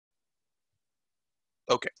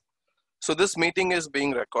Okay, so this meeting is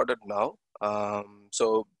being recorded now.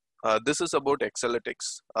 This is about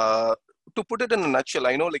Excelytics. To put it in a nutshell,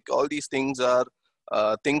 I know like all these things are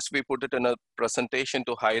things we put it in a presentation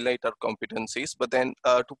to highlight our competencies, but then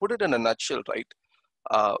to put it in a nutshell, right?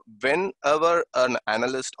 Whenever an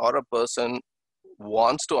analyst or a person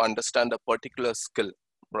wants to understand a particular skill,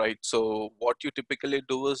 right? So what you typically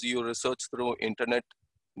do is you research through internet.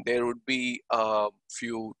 There would be a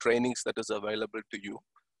few trainings that is available to you.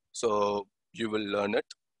 So you will learn it,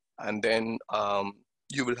 and then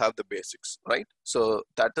you will have the basics, right? So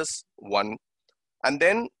that is one. And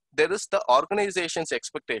then there is the organization's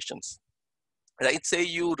expectations, right? Say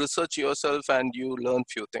you research yourself and you learn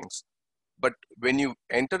few things. But when you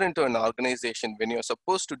enter into an organization, when you're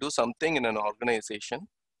supposed to do something in an organization,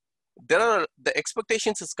 the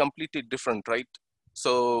expectations is completely different, right?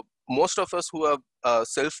 So most of us who have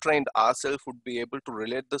self-trained ourselves would be able to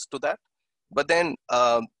relate this to that. But then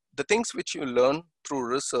the things which you learn through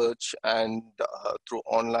research and through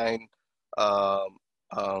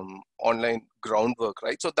um, online groundwork,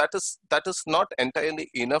 right? So that is not entirely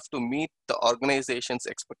enough to meet the organization's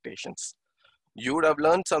expectations. You would have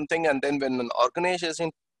learned something, and then when an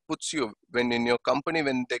organization puts you, when in your company,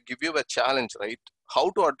 when they give you a challenge, right, how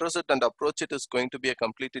to address it and approach it is going to be a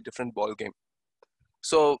completely different ball game.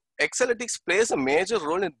 So Excelytics plays a major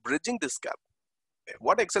role in bridging this gap.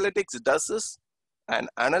 What Excelytics does is an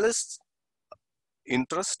analyst's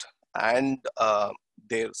interest and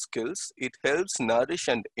their skills, it helps nourish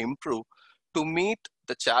and improve to meet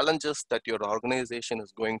the challenges that your organization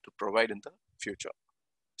is going to provide in the future.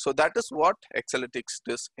 So that is what Excelytics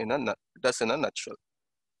does in a nutshell.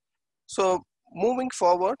 So moving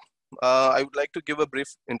forward, I would like to give a brief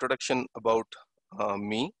introduction about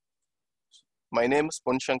me. My name is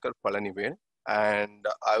Shankar Palanivel, and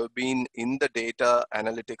I've been in the data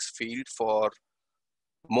analytics field for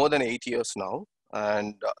more than 8 years now.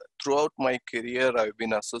 And throughout my career, I've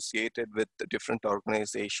been associated with the different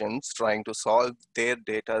organizations trying to solve their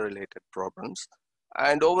data-related problems.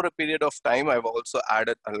 And over a period of time, I've also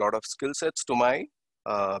added a lot of skill sets to my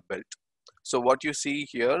belt. So what you see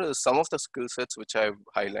here is some of the skill sets which I've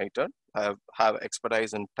highlighted. I have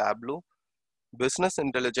expertise in Tableau, business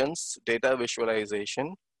intelligence, data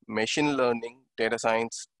visualization, machine learning, data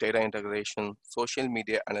science, data integration, social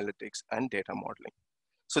media analytics, and data modeling.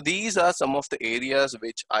 So these are some of the areas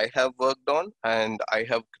which I have worked on, and I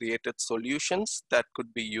have created solutions that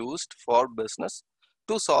could be used for business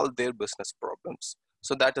to solve their business problems.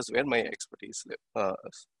 So that is where my expertise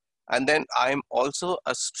is. And then I'm also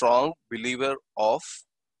a strong believer of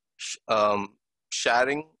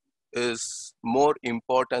sharing is more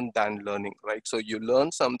important than learning, right? So you learn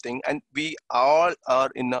something, and we all are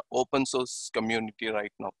in an open source community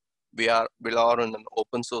right now. We are in an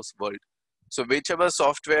open source world. So whichever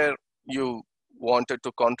software you wanted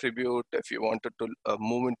to contribute, if you wanted to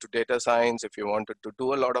move into data science, if you wanted to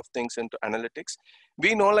do a lot of things into analytics,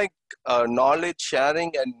 we know like knowledge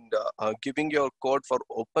sharing and giving your code for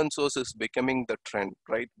open source is becoming the trend,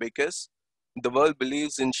 right? Because the world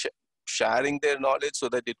believes in sharing their knowledge so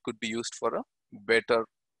that it could be used for a better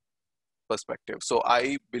perspective. So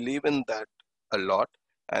I believe in that a lot.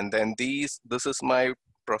 And then this is my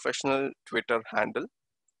professional Twitter handle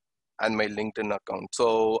and my LinkedIn account.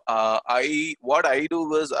 So what I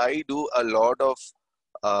do is I do a lot of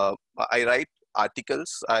I write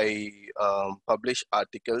articles, I publish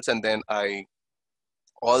articles, and then I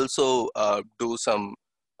also do some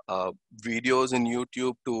videos in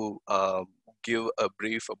YouTube to give a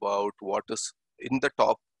brief about what is in the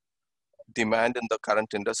top demand in the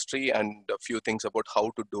current industry, and a few things about how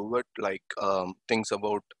to do it, like things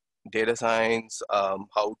about data science,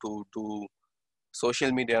 how to do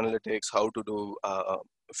social media analytics, how to do a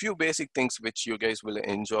few basic things which you guys will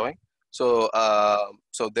enjoy. So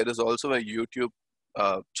so there is also a YouTube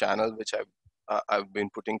channel which I've been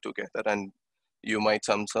putting together, and you might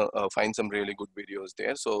find some really good videos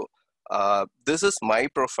there. So this is my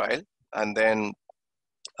profile, and then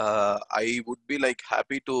I would be like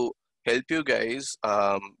happy to help you guys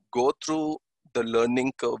go through the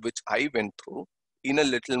learning curve which I went through in a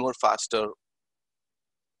little more faster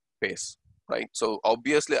pace, right? So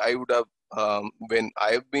obviously I would have, when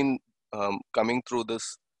I've been coming through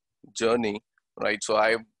this journey, right? So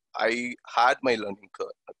I had my learning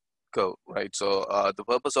curve, right? So the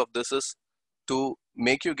purpose of this is to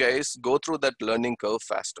make you guys go through that learning curve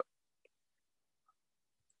faster.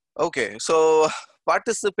 Okay, so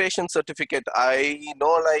participation certificate. I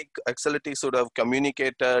know like Excelytics would have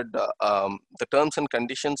communicated the terms and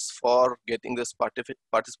conditions for getting this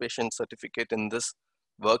participation certificate in this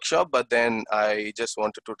workshop, but then I just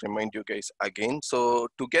wanted to remind you guys again. So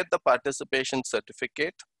to get the participation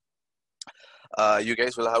certificate, you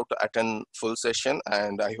guys will have to attend full session,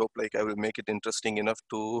 and I hope like I will make it interesting enough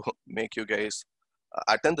to make you guys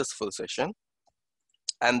attend this full session.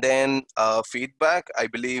 And then feedback, I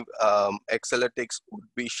believe Excelytics would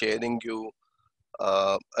be sharing you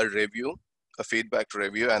a review, a feedback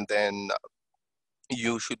review, and then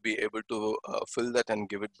you should be able to fill that and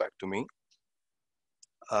give it back to me.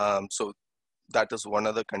 So that is one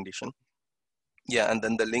other condition. Yeah, and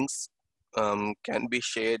then the links can be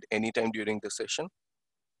shared anytime during the session.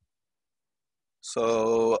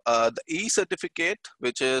 So the e-certificate,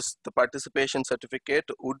 which is the participation certificate,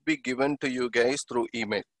 would be given to you guys through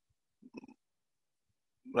email,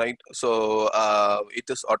 right? So it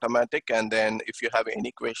is automatic, and then if you have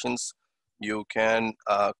any questions, you can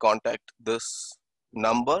contact this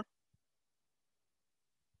number.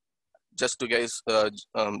 Just to guys,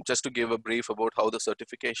 just to give a brief about how the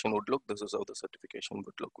certification would look, this is how the certification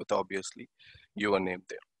would look with obviously your name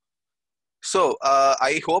there. So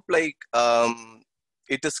I hope like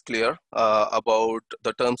it is clear about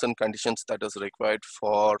the terms and conditions that is required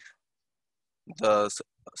for the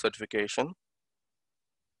certification,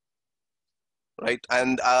 right?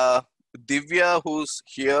 And Divya, who's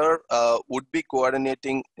here, would be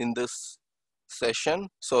coordinating in this session.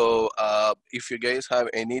 So if you guys have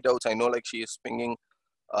any doubts, I know like she is pinging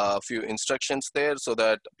a few instructions there, so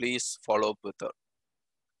that please follow up with her.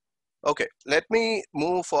 Okay, let me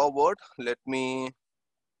move forward. Let me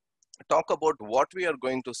talk about what we are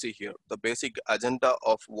going to see here, the basic agenda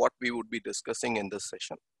of what we would be discussing in this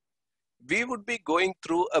session. We would be going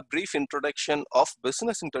through a brief introduction of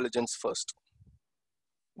business intelligence first.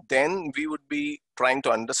 Then we would be trying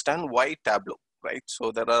to understand why Tableau, right?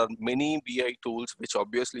 So there are many BI tools which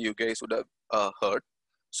obviously you guys would have heard.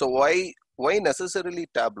 So why necessarily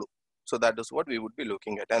Tableau? So that is what we would be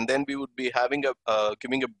looking at. And then we would be having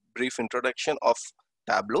giving a brief introduction of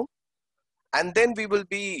Tableau. And then we will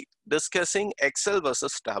be discussing Excel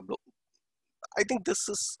versus Tableau. I think this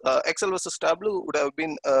is Excel versus Tableau would have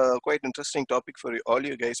been a quite interesting topic for all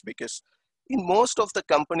you guys, because in most of the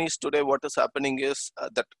companies today, what is happening is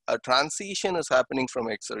that a transition is happening from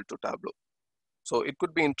Excel to Tableau. So it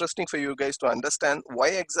could be interesting for you guys to understand why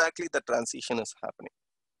exactly the transition is happening,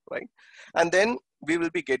 right? And then we will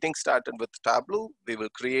be getting started with Tableau. We will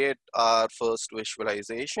create our first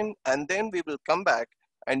visualization, and then we will come back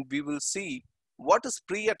and we will see what is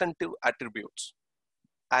pre-attentive attributes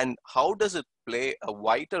and how does it play a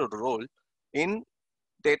vital role in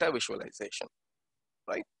data visualization,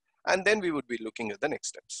 right? And then we would be looking at the next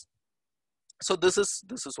steps. So this is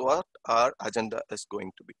what our agenda is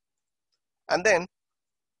going to be. And then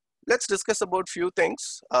let's discuss about few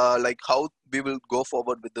things like how we will go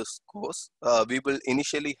forward with this course. We will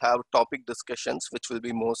initially have topic discussions, which will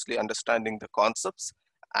be mostly understanding the concepts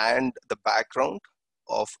and the background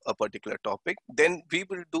of a particular topic. Then we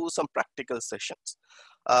will do some practical sessions.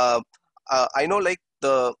 I know like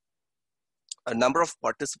a number of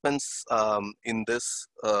participants in this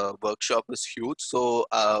workshop is huge. So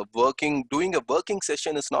doing a working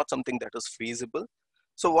session is not something that is feasible.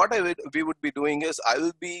 So what we would be doing is I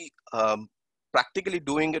will be practically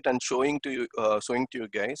doing it and showing to you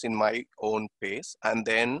guys in my own pace. And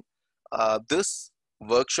then this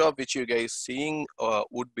workshop which you guys seeing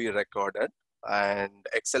would be recorded, and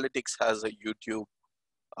Excelytics has a YouTube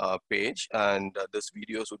page, and this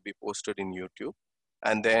videos would be posted in YouTube.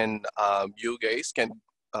 And then you guys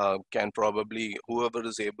can probably, whoever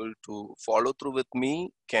is able to follow through with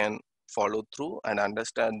me can follow through and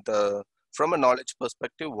understand from a knowledge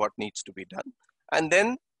perspective what needs to be done. And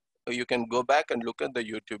then you can go back and look at the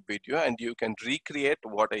YouTube video, and you can recreate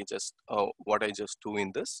what I just do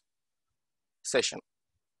in this session.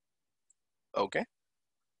 Okay.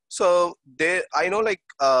 So I know like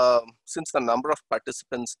since the number of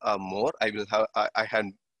participants are more, I had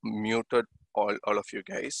muted all of you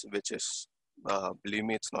guys, which is believe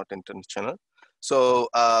me, it's not intentional. So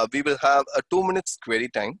we will have a 2 minutes query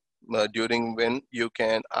time during when you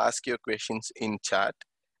can ask your questions in chat,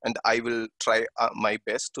 and I will try my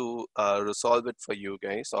best to resolve it for you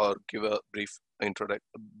guys or give a brief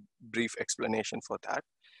explanation for that.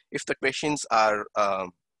 If the questions are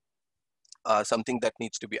something that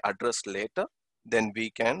needs to be addressed later, then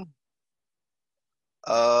we can.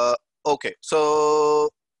 Okay, so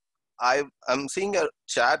I'm seeing a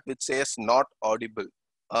chat which says not audible.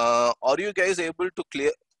 Are you guys able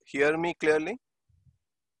to hear me clearly?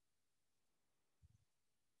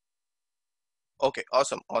 Okay,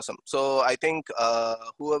 awesome. So I think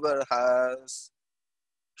whoever has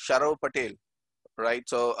Sharav Patel, right?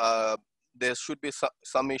 So there should be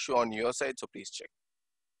some issue on your side, so please check.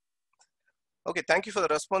 Okay, thank you for the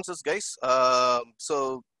responses, guys.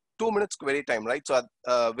 So 2 minutes query time, right? So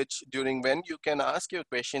which during when you can ask your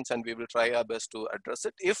questions and we will try our best to address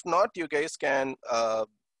it. If not, you guys can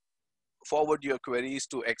forward your queries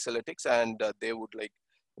to Excelytics and they would like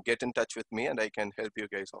get in touch with me and I can help you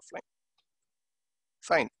guys offline.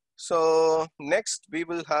 Fine. So next we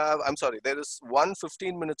will have, I'm sorry, there is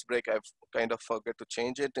 15 minutes break. I've kind of forgot to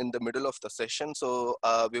change it in the middle of the session. So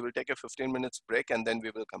we will take a 15 minutes break and then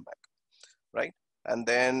we will come back, right? And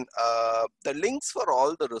then the links for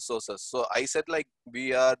all the resources. So I said like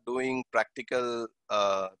we are doing practical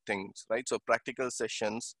things, right? So practical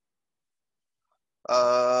sessions.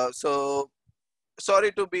 So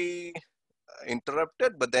sorry to be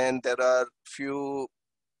interrupted, but then there are few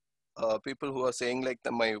people who are saying like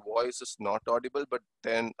that my voice is not audible, but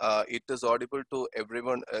then it is audible to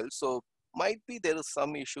everyone else. So might be there is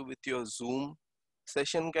some issue with your Zoom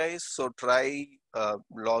session, guys. So try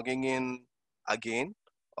logging in again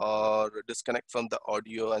or disconnect from the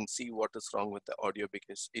audio and see what is wrong with the audio,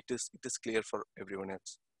 because it is clear for everyone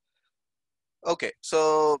else. Okay,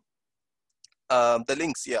 so the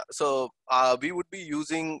links, yeah. So we would be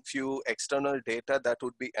using few external data that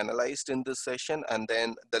would be analyzed in this session, and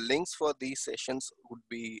then the links for these sessions would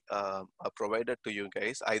be provided to you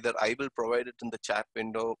guys. Either I will provide it in the chat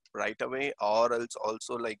window right away, or else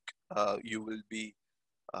also like you will be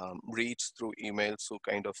reached through emails to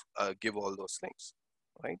kind of give all those links,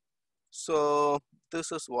 right? So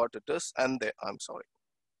this is what it is, and I'm sorry.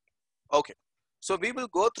 Okay, so we will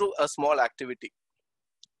go through a small activity,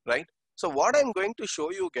 right? So what I'm going to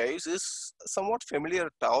show you guys is somewhat familiar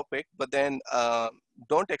topic, but then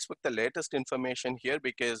don't expect the latest information here,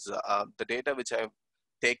 because the data which I've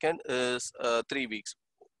taken is 3 weeks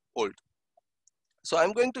old. So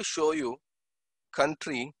I'm going to show you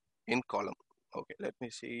country in column. Okay, let me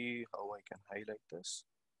see how I can highlight this.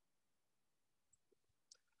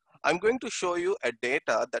 I'm going to show you a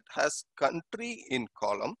data that has country in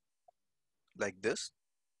column like this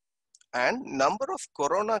and number of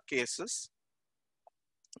corona cases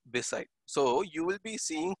beside. So you will be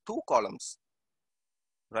seeing two columns,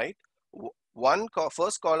 right?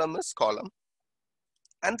 First column is column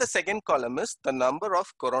and the second column is the number of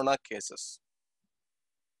corona cases.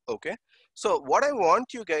 Okay, so what I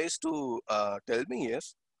want you guys to tell me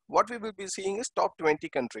is, what we will be seeing is top 20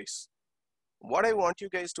 countries. What I want you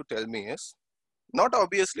guys to tell me is, not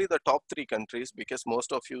obviously the top 3 countries, because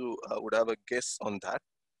most of you would have a guess on that.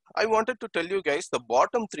 I wanted to tell you guys the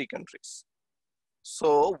bottom 3 countries.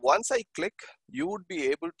 So once I click, you would be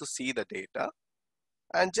able to see the data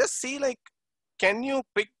and just see like, can you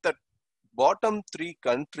pick the bottom 3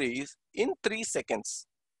 countries in 3 seconds,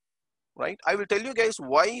 right? I will tell you guys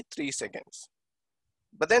why 3 seconds,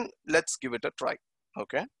 but then let's give it a try.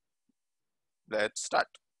 Okay, let's start.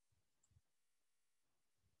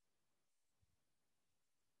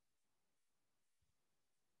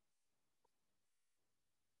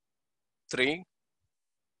 3,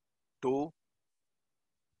 2,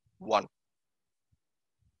 1.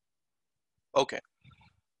 Okay,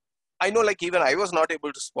 I know like even I was not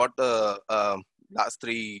able to spot the last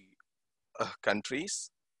 3 countries.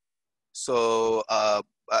 So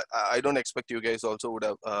I don't expect you guys also would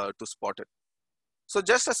have to spot it. So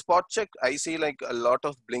just a spot check, I see like a lot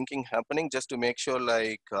of blinking happening just to make sure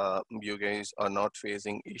like you guys are not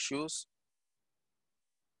facing issues.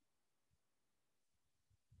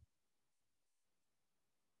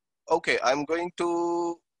 Okay, I'm going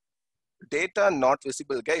to data not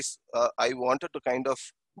visible. Guys, I wanted to kind of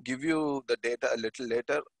give you the data a little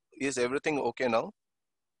later. Is everything okay now?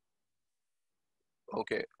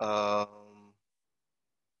 Okay.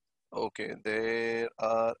 Okay, there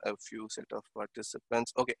are a few set of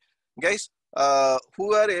participants. Okay, guys,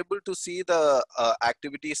 who are able to see the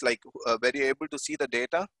activities, like were you able to see the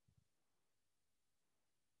data?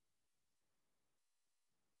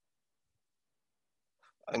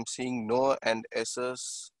 I'm seeing no and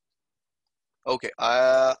S's. Okay,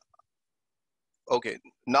 okay.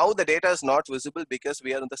 Now the data is not visible because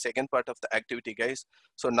we are in the second part of the activity, guys.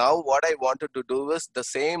 So now what I wanted to do is the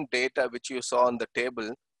same data which you saw on the table,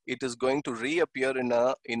 it is going to reappear in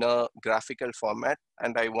a graphical format,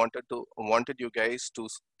 and I wanted you guys to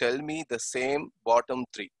tell me the same bottom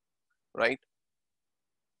 3, right?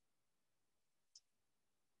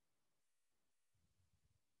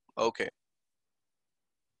 Okay,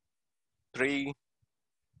 3,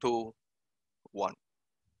 2, 1.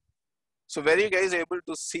 So were you guys able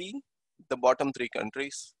to see the bottom 3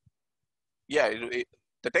 countries? Yeah,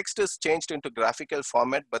 the text is changed into graphical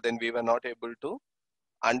format, but then we were not able to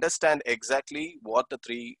understand exactly what the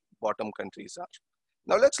 3 bottom countries are.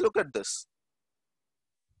 Now let's look at this.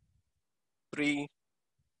 3,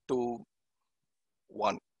 2,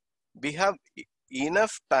 1. We have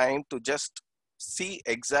enough time to just see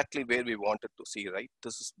exactly where we wanted to see, right?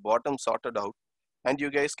 This is bottom sorted out, and you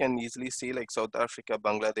guys can easily see like South Africa,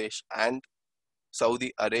 Bangladesh, and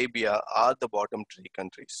Saudi Arabia are the bottom 3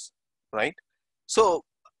 countries, right? So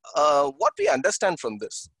what we understand from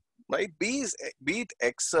this, right? Be it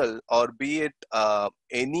Excel or be it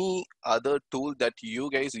any other tool that you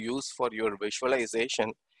guys use for your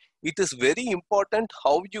visualization, it is very important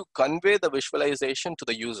how you convey the visualization to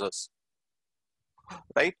the users,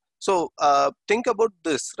 right? So think about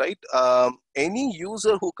this, right? Any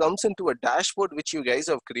user who comes into a dashboard which you guys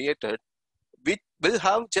have created, we will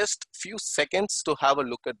have just few seconds to have a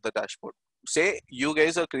look at the dashboard. Say you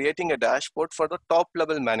guys are creating a dashboard for the top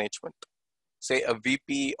level management, say a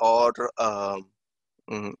VP or a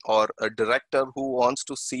director who wants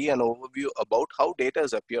to see an overview about how data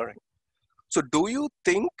is appearing. So do you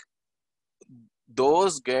think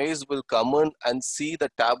those guys will come in and see the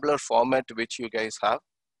tabular format which you guys have?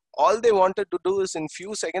 All they wanted to do is in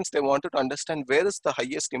few seconds, they wanted to understand where is the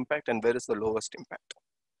highest impact and where is the lowest impact.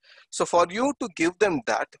 So for you to give them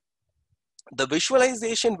that, the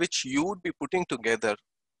visualization which you would be putting together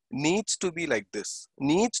needs to be like this,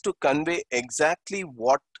 needs to convey exactly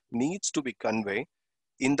what needs to be conveyed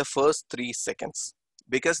in the first 3 seconds,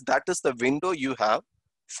 because that is the window you have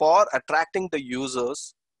for attracting the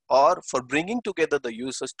users or for bringing together the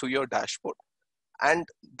users to your dashboard. And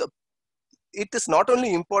it is not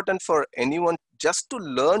only important for anyone just to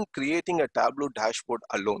learn creating a Tableau dashboard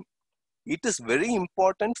alone. It is very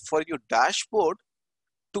important for your dashboard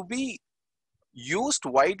to be used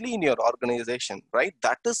widely in your organization, right?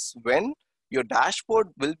 That is when your dashboard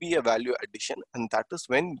will be a value addition, and that is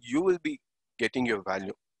when you will be getting your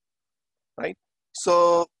value, right?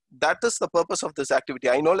 So that is the purpose of this activity.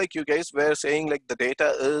 I know like you guys were saying like the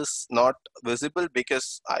data is not visible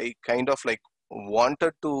because I kind of like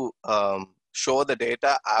wanted to show the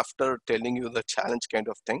data after telling you the challenge kind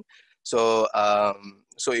of thing. So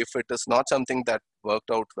so if it is not something that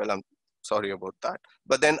worked out well, I'm sorry about that.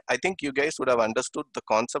 But then I think you guys would have understood the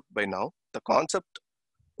concept by now. The concept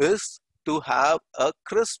is to have a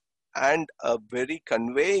crisp and a very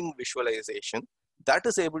conveying visualization that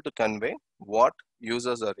is able to convey what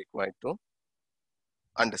users are required to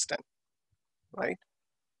understand, right?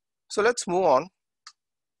 So let's move on.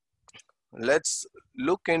 Let's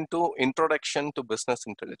look into introduction to business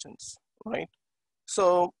intelligence, right?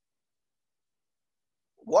 So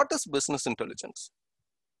what is business intelligence?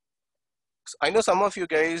 I know some of you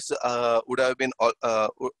guys would have been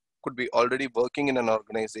could be already working in an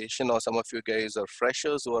organization, or some of you guys are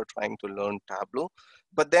freshers who are trying to learn Tableau.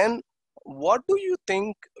 But then what do you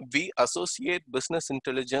think we associate business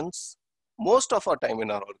intelligence most of our time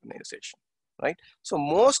in our organization, right? So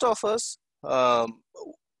most of us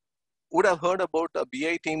would have heard about a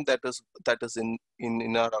BI team that is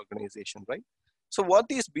in our organization, right? So what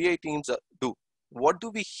these BI teams do, what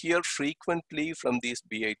do we hear frequently from these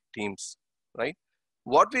BI teams, right?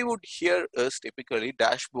 What we would hear is typically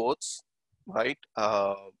dashboards, right?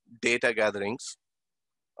 Data gatherings,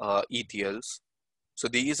 ETLs. So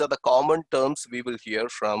these are the common terms we will hear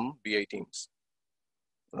from BI teams,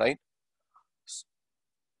 right?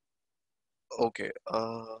 Okay.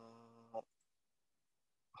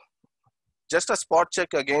 Just a spot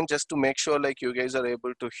check again, just to make sure like you guys are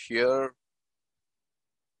able to hear.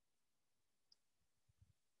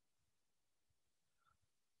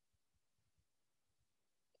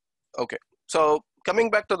 Okay, so coming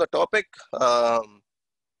back to the topic,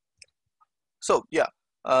 so yeah,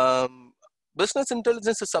 business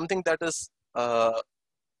intelligence is something that is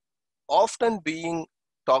often being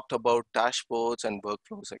talked about, dashboards and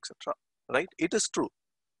workflows, etc. Right? It is true.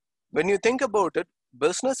 When you think about it,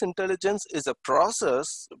 business intelligence is a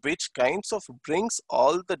process which kinds of brings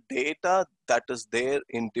all the data that is there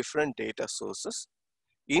in different data sources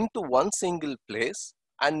into one single place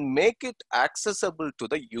and make it accessible to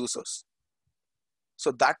the users.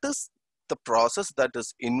 So that is the process that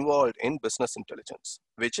is involved in business intelligence,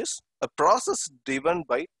 which is a process driven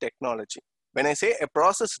by technology. When I say a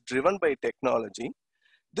process driven by technology,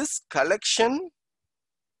 this collection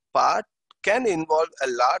part can involve a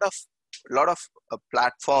lot of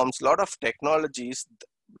platforms, lot of technologies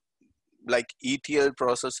like ETL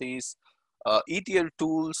processes, ETL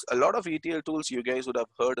tools. A lot of ETL tools you guys would have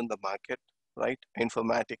heard in the market, right?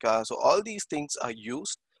 Informatica. So all these things are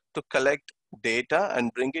used to collect data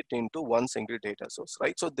and bring it into one single data source,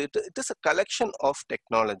 right? So it is a collection of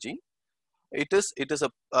technology It is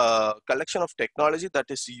a collection of technology that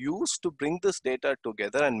is used to bring this data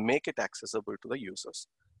together and make it accessible to the users.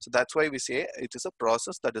 So that's why we say it is a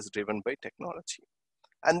process that is driven by technology.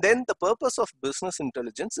 And then the purpose of business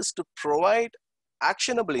intelligence is to provide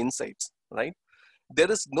actionable insights, right?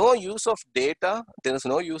 There is no use of data, there is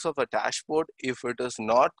no use of a dashboard if it is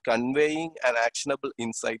not conveying an actionable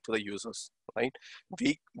insight to the users, right?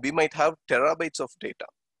 We might have terabytes of data,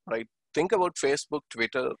 right? Think about Facebook,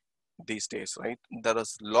 Twitter these days, right? There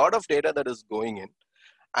is a lot of data that is going in,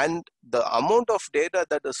 and the amount of data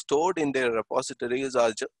that is stored in their repositories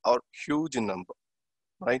are huge in number,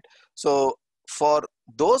 right? So for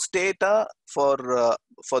those data, for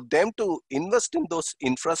them to invest in those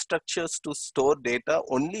infrastructures to store data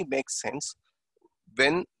only makes sense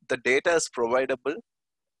when the data is provided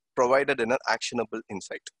in an actionable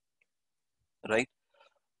insight, right?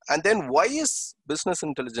 And then why business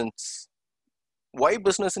intelligence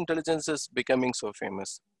is becoming so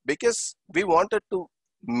famous? Because we wanted to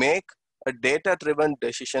make a data driven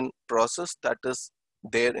decision process that is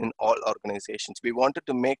there in all organizations. We wanted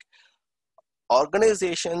to make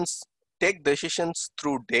organizations take decisions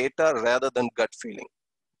through data rather than gut feeling,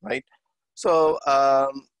 right? So,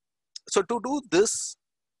 so to do this,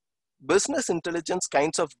 business intelligence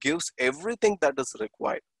kinds of gives everything that is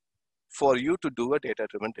required for you to do a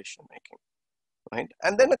data-driven decision making, right?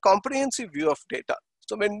 And then a comprehensive view of data.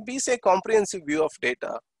 So when we say comprehensive view of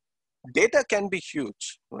data, data can be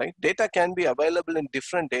huge, right? Data can be available in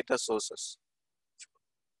different data sources.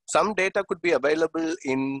 Some data could be available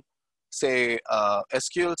in, say,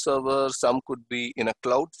 SQL server, some could be in a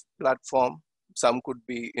cloud platform, some could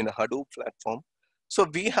be in a Hadoop platform. So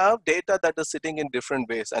we have data that is sitting in different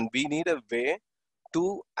ways, and we need a way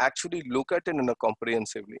to actually look at it in a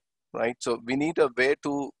comprehensively, right? So we need a way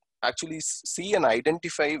to actually see and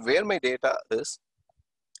identify where my data is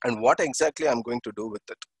and what exactly I'm going to do with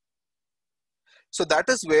it. So that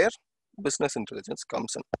is where business intelligence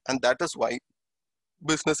comes in, and that is why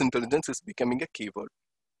business intelligence is becoming a keyword.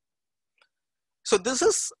 So this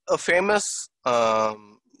is a famous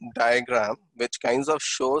diagram which kinds of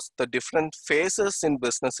shows the different phases in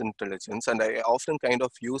business intelligence, and I often kind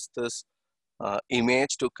of use this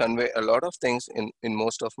image to convey a lot of things in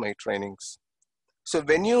most of my trainings. So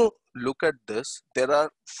when you look at this, there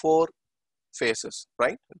are 4 phases,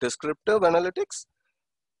 right? Descriptive analytics,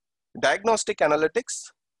 diagnostic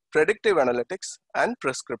analytics, predictive analytics, and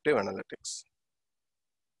prescriptive analytics.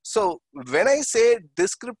 So when I say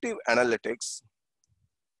descriptive analytics,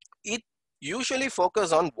 it usually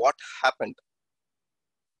focuses on what happened,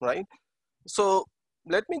 right? So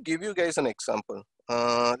let me give you guys an example.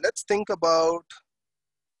 Let's think about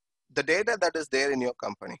the data that is there in your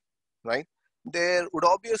company, right? There would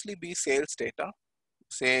obviously be sales data.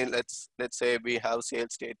 Say, let's say we have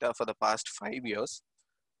sales data for the past 5 years,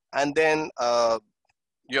 and then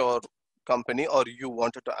your company or you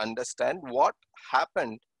wanted to understand what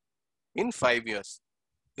happened in 5 years.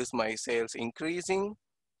 Is my sales increasing,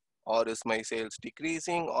 or is my sales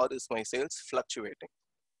decreasing, or is my sales fluctuating,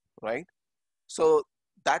 right? So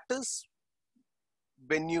that is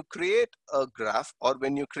when you create a graph or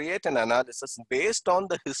when you create an analysis based on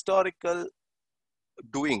the historical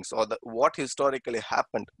doings or what historically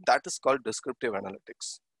happened, that is called descriptive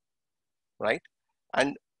analytics, right?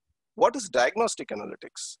 And what is diagnostic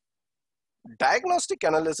analytics? Diagnostic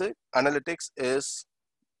analytics is,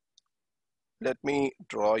 let me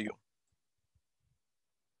draw you.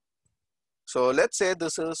 So let's say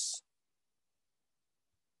this is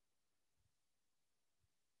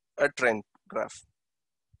a trend graph,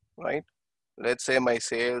 right? Let's say my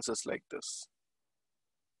sales is like this,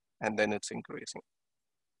 and then it's increasing,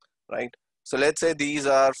 right? So let's say these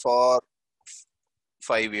are for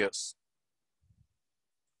 5 years.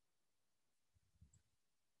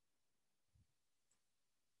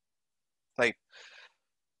 Right.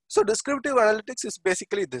 So descriptive analytics is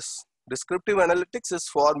basically this. Descriptive analytics is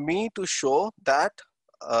for me to show that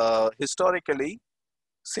historically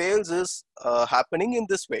sales is happening in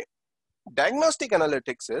this way. Diagnostic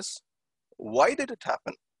analytics is, why did it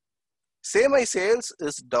happen? Say my sales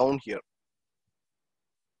is down here,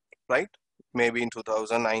 right? Maybe in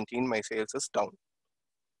 2019 my sales is down.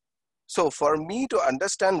 So for me to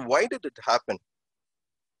understand why did it happen,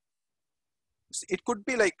 it could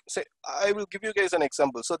be like, say, I will give you guys an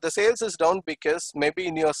example. So the sales is down because maybe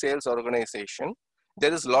in your sales organization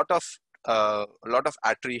there is a lot of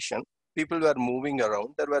attrition. People were moving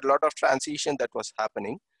around. There were a lot of transition that was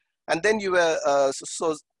happening, and then you were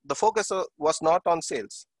so the focus was not on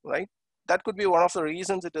sales, right? That could be one of the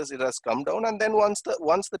reasons it has come down. And then once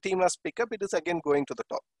the team has picked up, it is again going to the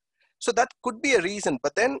top. So that could be a reason.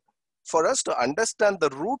 But then for us to understand the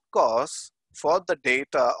root cause for the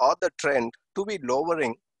data or the trend to be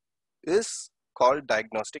lowering is called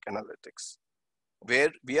diagnostic analytics,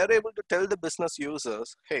 where we are able to tell the business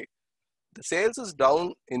users, hey, the sales is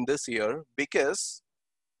down in this year because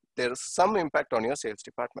there is some impact on your sales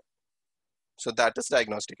department. So that is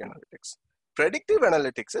diagnostic analytics. Predictive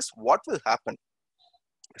analytics is what will happen.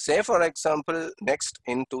 Say, for example, next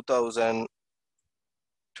in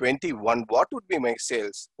 2021, what would be my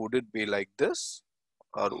sales? Would it be like this?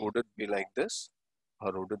 Or would it be like this?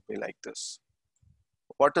 Or would it be like this?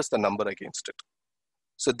 What is the number against it?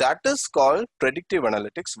 So that is called predictive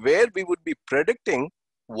analytics, where we would be predicting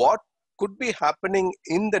what could be happening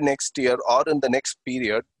in the next year or in the next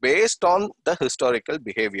period based on the historical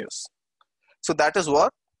behaviors. So that is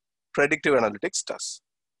what predictive analytics does.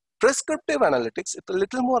 Prescriptive analytics is a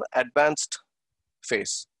little more advanced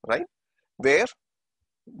phase, right? Where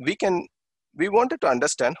we wanted to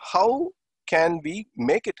understand how can we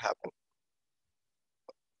make it happen.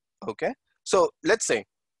 Okay, so let's say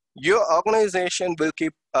your organization will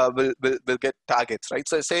keep will get targets, right?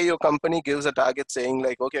 So say your company gives a target saying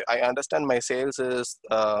like, okay, I understand my sales is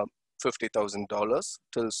 $50,000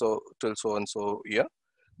 till so and so year,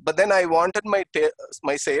 but then I wanted my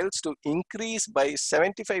sales to increase by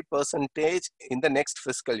 75% in the next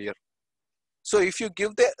fiscal year. So if you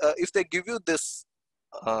give if they give you this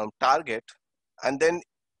target, and then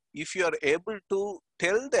if you are able to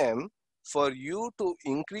tell them for you to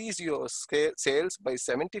increase your sales by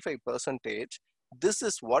 75%, this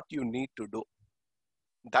is what you need to do.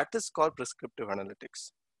 That is called prescriptive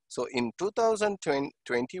analytics. So in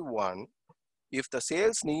 2021, if the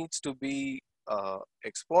sales needs to be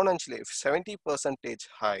exponentially 70%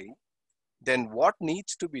 high, then what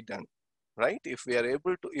needs to be done, right? If we are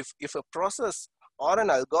able to, if a process or an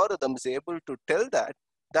algorithm is able to tell that,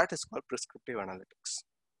 that is called prescriptive analytics.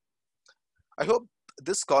 I hope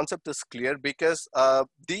this concept is clear, because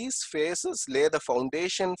these phases lay the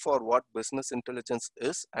foundation for what business intelligence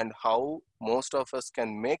is and how most of us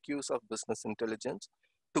can make use of business intelligence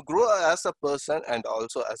to grow as a person and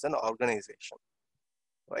also as an organization,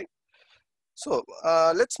 right? So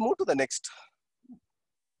let's move to the next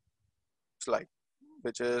slide,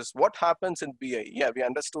 which is what happens in BI. Yeah, we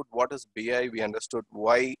understood what is BI, we understood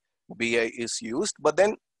why BI is used, but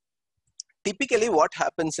then typically what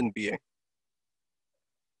happens in BI,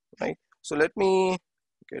 right? So let me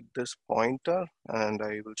get this pointer and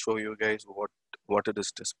I will show you guys what it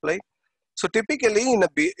is displayed. So typically in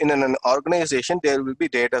an organization, there will be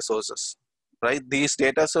data sources, right? These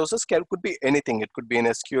data sources could be anything. It could be an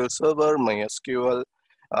SQL server, MySQL,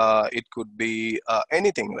 it could be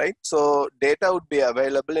anything, right? So data would be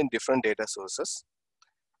available in different data sources.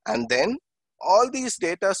 And then all these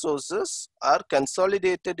data sources are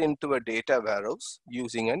consolidated into a data warehouse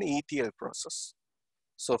using an ETL process.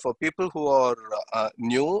 So for people who are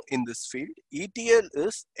new in this field, ETL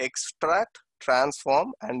is extract,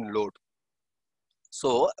 transform, and load.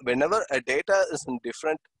 So whenever a data is in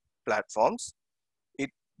different platforms,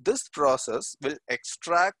 this process will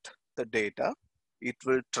extract the data, it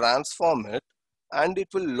will transform it, and it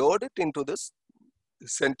will load it into this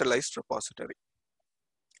centralized repository,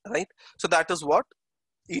 right? So that is what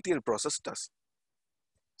ETL process does.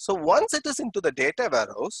 So once it is into the data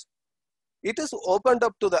warehouse, it is opened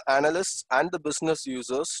up to the analysts and the business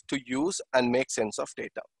users to use and make sense of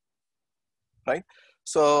data, right?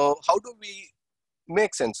 So how do we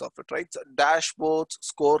make sense of it, right? So dashboards,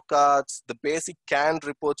 scorecards, the basic canned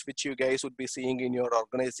reports which you guys would be seeing in your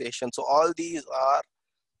organization. So all these are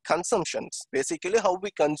consumptions, basically how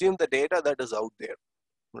we consume the data that is out there,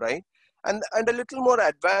 right? And a little more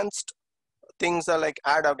advanced things are like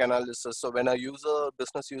ad hoc analysis. So when a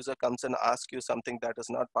business user comes and asks you something that is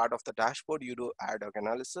not part of the dashboard, you do ad hoc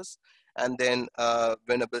analysis. And then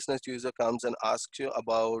when a business user comes and asks you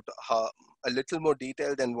about a little more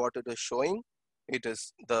detail than what it is showing, it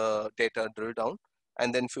is the data drill down.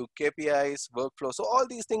 And then few KPIs, workflow. So all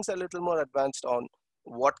these things are a little more advanced on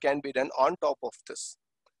what can be done on top of this.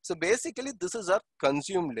 So basically, this is our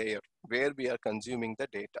consume layer where we are consuming the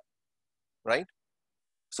data, right?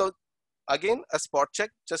 So again, a spot check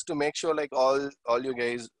just to make sure like all you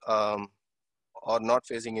guys are not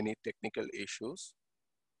facing any technical issues.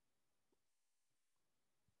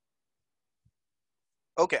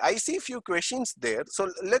 Okay, I see a few questions there.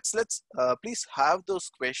 So let's please have those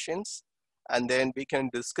questions, and then we can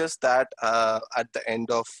discuss that at the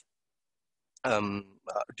end of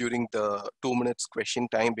during the 2 minutes question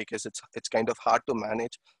time, because it's kind of hard to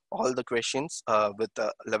manage all the questions with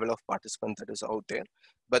the level of participant that is out there.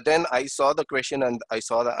 But then I saw the question and I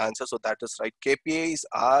saw the answer, so that is right. KPIs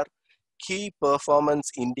are key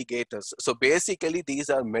performance indicators. So basically, these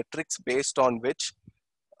are metrics based on which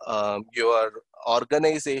your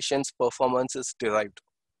organization's performance is derived,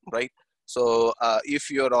 right? So if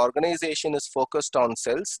your organization is focused on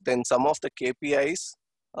sales, then some of the KPIs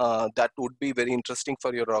that would be very interesting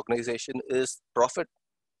for your organization is profit,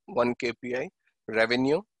 one KPI,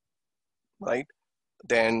 revenue, right?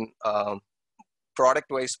 Then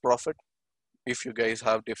product-wise profit. If you guys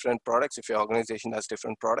have different products, if your organization has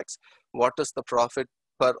different products, what is the profit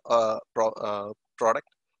per product?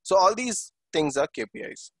 So all these things are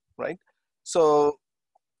KPIs, right? So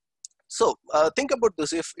think about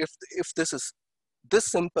this. If this is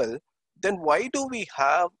this simple, then why do we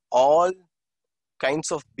have all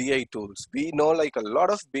kinds of BI tools? We know like a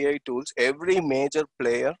lot of BI tools. Every major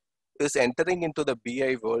player is entering into the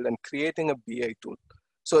BI world and creating a BI tool.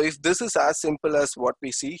 So if this is as simple as what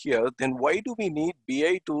we see here, then why do we need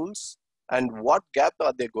BI tools, and what gap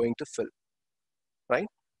are they going to fill, right?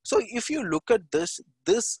 So if you look at this,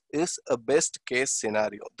 this is a best case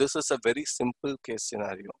scenario. This is a very simple case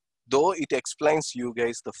scenario. Though it explains you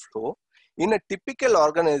guys the flow, in a typical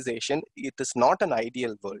organization, it is not an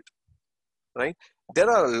ideal world, right? There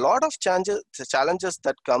are a lot of challenges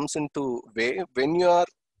that comes into way when you are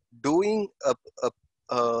doing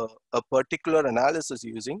a particular analysis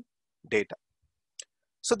using data.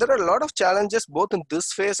 So there are a lot of challenges both in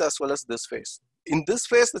this phase as well as this phase. In this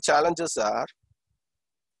phase, the challenges are,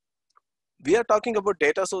 we are talking about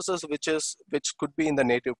data sources which could be in the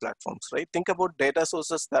native platforms, right? Think about data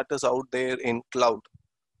sources that is out there in cloud.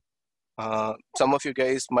 Some of you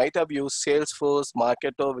guys might have used Salesforce,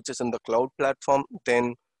 Marketo, which is in the cloud platform.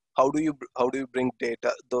 Then how do you bring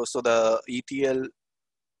data? So the ETL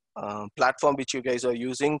platform which you guys are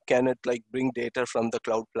using, can it like bring data from the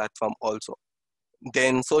cloud platform also?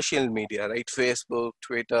 Then social media, right? Facebook,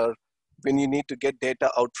 Twitter. When you need to get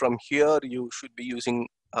data out from here, you should be using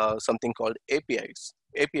something called APIs,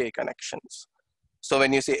 API connections. So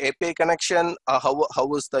when you say API connection,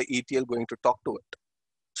 how is the ETL going to talk to it?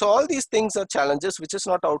 So all these things are challenges which is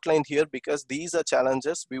not outlined here, because these are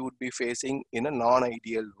challenges we would be facing in a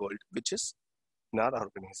non-ideal world, which is in our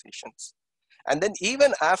organizations. And then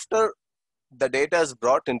even after the data is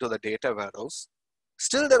brought into the data warehouse,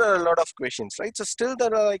 still there are a lot of questions, right? So still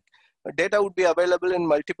there are like, data would be available in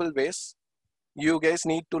multiple ways. You guys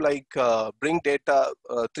need to like bring data,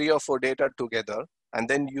 3 or 4 data together, and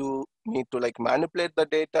then you need to like manipulate the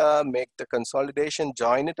data, make the consolidation,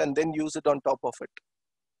 join it, and then use it on top of it.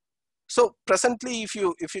 So presently, if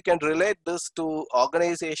you can relate this to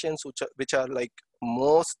organizations which are like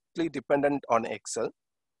mostly dependent on Excel,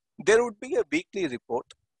 there would be a weekly report,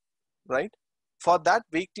 right? For that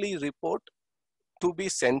weekly report to be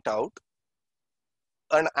sent out,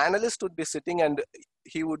 an analyst would be sitting and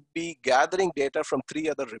he would be gathering data from 3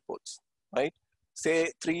 other reports, right?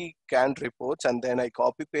 Say 3 canned reports, and then I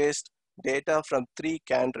copy paste data from 3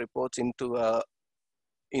 canned reports into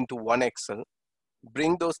one Excel.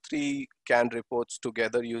 Bring those 3 canned reports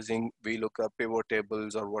together using VLOOKUP, pivot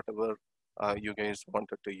tables, or whatever you guys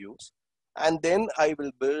wanted to use. And then I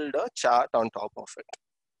will build a chart on top of it.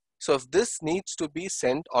 So if this needs to be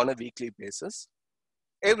sent on a weekly basis,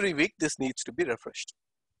 every week this needs to be refreshed.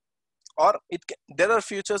 Or there are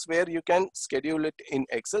features where you can schedule it in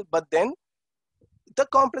Excel, but then the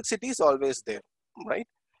complexity is always there, right?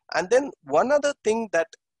 And then one other thing that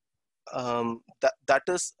that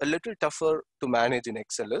is a little tougher to manage in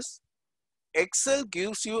Excel is, Excel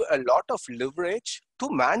gives you a lot of leverage to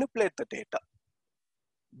manipulate the data,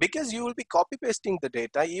 because you will be copy pasting the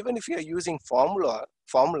data. Even if you are using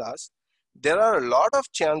formulas, there are a lot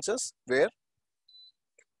of chances where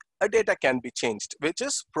a data can be changed, which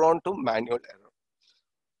is prone to manual error.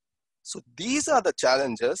 So these are the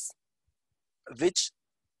challenges which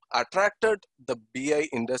attracted the BI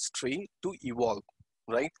industry to evolve,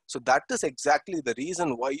 right? So that is exactly the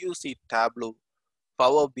reason why you see Tableau,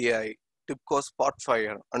 Power BI, TIBCO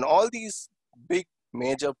Spotfire, and all these big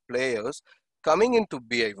major players coming into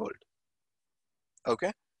BI world.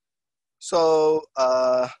 Okay, so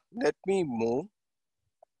let me move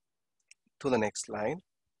to the next slide.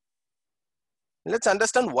 Let's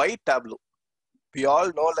understand why Tableau. We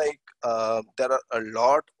all know like there are a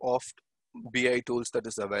lot of BI tools that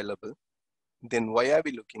is available. Then why are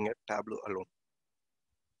we looking at Tableau alone?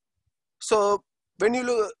 So when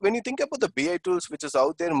you think about the BI tools which is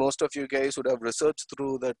out there, most of you guys would have researched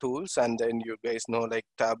through the tools, and then you guys know like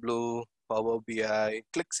Tableau, Power BI,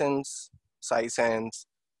 ClickSense, Sisense,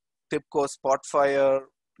 TIBCO Spotfire,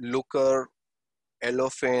 Looker,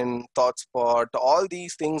 Elofin, ThoughtSpot. All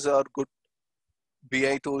these things are good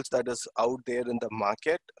BI tools that is out there in the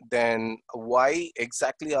market, then why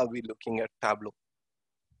exactly are we looking at Tableau?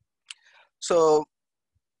 So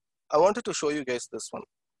I wanted to show you guys this one.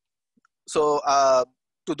 So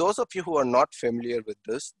to those of you who are not familiar with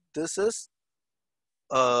this is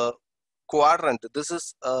a quadrant. This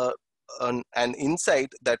is an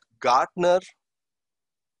insight that Gartner,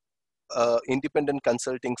 independent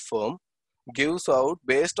consulting firm, gives out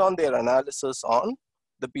based on their analysis on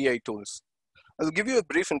the BI tools. I'll give you a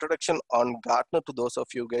brief introduction on Gartner to those of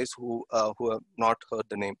you guys who have not heard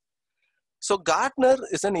the name. So Gartner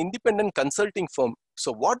is an independent consulting firm.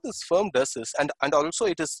 So what this firm does is, and also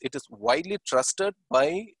it is widely trusted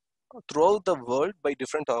by throughout the world by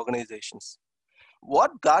different organizations.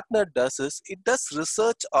 What Gartner does is it does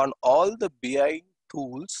research on all the BI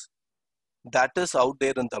tools that is out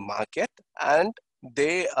there in the market, and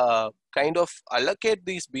they kind of allocate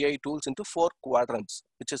these BI tools into 4 quadrants,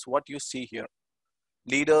 which is what you see here: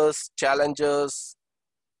 leaders, challengers,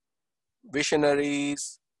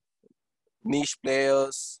 visionaries, niche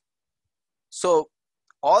players. So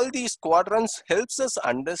all these quadrants helps us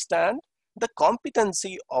understand the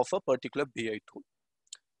competency of a particular BI tool.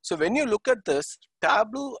 So when you look at this,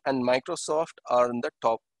 Tableau and Microsoft are in the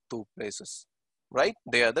top 2 places, right?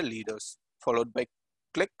 They are the leaders, followed by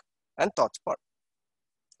Click and ThoughtSpot.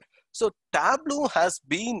 So Tableau has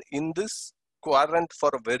been in this quadrant for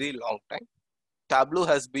a very long time. Tableau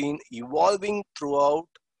has been evolving throughout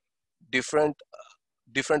different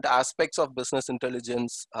aspects of business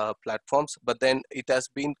intelligence platforms, but then it has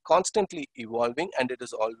been constantly evolving and it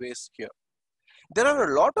is always here. There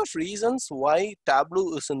are a lot of reasons why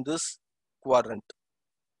Tableau is in this quadrant.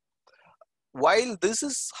 While this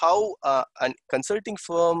is how a consulting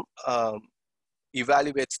firm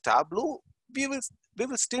evaluates Tableau, we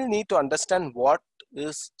will still need to understand what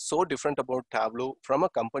is so different about Tableau from a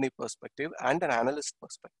company perspective and an analyst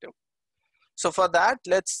perspective. So for that,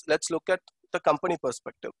 let's look at the company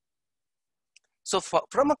perspective. So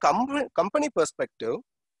from a company perspective,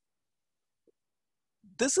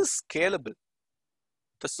 this is scalable.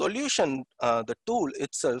 The solution, the tool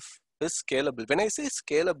itself is scalable. When I say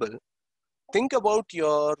scalable, think about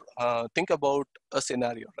a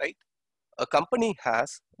scenario, right? A company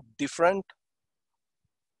has different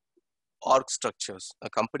org structures.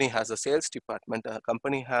 A company has a sales department, a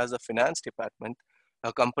company has a finance department,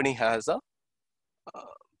 a company has a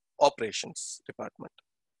operations department.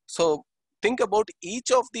 So think about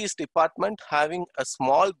each of these departments having a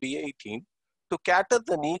small BI team to cater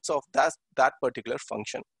the needs of that particular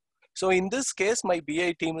function. So in this case, my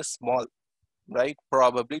BI team is small, right?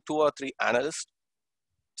 Probably 2 or 3 analysts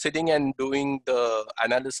sitting and doing the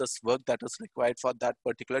analysis work that is required for that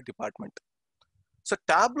particular department. So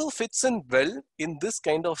Tableau fits in well in this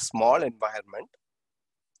kind of small environment.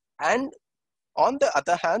 And on the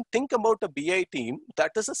other hand, think about a BI team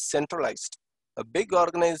that is a centralized, a big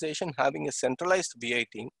organization having a centralized BI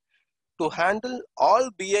team to handle all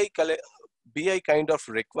BI kind of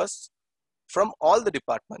requests from all the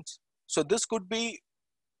departments. So this could be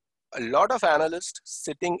a lot of analysts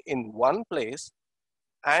sitting in one place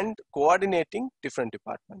and coordinating different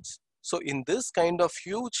departments. So in this kind of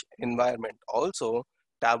huge environment also,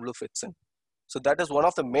 Tableau fits in. So that is one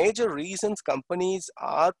of the major reasons companies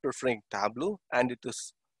are preferring Tableau, and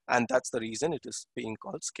that's the reason it is being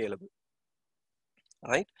called scalable,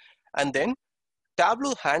 right? And then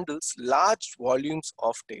Tableau handles large volumes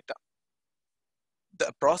of data.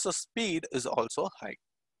 The process speed is also high.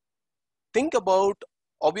 Think about,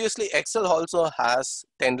 obviously Excel also has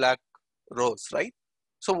 10 lakh rows, right?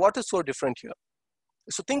 So what is so different here?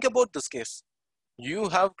 So think about this case. You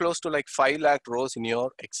have close to like 5 lakh rows in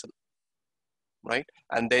your Excel, right?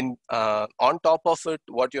 And then on top of it,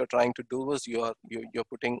 what you're trying to do is you're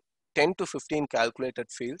putting 10 to 15 calculated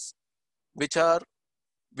fields, which are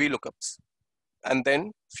VLOOKUPs, and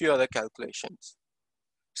then few other calculations.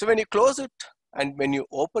 So when you close it and when you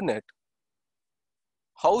open it,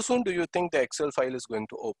 how soon do you think the Excel file is going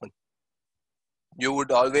to open? You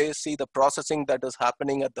would always see the processing that is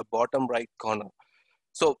happening at the bottom right corner.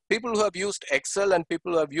 So people who have used Excel and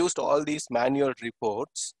people who have used all these manual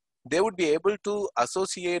reports, they would be able to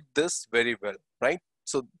associate this very well, right?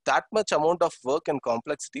 So that much amount of work and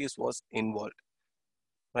complexities was involved,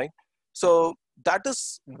 right? So that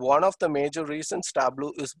is one of the major reasons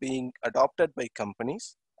Tableau is being adopted by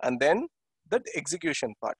companies. And then the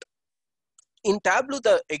execution part. In Tableau,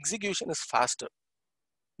 the execution is faster.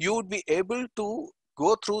 You would be able to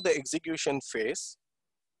go through the execution phase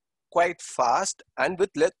quite fast and with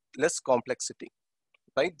less complexity,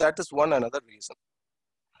 right? That is one another reason.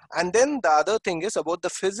 And then the other thing is about the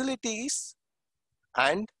facilities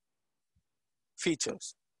and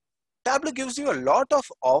features. Tableau gives you a lot of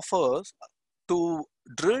offers to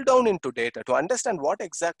drill down into data, to understand what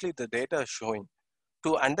exactly the data is showing,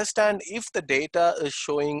 to understand if the data is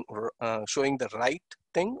showing the right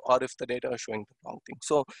thing or if the data is showing the wrong thing.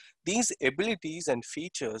 So these abilities and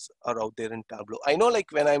features are out there in Tableau. I know,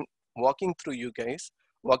 like, when I'm walking through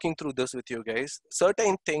this with you guys,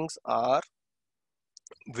 certain things are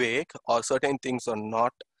vague or certain things are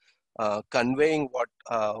not conveying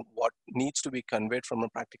what needs to be conveyed from a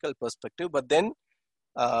practical perspective. But then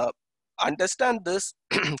uh, understand this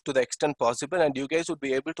to the extent possible, and you guys would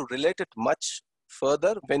be able to relate it much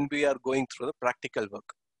further when we are going through the practical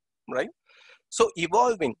work, right? So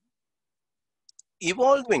evolving.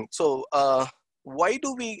 So why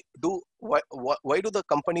do the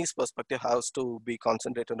company's perspective has to be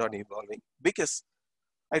concentrated on evolving? Because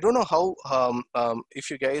I don't know how if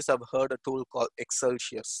you guys have heard a tool called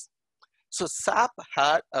Excelytics. So SAP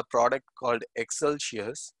had a product called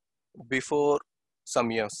Excelytics before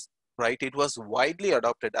some years, right? It was widely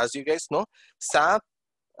adopted. As you guys know, SAP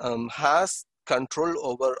has control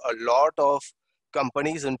over a lot of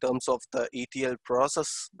companies in terms of the ETL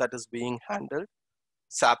process that is being handled.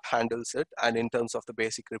 SAP handles it, and in terms of the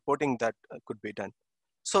basic reporting that could be done.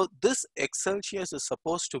 So this Excelytics is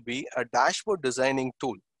supposed to be a dashboard designing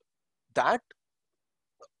tool that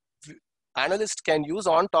analyst can use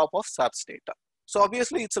on top of SAP's data. So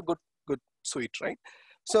obviously it's a good suite, right?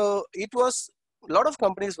 So it was, a lot of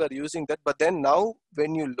companies were using that, but then now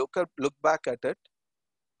when you look back at it,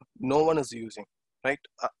 no one is using, right?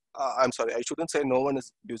 I'm sorry, I shouldn't say no one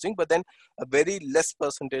is using, but then a very less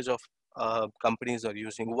percentage of companies are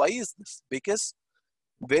using. Why is this? Because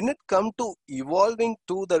when it come to evolving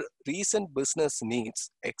to the recent business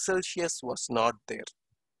needs, Excelytics was not there,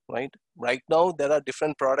 right? Right now, there are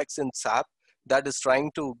different products in SAP that is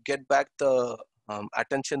trying to get back the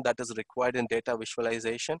attention that is required in data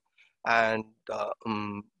visualization and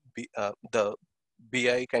the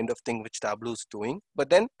BI kind of thing which Tableau is doing. But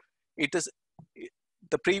then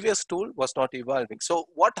the previous tool was not evolving. So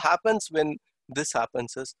what happens when this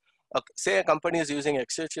happens is, say a company is using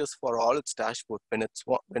Excelytics for all its dashboard. When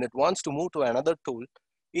it wants to move to another tool,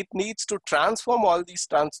 it needs to transform all these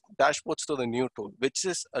dashboards to the new tool, which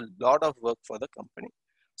is a lot of work for the company.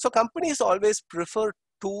 So companies always prefer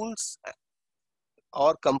tools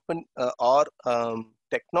or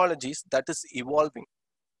technologies that is evolving,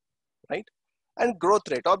 right? And growth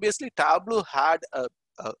rate. Obviously, Tableau had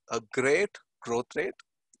a great growth rate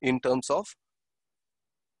in terms of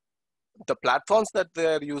the platforms that they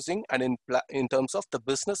are using and in terms of the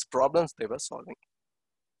business problems they were solving.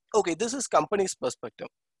 Okay, this is company's perspective.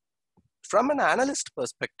 From an analyst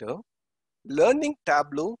perspective, learning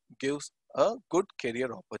Tableau gives a good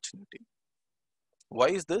career opportunity. Why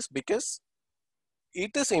is this? Because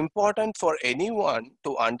it is important for anyone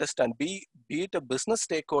to understand, be it a business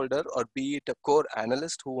stakeholder or be it a core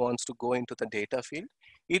analyst who wants to go into the data field.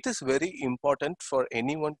 It is very important for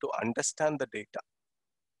anyone to understand the data,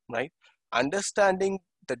 right? Understanding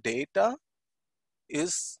the data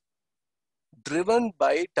is driven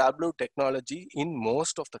by Tableau technology in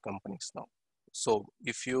most of the companies now. So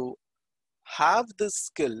if you have this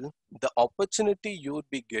skill, the opportunity you would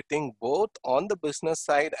be getting both on the business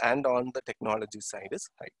side and on the technology side is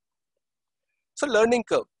high. So learning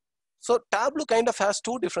curve. So Tableau kind of has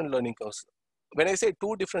two different learning curves. When I say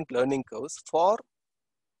two different learning curves, for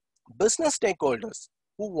business stakeholders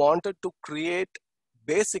who wanted to create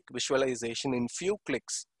basic visualization in few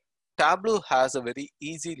clicks, Tableau has a very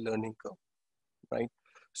easy learning curve, right?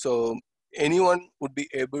 So anyone would be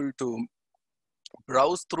able to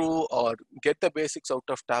browse through or get the basics out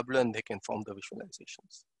of Tableau and they can form the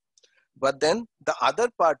visualizations. But then the other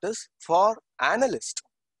part is for analysts,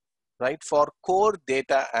 right? For core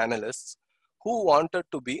data analysts who wanted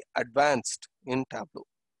to be advanced in Tableau.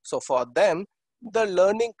 So for them, the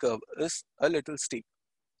learning curve is a little steep.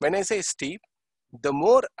 When I say steep, the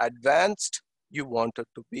more advanced you wanted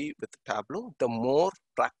to be with Tableau, the more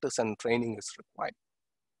practice and training is required.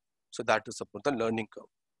 So that is about the learning curve.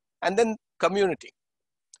 And then community.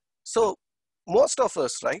 So most of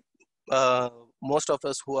us, right? Most of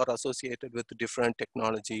us who are associated with different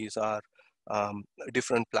technologies or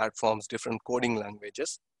different platforms, different coding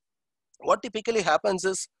languages, what typically happens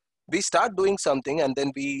is we start doing something and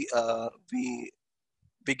then we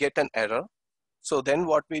get an error. So then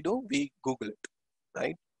what we do, we Google it,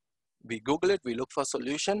 right? We Google it, we look for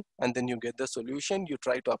solution, and then you get the solution, you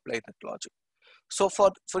try to apply that logic. So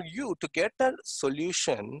for you to get a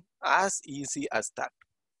solution as easy as that,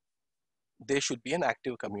 there should be an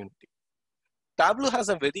active community. Tableau has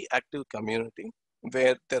a very active community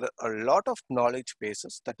where there are a lot of knowledge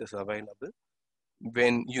bases that is available.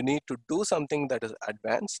 when you need to do something that is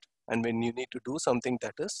advanced and when you need to do something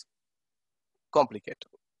that is complicated,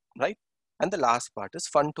 right? And the last part is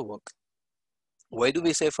fun to work. Why do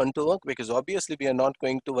we say fun to work? Because obviously we are not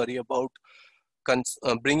going to worry about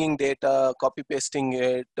bringing data, copy pasting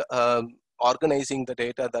it, organizing the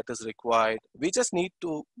data that is required. We just need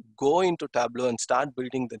to go into Tableau and start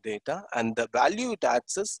building the data, and the value it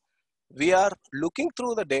adds is we are looking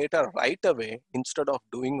through the data right away instead of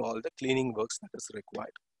doing all the cleaning works that is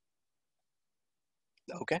required.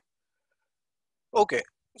 Okay,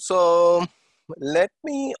 so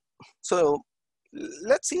so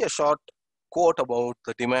let's see a short quote about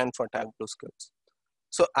the demand for Tableau skills.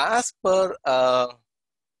 So as per a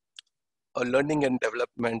learning and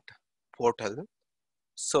development portal,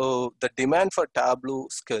 so the demand for Tableau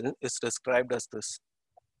skill is described as this.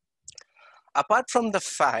 Apart from the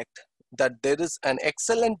fact that there is an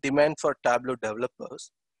excellent demand for Tableau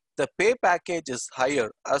developers, the pay package is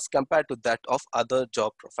higher as compared to that of other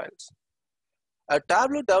job profiles. A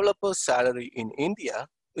Tableau developer's salary in India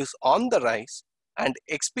is on the rise, and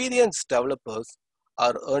experienced developers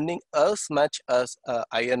are earning as much as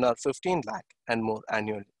INR 15 lakh and more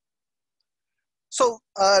annually. So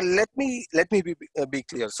let me be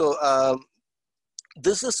clear. So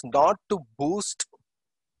this is not to boost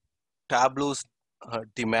Tableau's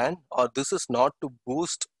demand, or this is not to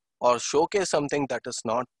boost or showcase something that is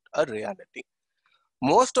not a reality.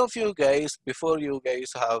 Most of you guys, before you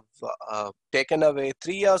guys have taken away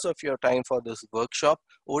 3 hours of your time for this workshop,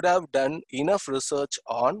 would have done enough research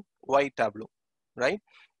on why Tableau, right?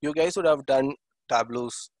 You guys would have done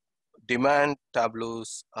Tableau's demand,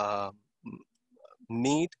 Tableau's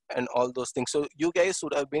need, and all those things. So you guys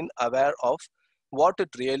would have been aware of what it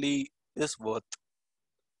really is worth.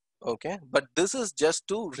 Okay, but this is just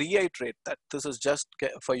to reiterate that. This is just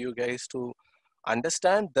for you guys to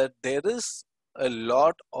understand that there is a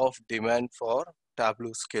lot of demand for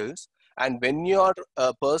Tableau skills, and when you are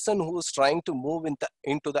a person who is trying to move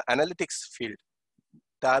into the analytics field,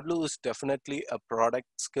 Tableau is definitely a product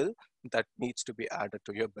skill that needs to be added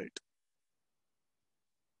to your build.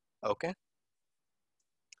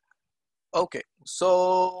 Okay,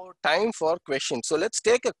 so time for questions. So let's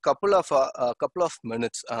take a couple of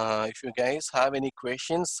minutes. If you guys have any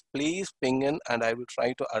questions, please ping in, and I will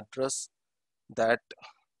try to address that,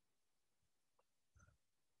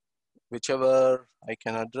 whichever I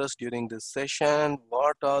can address during this session.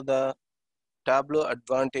 What are the Tableau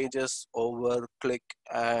advantages over Click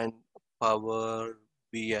and Power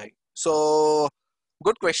BI? So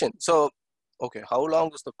good question. So okay, how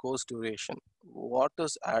long is the course duration? What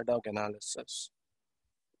is ad hoc analysis?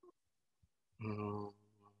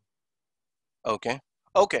 Okay.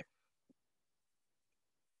 Okay.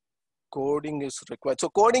 Coding is required. So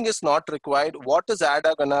coding is not required. What is ad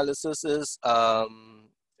hoc analysis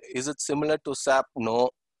is it similar to SAP? No.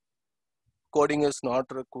 Coding is not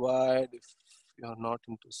required if you are not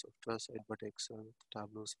into software side, but Excel with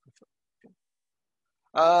Tableau is preferred.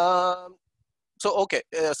 So okay,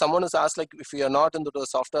 someone has asked, like, if you are not into the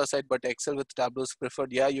software side but Excel with Tableau is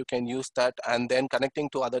preferred, yeah, you can use that, and then connecting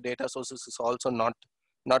to other data sources is also not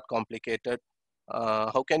complicated.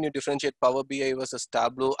 How can you differentiate Power BI versus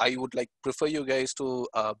Tableau? I would prefer you guys to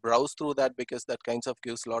browse through that, because that kinds of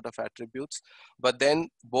gives a lot of attributes. But then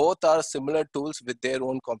both are similar tools with their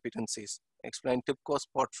own competencies. Explain TIBCO,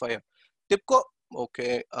 Spotfire. TIBCO,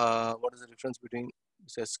 okay, what is the difference between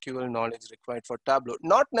SQL knowledge required for Tableau?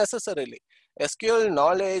 Not necessarily. SQL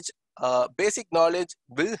knowledge, basic knowledge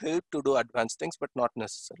will help to do advanced things, but not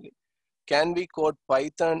necessarily. Can we code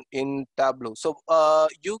Python in Tableau? So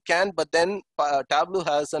you can, but then Tableau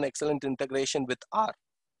has an excellent integration with R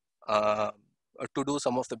to do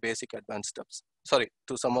some of the basic advanced steps. Sorry,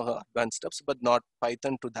 to some of the advanced steps, but not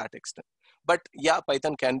Python to that extent. But yeah,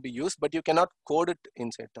 Python can be used, but you cannot code it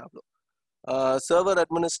inside Tableau. Server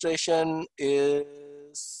administration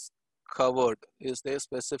is covered. Is there a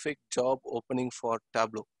specific job opening for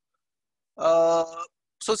Tableau?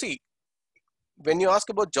 So see, when you ask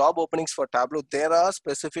about job openings for Tableau, there are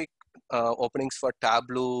specific openings for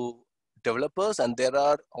Tableau developers, and there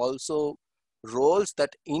are also roles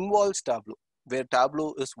that involves Tableau, where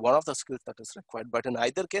Tableau is one of the skills that is required. But in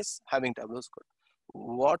either case, having Tableau is good.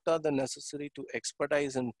 What are the necessary to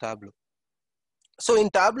expertise in Tableau? So in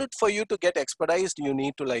Tableau, for you to get expertised, you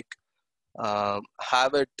need to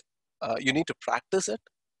have it, you need to practice it.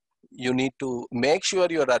 You need to make sure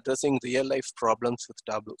you're addressing real life problems with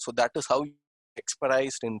Tableau. So that is how you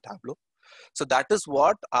expertised in Tableau. So that is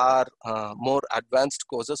what our more advanced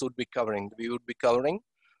courses would be covering. We would be covering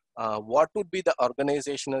what would be the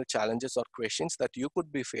organizational challenges or questions that you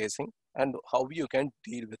could be facing and how you can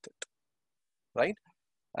deal with it. right?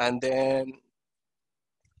 And then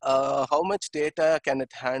how much data can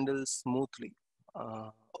it handle smoothly?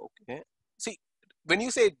 Okay. See, when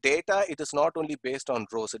you say data, it is not only based on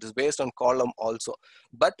rows, it is based on column also.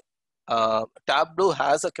 But Tableau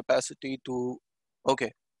has a capacity to,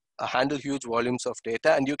 okay, handle huge volumes of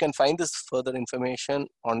data. And you can find this further information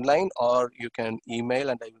online, or you can email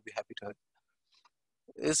and I will be happy to help.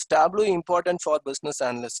 Is Tableau important for business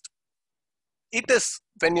analysts? It is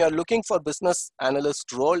when you are looking for business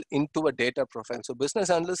analyst role into a data profile. So business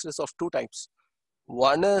analyst is of two types.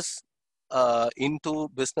 One is into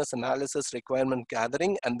business analysis requirement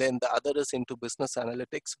gathering, and then the other is into business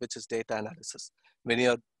analytics, which is data analysis. When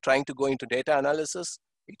you're trying to go into data analysis,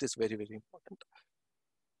 it is very, very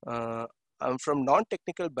important. I'm from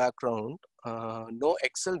non-technical background, know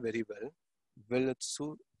Excel very well. Will it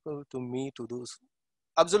suit to me to do?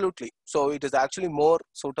 Absolutely. So it is actually more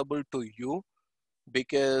suitable to you,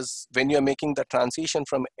 because when you're making the transition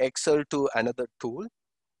from Excel to another tool,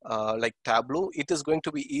 like Tableau, it is going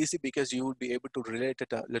to be easy because you will be able to relate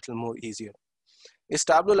it a little more easier. Is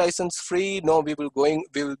Tableau license free? No, we will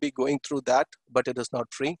be going through that, but it is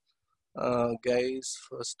not free. Guys,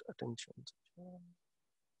 first attention.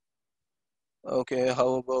 Okay,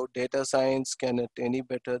 how about data science? Can it any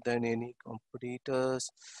better than any competitors?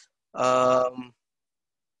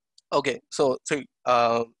 Okay, so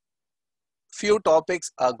few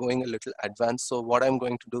topics are going a little advanced. So what I'm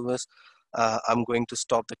going to do is I'm going to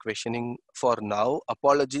stop the questioning for now.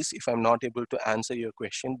 Apologies if I'm not able to answer your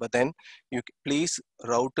question, but then you please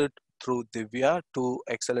route it through Divya to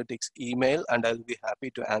Excelytics email, and I'll be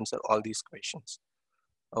happy to answer all these questions.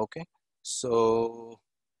 Okay, so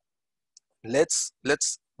let's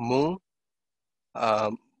move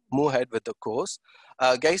ahead with the course.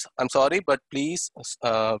 Guys, I'm sorry, but please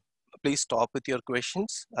stop with your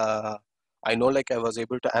questions. I know like I was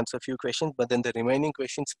able to answer a few questions, but then the remaining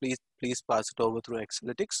questions, please pass it over through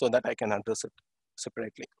Excelytics so that I can address it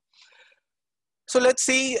separately. So let's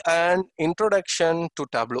see an introduction to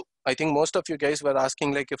Tableau. I think most of you guys were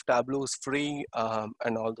asking like if Tableau is free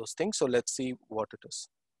and all those things. So let's see what it is.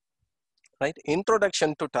 Right?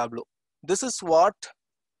 Introduction to Tableau. This is what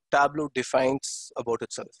Tableau defines about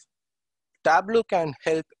itself. Tableau can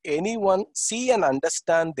help anyone see and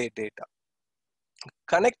understand their data,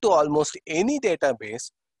 connect to almost any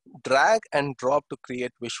database, drag and drop to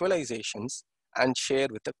create visualizations, and share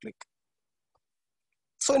with a click.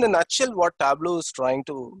 So in a nutshell, what Tableau is trying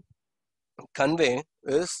to convey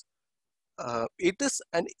is it is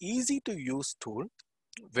an easy to use tool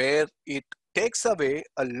where it takes away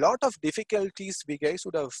a lot of difficulties we guys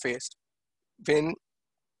would have faced when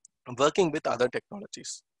working with other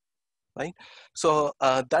technologies. Right? So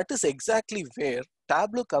that is exactly where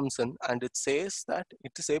Tableau comes in, and it says that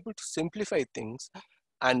it is able to simplify things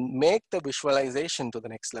and make the visualization to the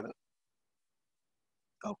next level.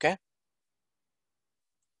 Okay.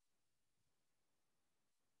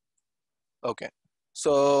 Okay.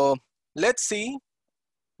 So let's see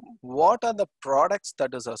what are the products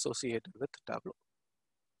that is associated with Tableau.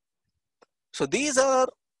 So these are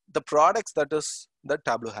the products that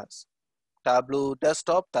Tableau has. Tableau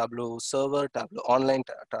Desktop, Tableau Server, Tableau Online,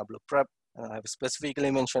 Tableau Prep. I have specifically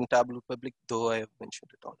mentioned Tableau Public, though I have mentioned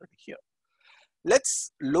it already here.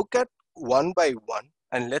 Let's look at one by one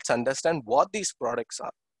and let's understand what these products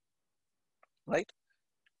are. Right?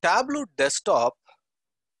 Tableau Desktop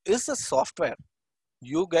is a software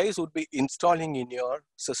you guys would be installing in your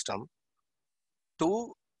system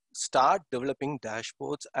to start developing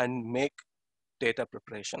dashboards and make data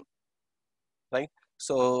preparation. Right?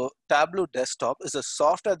 So Tableau Desktop is a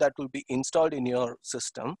software that will be installed in your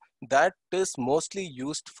system that is mostly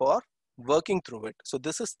used for working through it. So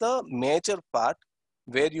this is the major part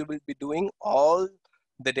where you will be doing all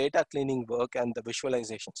the data cleaning work and the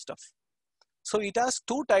visualization stuff. So it has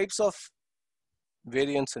two types of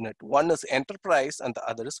variants in it. One is enterprise and the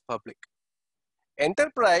other is public.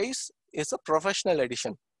 Enterprise is a professional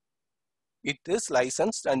edition. It is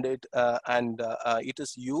licensed and it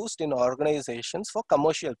is used in organizations for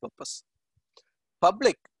commercial purpose.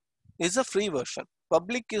 Public is a free version.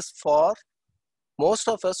 Public is for most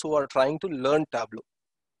of us who are trying to learn Tableau.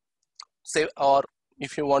 Say, or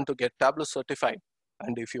if you want to get Tableau certified,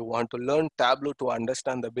 and if you want to learn Tableau to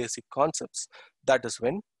understand the basic concepts, that is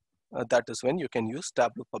when you can use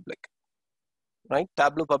Tableau Public. Right?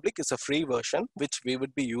 Tableau Public is a free version which we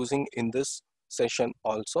would be using in this session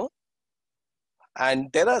also.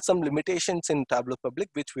 And there are some limitations in Tableau Public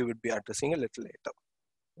which we would be addressing a little later,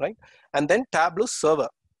 right? And then Tableau Server.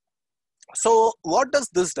 So what does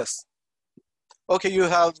this do? Okay, you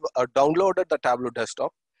have downloaded the Tableau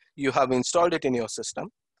Desktop, you have installed it in your system,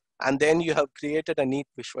 and then you have created a neat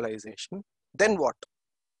visualization. Then what?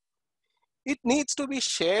 It needs to be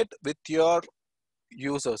shared with your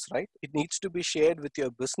users, right? It needs to be shared with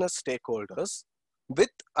your business stakeholders with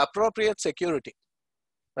appropriate security,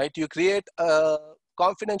 right? You create a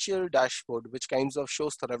confidential dashboard which kinds of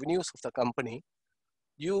shows the revenues of the company.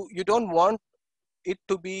 You don't want it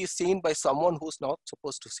to be seen by someone who's not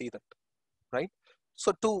supposed to see that, right?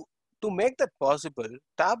 So to make that possible,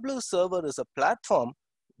 Tableau server is a platform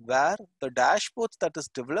where the dashboards that is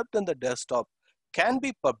developed in the desktop can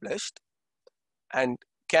be published and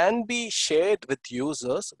can be shared with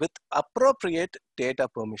users with appropriate data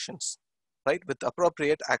permissions, right? With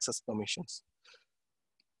appropriate access permissions.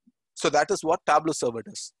 So that is what Tableau server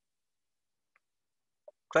does,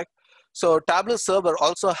 correct? So Tableau server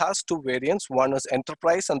also has two variants. One is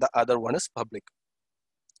enterprise and the other one is public.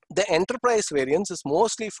 The enterprise variants is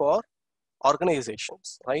mostly for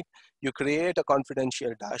organizations, right? You create a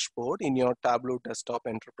confidential dashboard in your Tableau desktop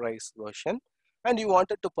enterprise version, and you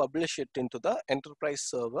wanted to publish it into the enterprise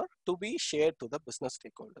server to be shared to the business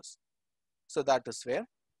stakeholders. So that is where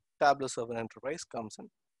Tableau server enterprise comes in.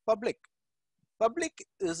 Public. Public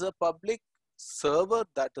is a public server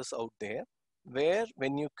that is out there where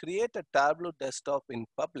when you create a Tableau desktop in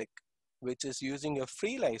public, which is using a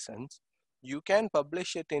free license, you can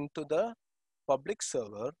publish it into the public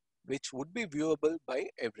server, which would be viewable by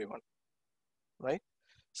everyone, right?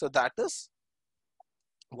 So that is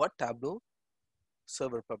what Tableau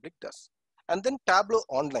server public does. And then Tableau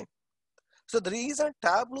online. So the reason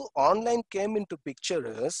Tableau online came into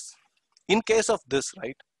picture is, in case of this,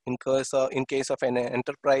 right? In case of an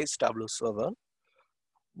enterprise Tableau server,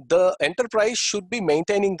 the enterprise should be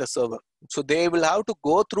maintaining the server. So they will have to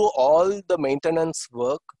go through all the maintenance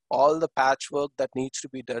work, all the patchwork that needs to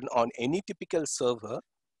be done on any typical server,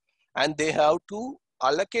 and they have to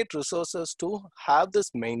allocate resources to have this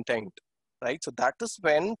maintained, right? So that is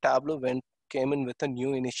when Tableau came in with a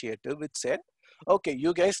new initiative which said, okay,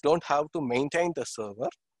 you guys don't have to maintain the server.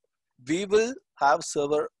 We will have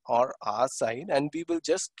server on our side and we will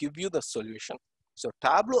just give you the solution. So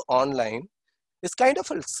Tableau Online is kind of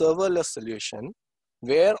a serverless solution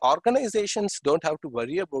where organizations don't have to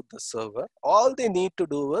worry about the server. All they need to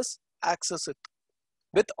do is access it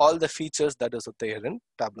with all the features that is there in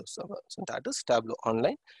Tableau server. So that is Tableau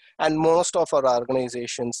Online. And most of our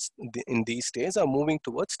organizations in these days are moving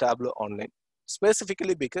towards Tableau Online,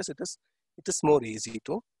 specifically because it is more easy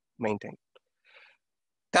to maintain.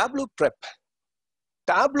 Tableau Prep.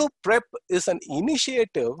 Tableau Prep is an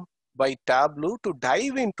initiative by Tableau to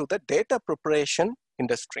dive into the data preparation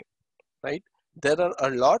industry, right? There are a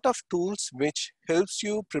lot of tools which helps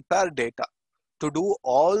you prepare data to do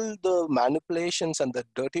all the manipulations and the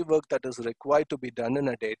dirty work that is required to be done in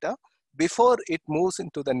a data before it moves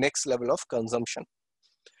into the next level of consumption.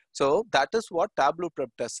 So that is what Tableau Prep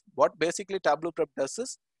does. What basically Tableau Prep does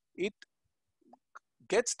is it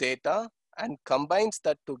gets data and combines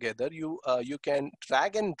that together. You can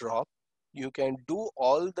drag and drop. You can do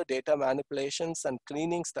all the data manipulations and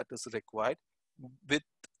cleanings that is required with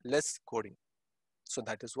less coding. So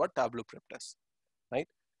that is what Tableau Prep does, right?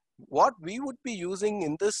 What we would be using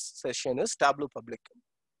in this session is Tableau Public,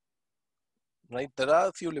 right? There are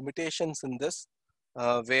a few limitations in this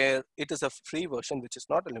where it is a free version, which is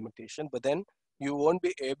not a limitation, but then you won't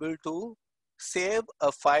be able to save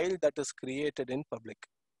a file that is created in public,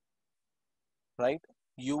 right?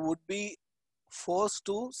 You would be forced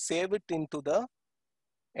to save it into the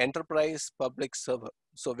enterprise public server.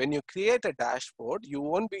 So when you create a dashboard, you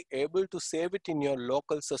won't be able to save it in your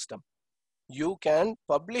local system. You can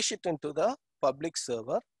publish it into the public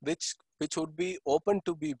server, which would be open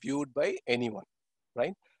to be viewed by anyone,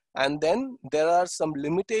 right? And then there are some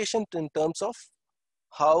limitations in terms of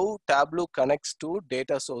how Tableau connects to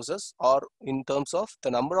data sources, or in terms of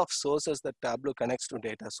the number of sources that Tableau connects to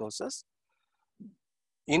data sources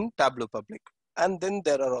in Tableau Public. And then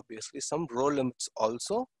there are obviously some row limits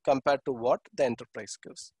also compared to what the enterprise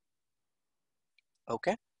gives.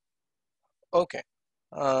 Okay. Okay.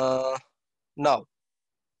 Now,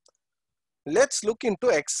 let's look into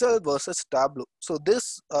Excel versus Tableau. So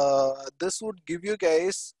this would give you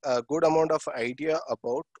guys a good amount of idea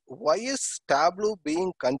about why is Tableau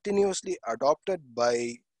being continuously adopted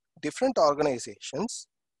by different organizations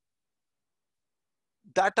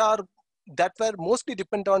that were mostly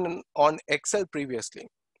dependent on Excel previously.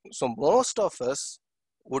 So most of us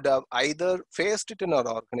would have either faced it in our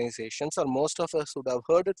organizations, or most of us would have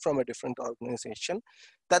heard it from a different organization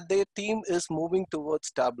that their team is moving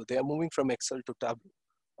towards Tableau. They are moving from Excel to Tableau,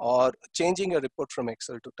 or changing a report from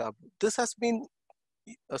Excel to Tableau. This has been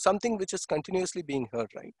something which is continuously being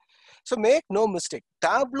heard, right? So make no mistake,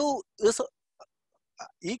 Tableau is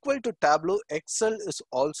equal to Tableau. Excel is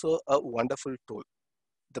also a wonderful tool.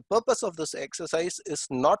 The purpose of this exercise is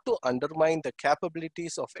not to undermine the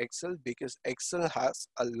capabilities of Excel, because Excel has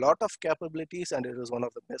a lot of capabilities and it is one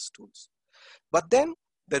of the best tools. But then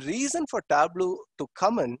the reason for Tableau to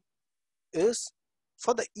come in is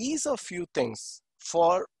for the ease of few things,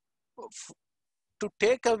 to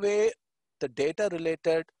take away the data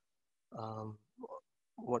related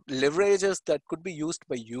what leverages that could be used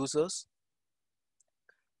by users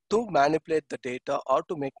to manipulate the data or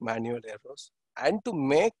to make manual errors, and to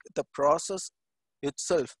make the process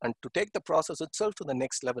itself and to take the process itself to the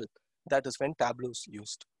next level. That is when Tableau is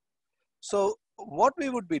used. So what we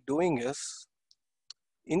would be doing is,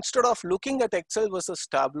 instead of looking at Excel versus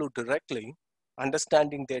Tableau directly,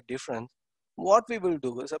 understanding their difference, what we will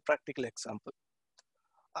do is a practical example.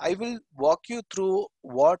 I will walk you through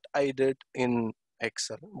what I did in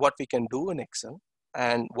Excel, what we can do in Excel,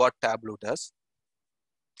 and what Tableau does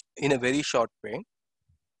in a very short way.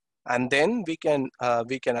 And then we can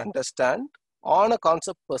understand on a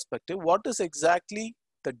concept perspective what is exactly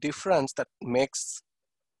the difference that makes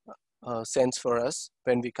sense for us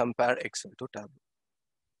when we compare Excel to Tableau,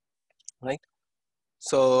 right?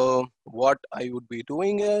 So what I would be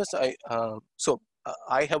doing is I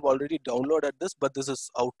have already downloaded this, but this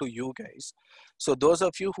is out to you guys. So those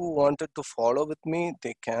of you who wanted to follow with me,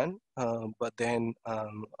 they can, but then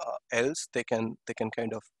else they can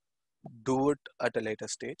kind of do it at a later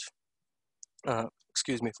stage.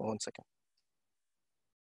 Excuse me for 1 second.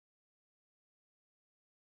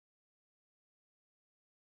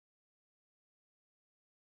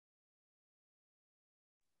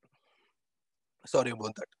 Sorry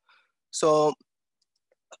about that. So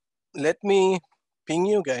let me ping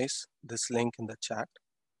you guys this link in the chat,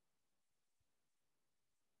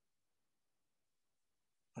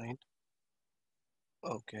 right?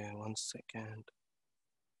 Okay, 1 second.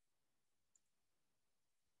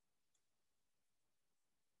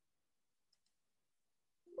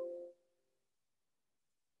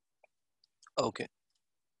 Okay.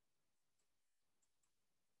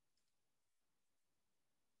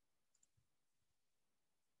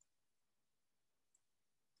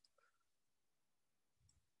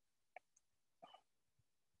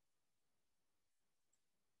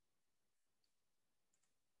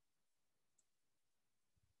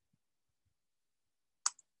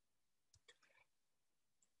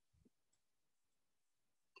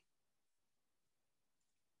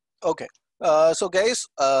 Okay. So guys,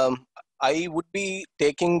 I would be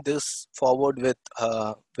taking this forward with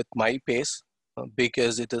my pace,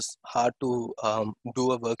 because it is hard to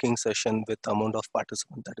do a working session with the amount of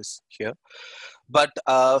participants that is here. But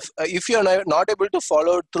if you're not able to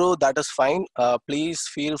follow it through, that is fine. Please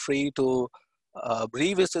feel free to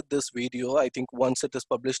revisit this video. I think once it is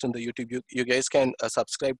published in the YouTube, you guys can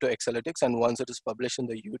subscribe to Excelytics, and once it is published in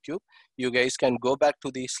the YouTube, you guys can go back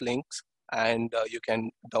to these links and you can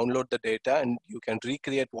download the data and you can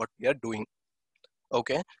recreate what we are doing.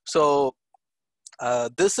 Okay, so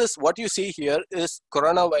this is what you see here is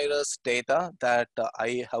coronavirus data that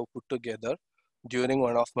I have put together during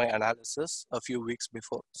one of my analysis a few weeks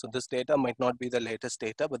before. So this data might not be the latest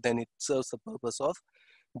data, but then it serves the purpose of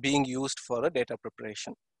being used for a data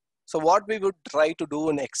preparation. So what we would try to do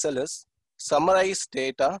in Excel is summarize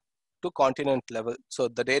data to continent level. So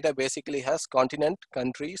the data basically has continent,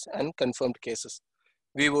 countries, and confirmed cases.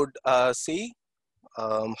 We would see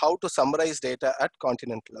how to summarize data at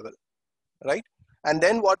continent level, right? And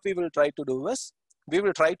then what we will try to do is we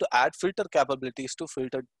will try to add filter capabilities to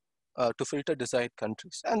filter desired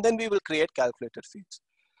countries, and then we will create calculated fields.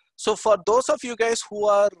 So for those of you guys who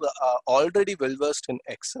are already well versed in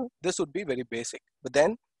Excel, this would be very basic. But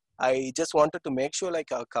then I just wanted to make sure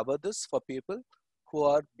like I'll cover this for people who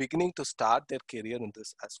are beginning to start their career in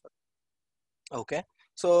this as well. Okay,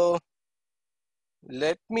 so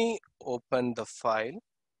let me open the file.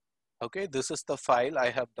 Okay, this is the file.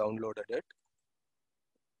 I have downloaded it.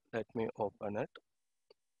 Let me open it.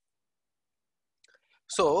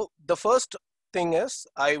 So the first thing is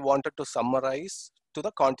I wanted to summarize to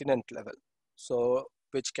the continent level. So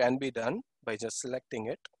which can be done by just selecting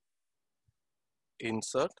it,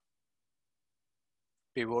 insert,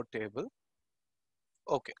 pivot table.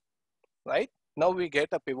 Okay, right? Now we get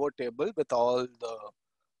a pivot table with all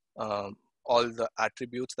the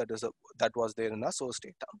attributes that was there in our source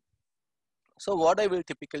data. So what I will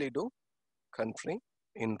typically do, country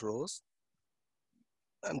in rows.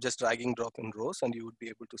 I'm just dragging drop in rows and you would be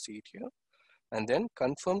able to see it here. And then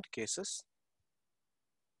confirmed cases,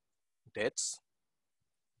 deaths,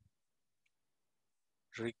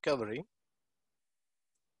 recovery,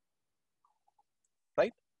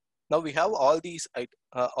 Now we have all these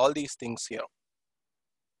things here.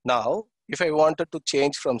 Now, if I wanted to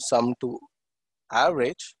change from sum to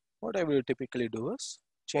average, what I will typically do is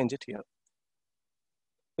change it here,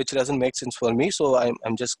 which doesn't make sense for me. So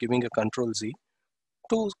I'm just giving a Control Z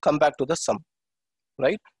to come back to the sum,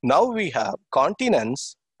 right? Now we have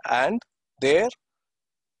continents and their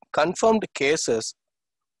confirmed cases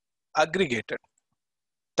aggregated.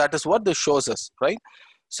 That is what this shows us, right?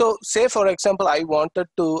 So say, for example, I wanted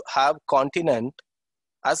to have continent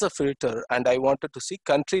as a filter and I wanted to see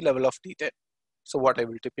country level of detail. So what I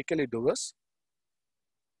will typically do is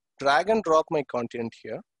drag and drop my continent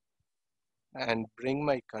here and bring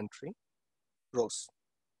my country rows.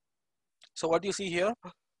 So what you see here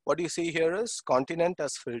is continent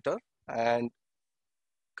as filter and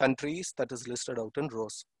countries that is listed out in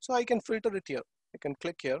rows. So I can filter it here. I can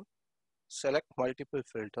click here, select multiple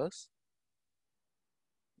filters.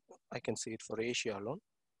 I can see it for Asia alone,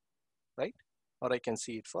 right? Or I can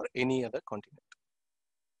see it for any other continent,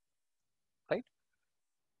 right?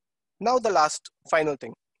 Now the last final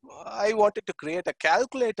thing. I wanted to create a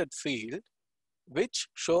calculated field which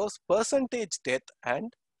shows percentage death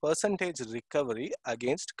and percentage recovery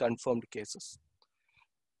against confirmed cases.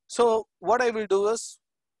 So what I will do is,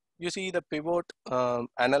 you see the pivot table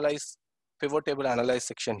analyze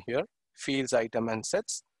section here, fields, item and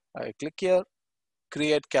sets. I click here,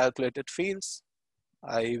 create calculated fields.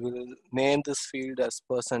 I will name this field as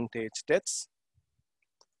percentage deaths,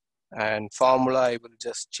 and formula I will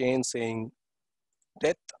just change saying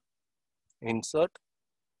death insert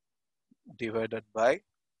divided by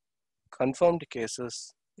confirmed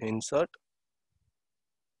cases insert.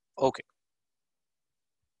 Okay.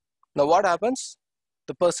 Now what happens?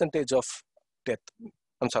 The percentage of death,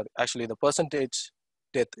 actually the percentage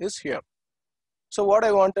death is here. So what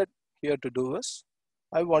I wanted here to do is,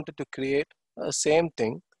 I wanted to create the same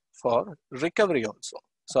thing for recovery also.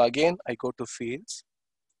 So again, I go to fields,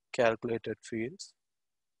 calculated fields,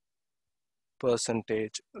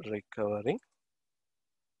 percentage recovery,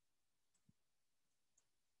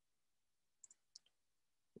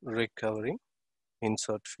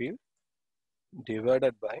 insert field,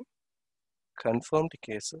 divided by confirmed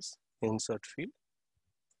cases, insert field.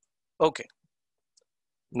 Okay.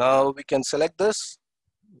 Now we can select this.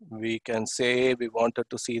 We can say we wanted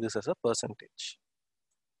to see this as a percentage,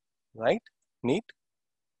 right? Neat.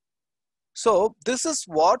 So this is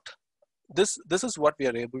what we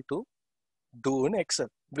are able to do in Excel,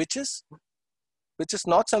 which is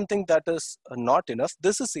not something that is not enough.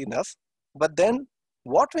 This is enough. But then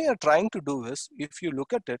what we are trying to do is, if you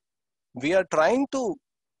look at it, we are trying to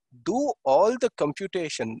do all the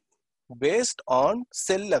computation based on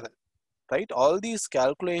cell level, right? All these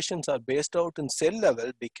calculations are based out in cell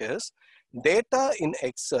level because data in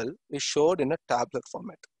Excel is stored in a tabular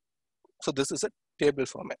format. So this is a table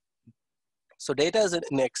format. So data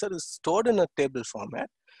in Excel is stored in a table format.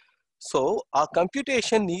 So our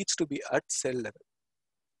computation needs to be at cell level.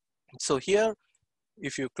 So here,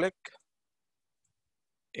 if you click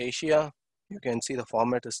Asia, you can see the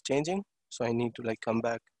format is changing. So I need to come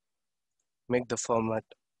back, make the format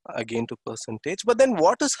again to percentage. But then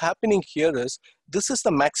what is happening here is, this is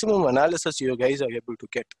the maximum analysis you guys are able to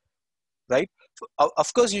get, right?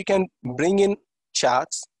 Of course, you can bring in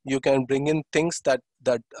charts, you can bring in things that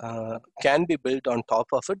can be built on top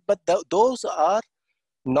of it, but those are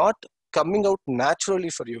not coming out naturally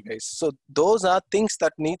for you guys. So those are things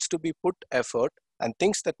that needs to be put effort and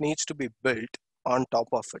things that needs to be built on top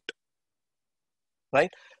of it, right?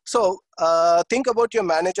 So think about your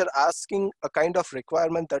manager asking a kind of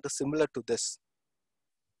requirement that is similar to this,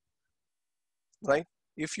 right?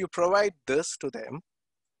 If you provide this to them,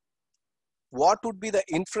 what would be the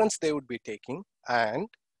inference they would be taking, and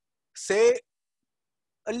say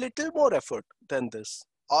a little more effort than this,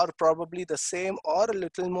 or probably the same or a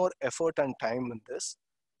little more effort and time in this,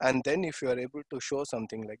 and then if you are able to show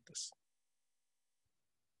something like this,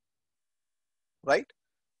 right?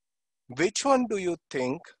 Which one do you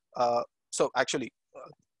think, so actually,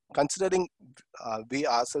 considering we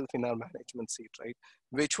ourselves in our management seat, right?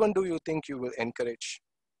 Which one do you think you will encourage,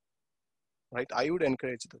 right? I would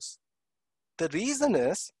encourage this. The reason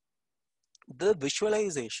is the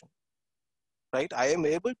visualization, right? I am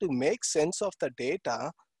able to make sense of the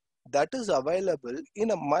data that is available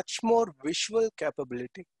in a much more visual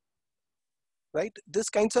capability, right? This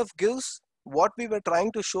kinds of gives what we were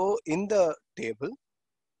trying to show in the table,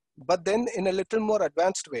 but then in a little more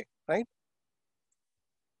advanced way, right?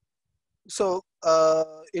 So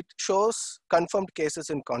it shows confirmed cases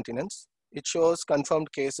in continents. It shows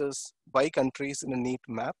confirmed cases by countries in a neat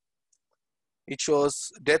map. It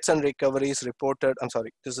shows deaths and recoveries reported. I'm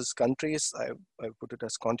sorry, this is countries. I put it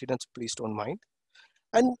as continents. Please don't mind.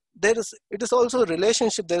 And it is also a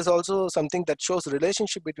relationship. There is also something that shows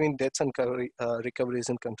relationship between deaths and recoveries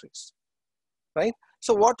in countries, right?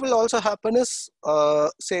 So what will also happen is,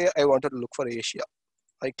 say I wanted to look for Asia.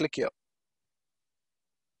 I click here.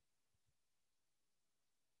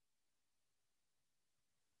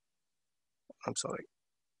 I'm sorry.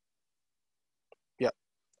 Yeah,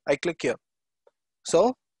 I click here.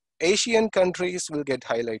 So Asian countries will get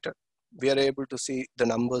highlighted. We are able to see the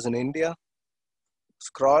numbers in India.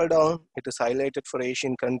 Scroll down, it is highlighted for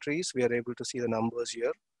Asian countries. We are able to see the numbers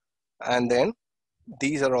here. And then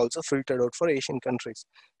these are also filtered out for Asian countries.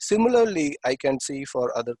 Similarly, I can see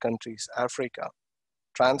for other countries, Africa,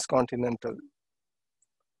 transcontinental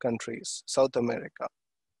countries, South America,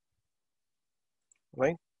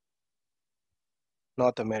 right?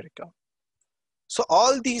 North America. So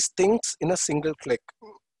all these things in a single click.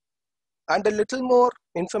 And a little more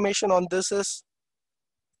information on this is,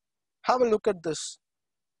 have a look at this.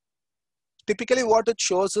 Typically what it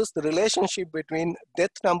shows is the relationship between death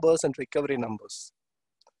numbers and recovery numbers.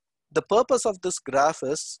 The purpose of this graph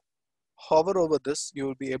is, hover over this, you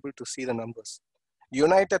will be able to see the numbers.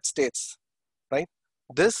 United States, right?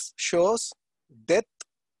 This shows death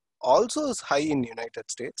also is high in United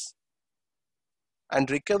States and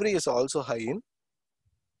recovery is also high in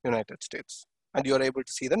United States. And you're able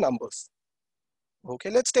to see the numbers. Okay,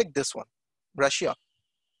 let's take this one. Russia.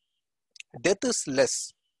 Death is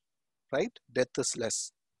less, right? Death is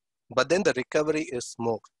less. But then the recovery is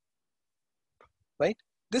more, right?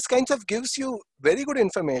 This kind of gives you very good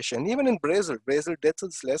information. Even in Brazil, death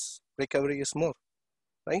is less, recovery is more,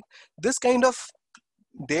 right? This kind of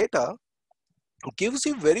data gives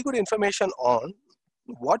you very good information on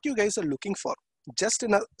what you guys are looking for, just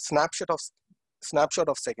in a snapshot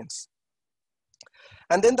of seconds.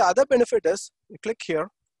 And then the other benefit is, you click here,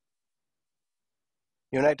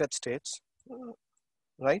 United States,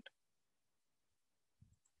 right?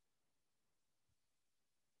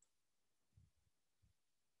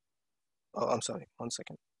 Oh, I'm sorry, 1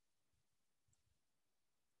 second.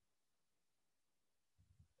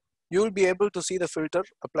 You will be able to see the filter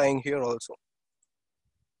applying here also,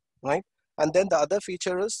 right? And then the other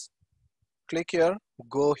feature is, click here,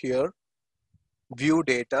 go here, view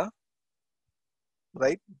data,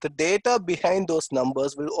 right? The data behind those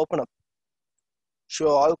numbers will open up. Show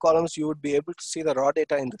all columns, you would be able to see the raw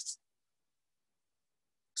data in this.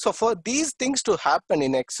 So for these things to happen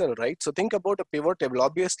in Excel, right? So think about a pivot table.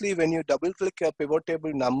 Obviously, when you double click a pivot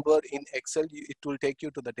table number in Excel, it will take you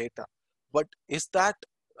to the data. But is that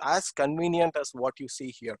as convenient as what you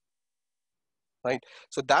see here, right?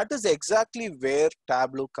 So that is exactly where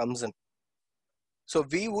Tableau comes in. So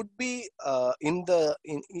we would be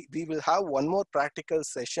we will have one more practical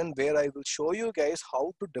session where I will show you guys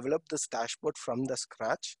how to develop this dashboard from the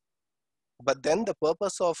scratch. But then the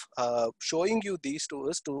purpose of showing you these two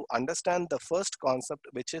is to understand the first concept,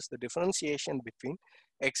 which is the differentiation between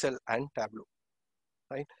Excel and Tableau,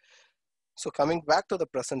 right? So coming back to the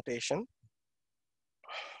presentation.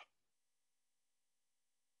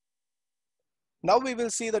 Now we will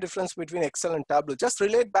see the difference between Excel and Tableau. Just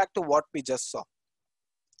relate back to what we just saw.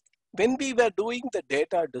 When we were doing the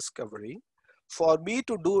data discovery, for me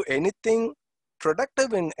to do anything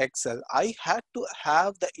productive in Excel, I had to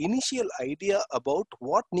have the initial idea about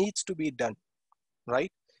what needs to be done, right?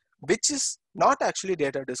 Which is not actually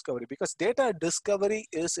data discovery, because data discovery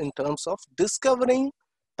is in terms of discovering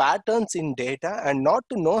patterns in data and not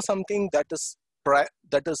to know something that is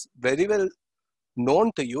very well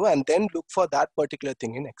known to you and then look for that particular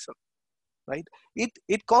thing in Excel, right?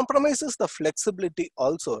 It compromises the flexibility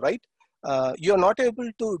also, right? You are not able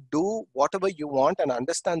to do whatever you want and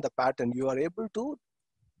understand the pattern. You are able to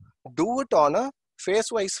do it on a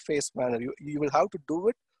phase manner. You will have to do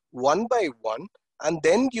it one by one, and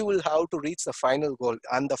then you will have to reach the final goal.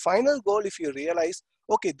 And the final goal, if you realize,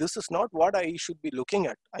 okay, this is not what I should be looking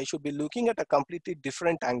at, I should be looking at a completely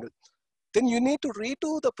different angle, then you need to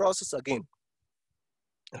redo the process again,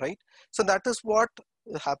 right? So that is what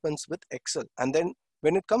happens with Excel. And then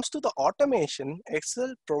when it comes to the automation,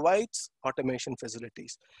 Excel provides automation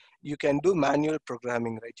facilities. You can do manual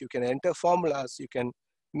programming, right? You can enter formulas, you can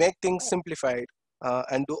make things simplified,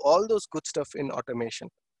 and do all those good stuff in automation.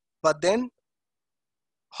 But then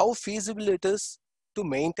how feasible it is to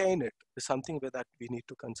maintain it is something that we need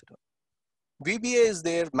to consider. VBA is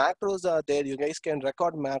there, macros are there, you guys can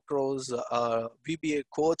record macros, VBA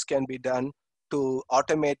codes can be done to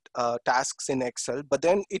automate tasks in Excel, but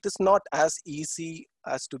then it is not as easy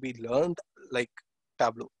as to be learned like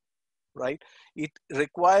Tableau. right? It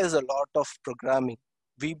requires a lot of programming.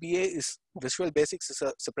 VBA is Visual Basics is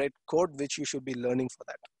a separate code which you should be learning for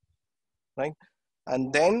that, right?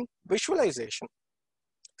 And then visualization,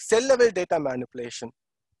 cell level data manipulation.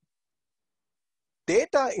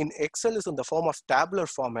 Data in Excel is in the form of tabular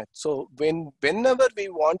format. So whenever we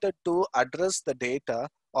wanted to address the data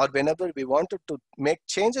or whenever we wanted to make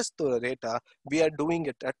changes to the data, we are doing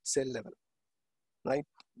it at cell level, right?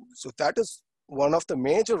 So that is one of the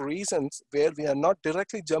major reasons where we are not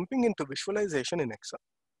directly jumping into visualization in Excel,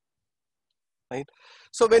 right?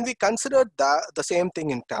 So when we consider the same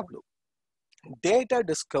thing in Tableau, data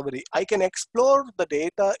discovery, I can explore the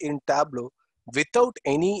data in Tableau without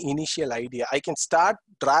any initial idea. I can start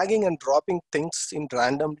dragging and dropping things in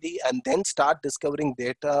randomly and then start discovering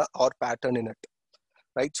data or pattern in it,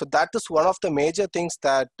 right? So that is one of the major things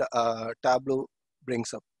that Tableau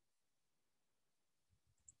brings up,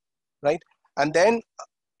 right? And then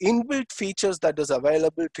inbuilt features that is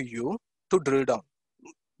available to you to drill down.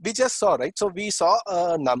 We just saw, right? So we saw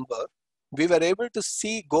a number. We were able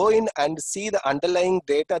to go in and see the underlying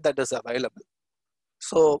data that is available.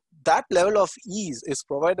 So that level of ease is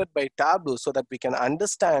provided by Tableau so that we can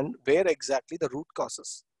understand where exactly the root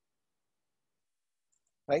causes,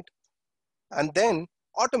 right? And then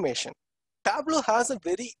automation. Tableau has a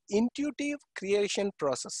very intuitive creation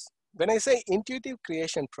process. When I say intuitive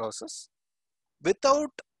creation process, without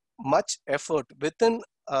much effort, with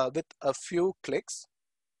a few clicks,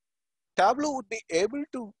 Tableau would be able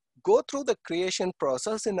to go through the creation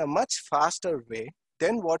process in a much faster way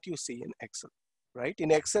than what you see in Excel, right?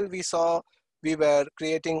 In Excel, we saw we were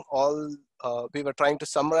creating we were trying to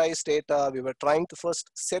summarize data. We were trying to first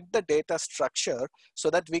set the data structure so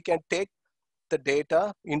that we can take the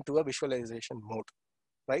data into a visualization mode,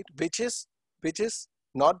 right? Which is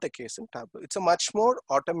not the case in Tableau. It's a much more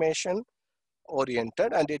automation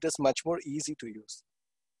oriented and it is much more easy to use,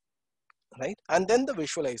 right? And then the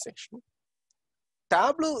visualization.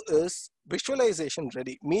 Tableau is visualization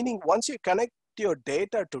ready, meaning once you connect your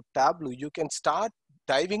data to Tableau, you can start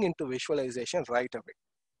diving into visualization right away,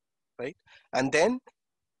 right? And then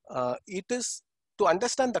it is to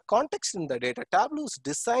understand the context in the data. Tableau is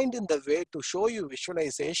designed in the way to show you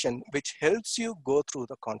visualization, which helps you go through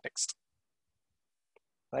the context,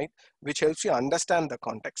 right? Which helps you understand the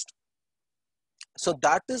context. So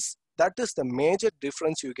that is the major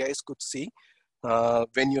difference you guys could see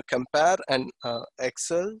when you compare an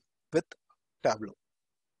Excel with Tableau,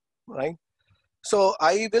 right? So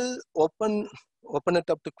I will open it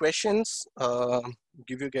up to questions,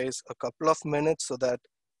 give you guys a couple of minutes so that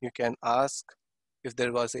you can ask if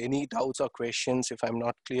there was any doubts or questions. If I'm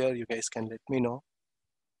not clear, you guys can let me know.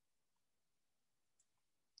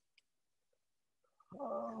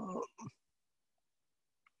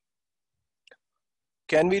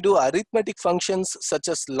 Can we do arithmetic functions such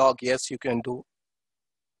as log? Yes, you can do.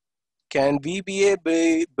 Can VBA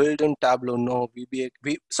be built in Tableau? No,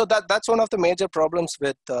 so that's one of the major problems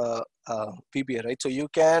with VBA, right? So you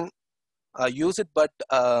can use it, but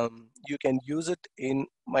you can use it in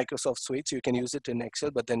Microsoft Suite. You can use it in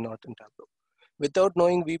Excel, but then not in Tableau. Without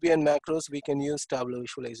knowing VBA and macros, we can use Tableau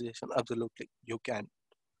visualization. Absolutely, you can.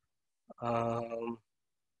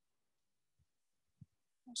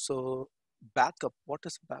 So backup, what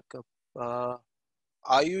is backup?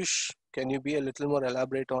 Ayush, can you be a little more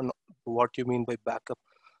elaborate on what you mean by backup?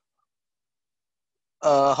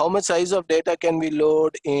 How much size of data can we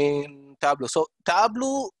load in Tableau? So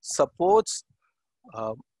Tableau supports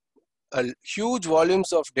huge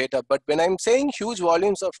volumes of data, but when I'm saying huge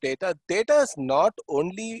volumes of data, data is not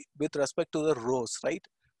only with respect to the rows, right?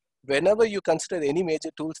 Whenever you consider any major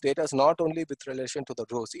tools, data is not only with relation to the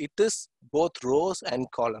rows, it is both rows and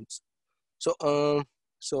columns. So,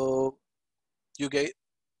 so you get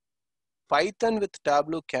Python with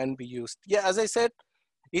Tableau can be used. Yeah, as I said,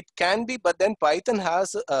 it can be, but then Python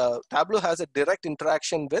has, Tableau has a direct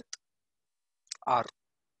interaction with R.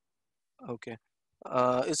 Okay.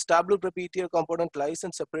 Is Tableau proprietary component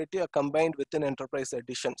licensed separately or combined within Enterprise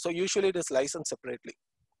Edition? So usually it is licensed separately.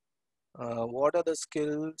 What are the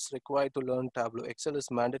skills required to learn Tableau? Excel is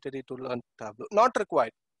mandatory to learn Tableau. Not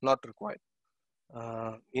required, not required.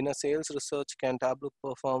 In a sales research, can Tableau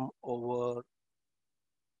perform over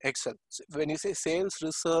Excel? So when you say sales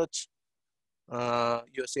research,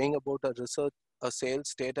 you're saying about a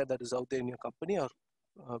sales data that is out there in your company, or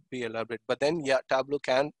be elaborate. But then, yeah, Tableau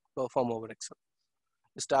can perform over Excel.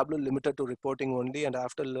 Is Tableau limited to reporting only? And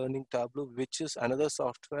after learning Tableau, which is another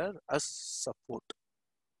software as support?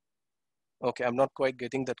 Okay, I'm not quite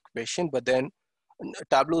getting that question, but then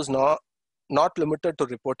Tableau is not limited to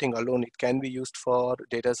reporting alone. It can be used for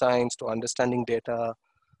data science, to understanding data,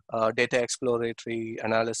 data exploratory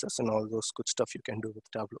analysis and all those good stuff you can do with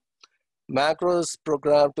Tableau. Macros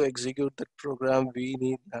program to execute that program, we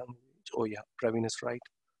need language. Oh yeah, Praveen is right.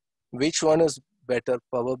 Which one is better,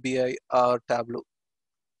 Power BI or Tableau?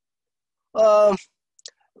 Um,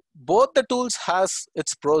 both the tools has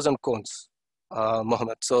its pros and cons,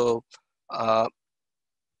 Mohammed. So uh,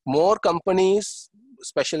 more companies,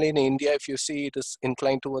 especially in India, if you see, it is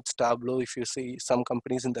inclined towards Tableau. If you see some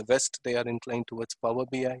companies in the West, they are inclined towards Power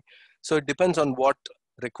BI. So it depends on what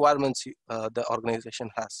requirements the organization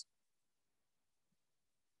has.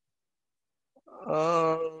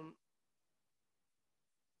 Um,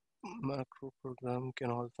 Macro program can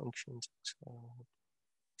all functions.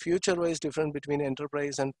 Future-wise difference between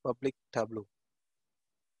enterprise and public Tableau.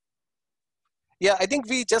 Yeah, I think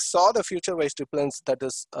we just saw the future-wise difference that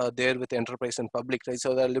is there with enterprise and public, right?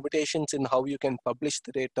 So there are limitations in how you can publish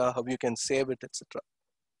the data, how you can save it, etc.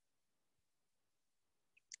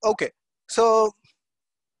 Okay, so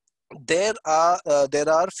there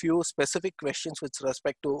are few specific questions with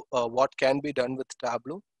respect to what can be done with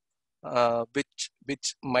Tableau,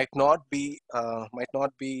 which might not be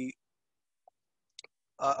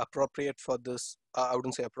appropriate for this. I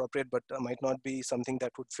wouldn't say appropriate, but might not be something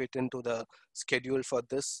that would fit into the schedule for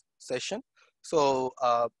this session. So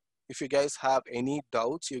if you guys have any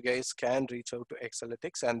doubts, you guys can reach out to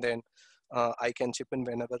Excelytics, and then I can chip in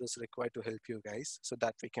whenever is required to help you guys, so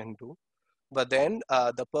that we can do. But then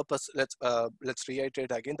the purpose, let's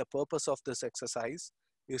reiterate again, the purpose of this exercise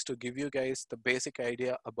is to give you guys the basic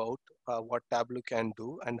idea about what Tableau can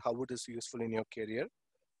do and how it is useful in your career.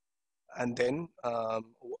 And then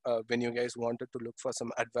when you guys wanted to look for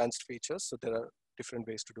some advanced features, so there are different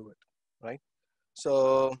ways to do it, right?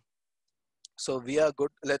 So we are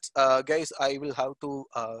good. Let's guys, I will have to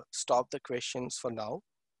stop the questions for now.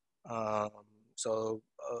 Um, so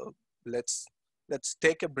let's let's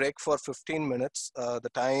take a break for 15 minutes. The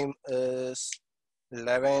time is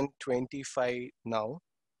 11:25 now.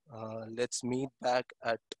 Let's meet back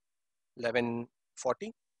at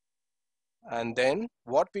 11:40. And then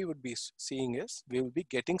what we would be seeing is we will be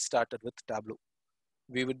getting started with Tableau.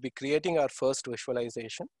 We would be creating our first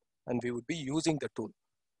visualization and we would be using the tool.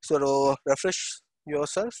 So refresh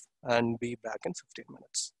yourself and be back in 15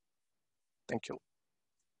 minutes. Thank you.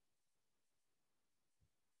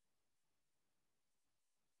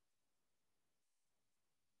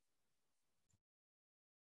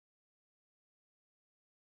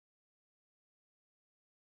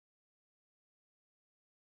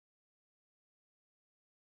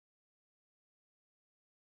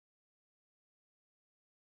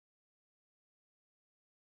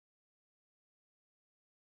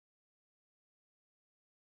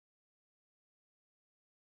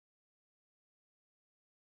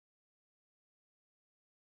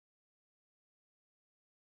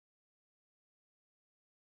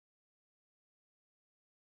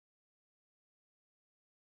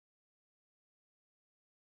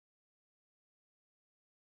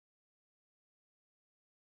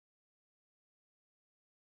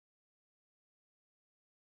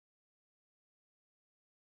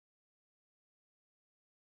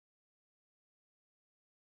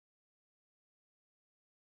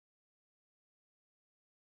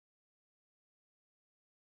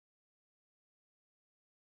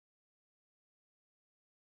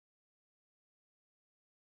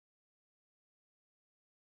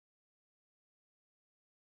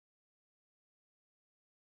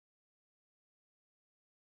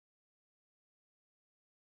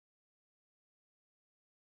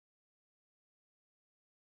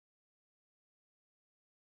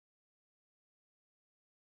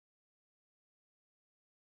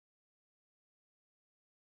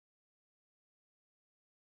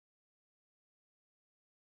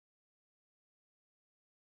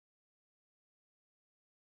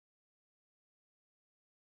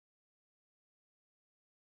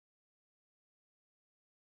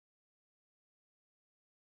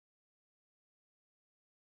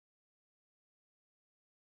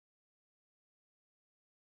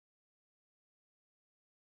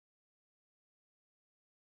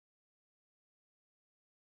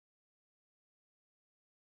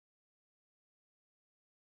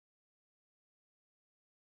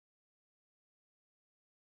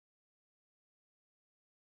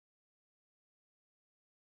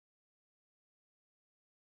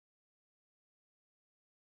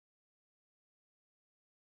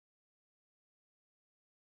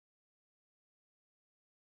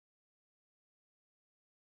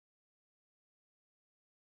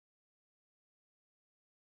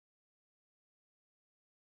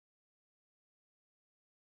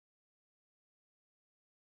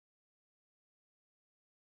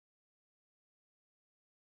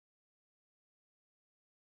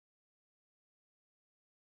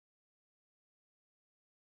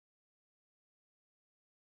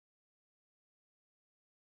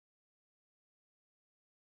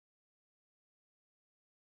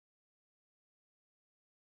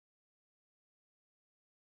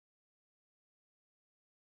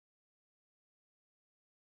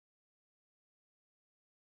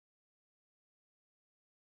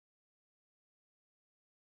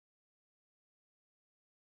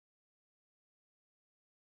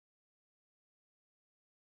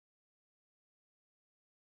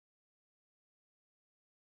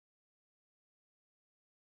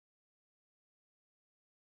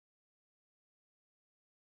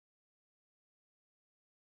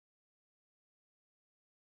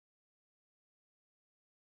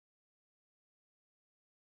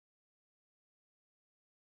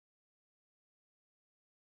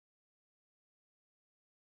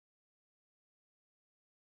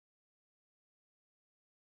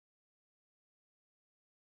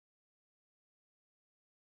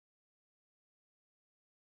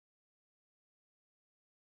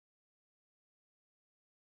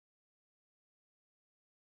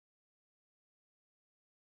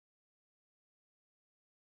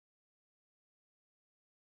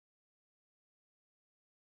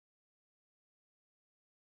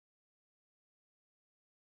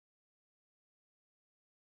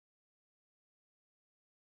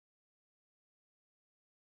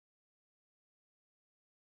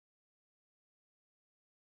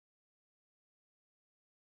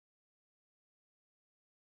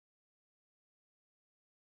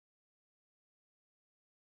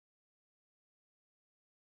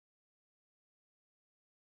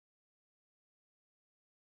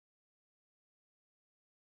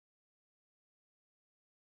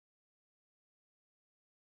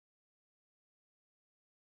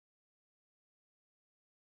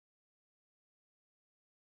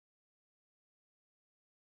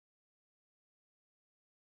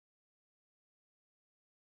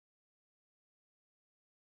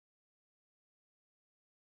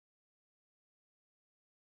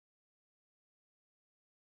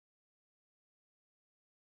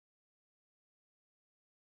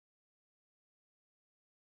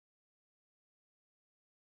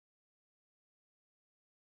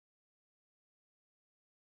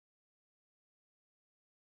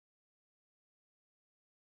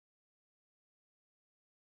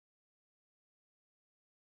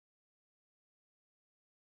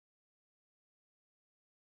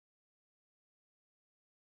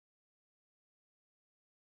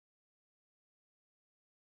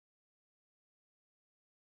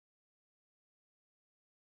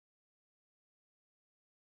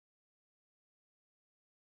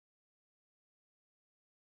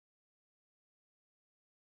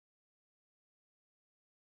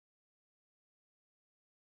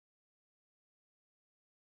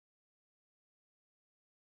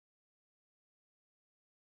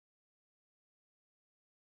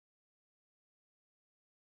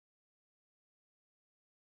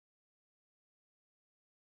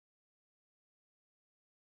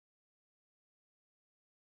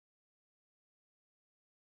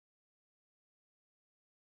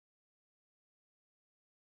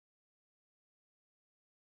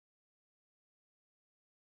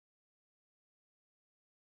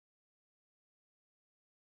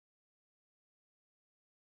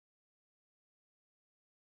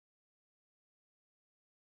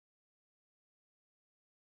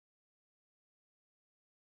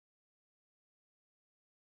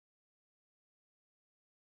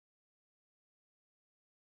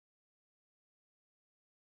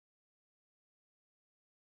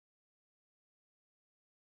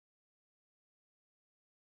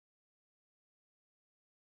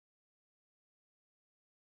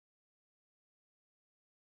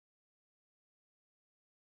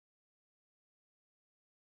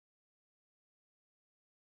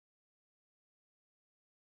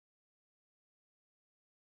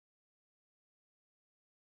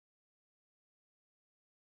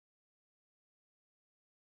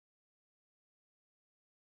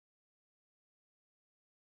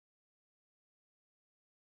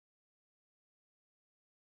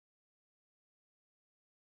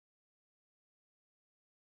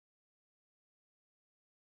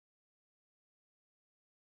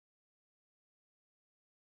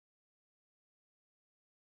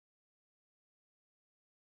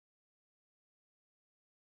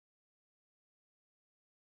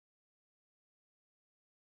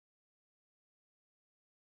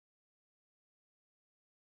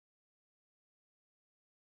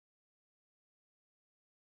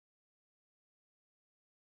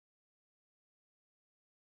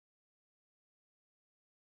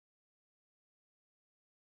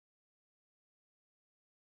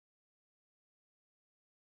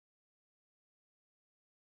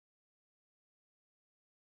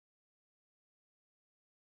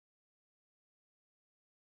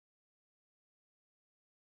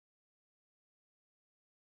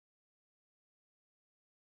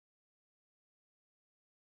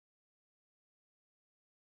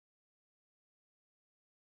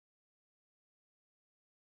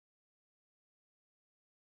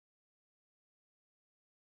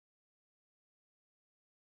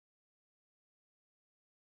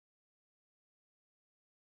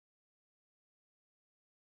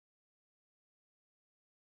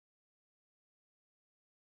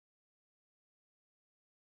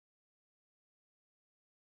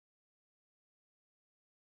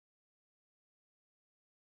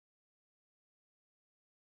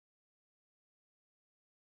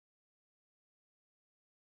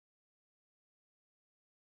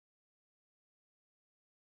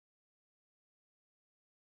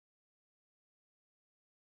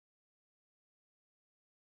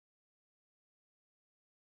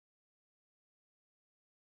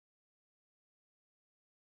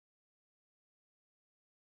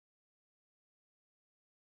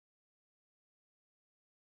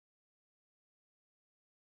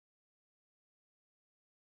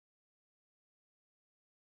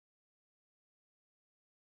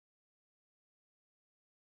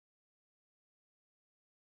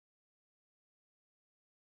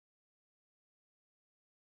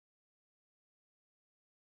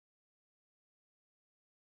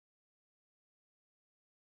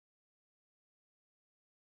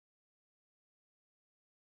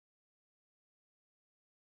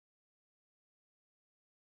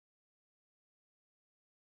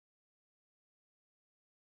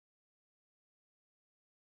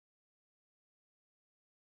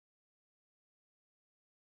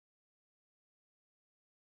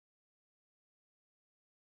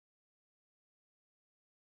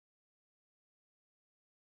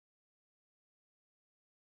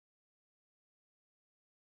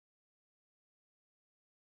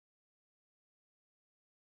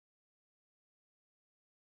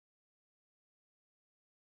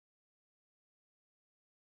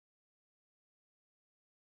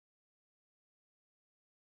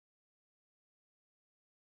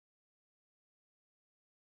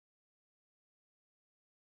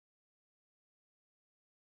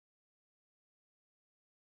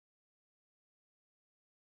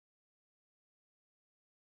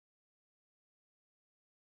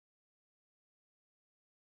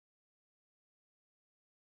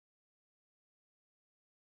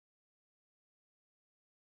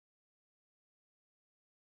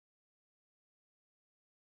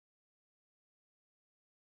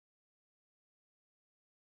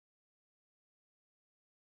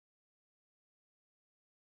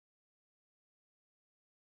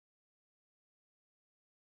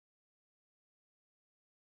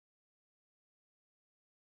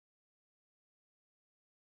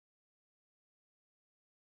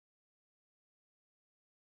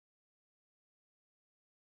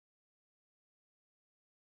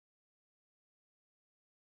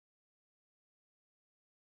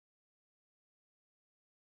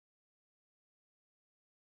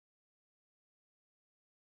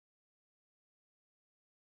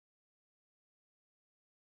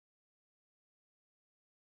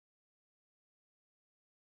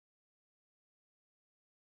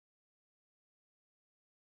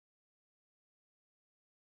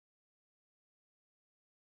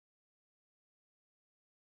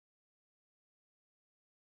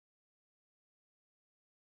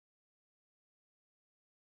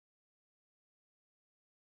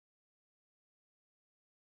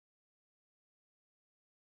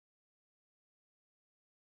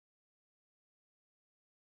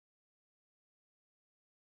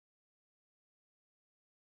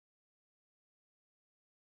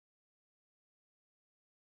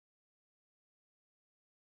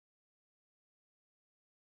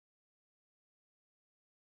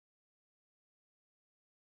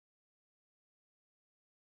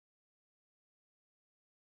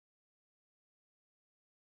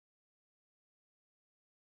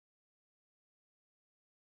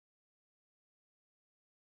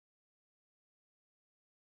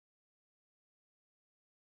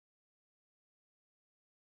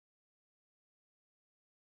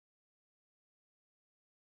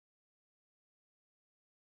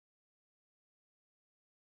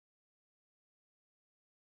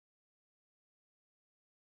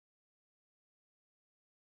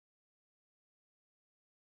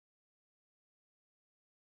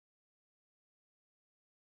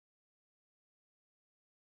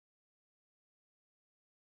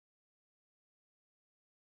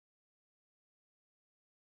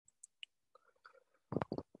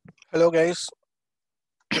 Hello guys.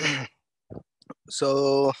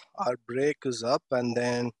 So our break is up, and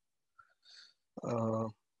then uh,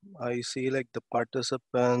 I see like the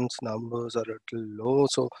participants numbers are a little low.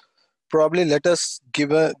 So probably let us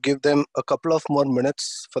give them a couple of more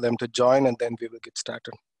minutes for them to join, and then we will get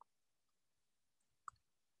started.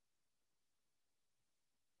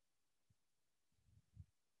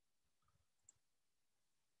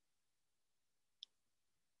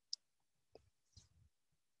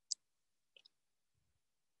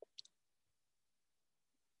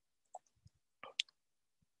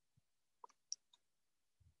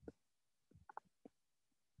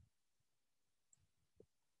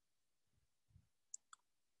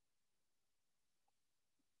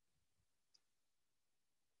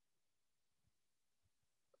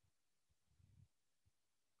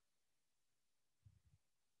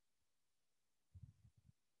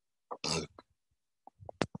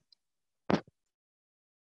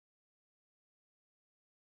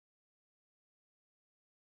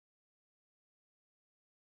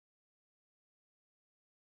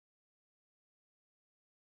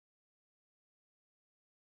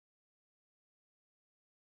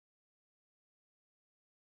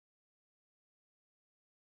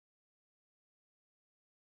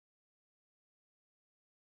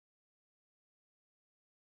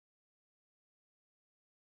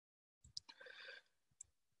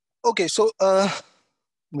 Okay, so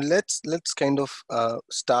let's kind of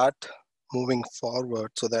start moving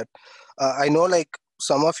forward, so that I know like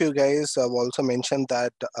some of you guys have also mentioned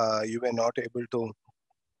that you were not able to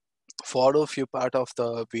follow few part of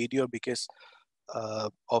the video because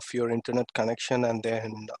of your internet connection, and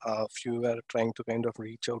then few were trying to kind of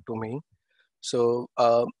reach out to me. So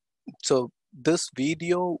so this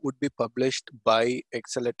video would be published by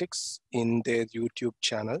Excelytics in their YouTube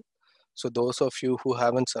channel. So those of you who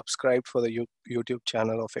haven't subscribed for the YouTube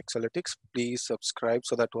channel of Excelytics, please subscribe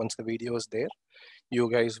so that once the video is there,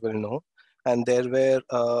 you guys will know. And there were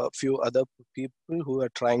a few other people who are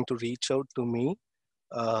trying to reach out to me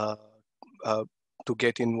uh, uh, to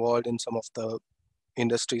get involved in some of the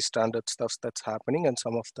industry standard stuff that's happening, and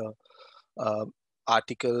some of the uh,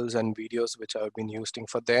 articles and videos which I've been using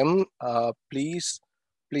for them. Please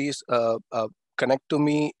connect to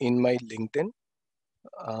me in my LinkedIn,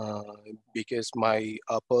 uh, because my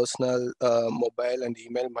personal mobile and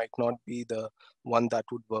email might not be the one that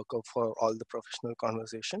would work out for all the professional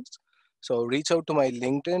conversations. So reach out to my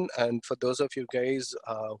LinkedIn, and for those of you guys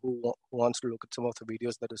who wants to look at some of the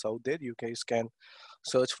videos that is out there, you guys can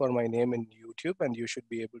search for my name in YouTube, and you should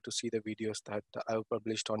be able to see the videos that I've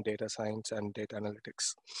published on data science and data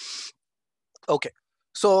analytics. Okay,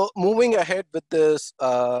 so moving ahead with this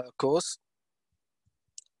course,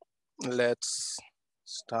 let's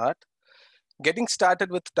start. Getting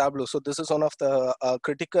started with Tableau. So this is one of the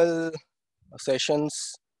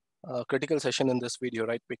sessions, critical session in this video,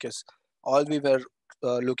 right? Because all we were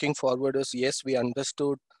looking forward is, yes, we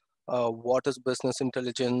understood what is business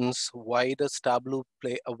intelligence, why does Tableau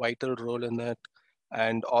play a vital role in it,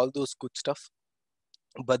 and all those good stuff.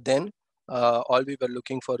 But then all we were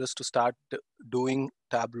looking for is to start doing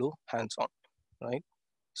Tableau hands-on, right?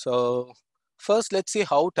 So first, let's see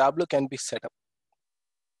how Tableau can be set up,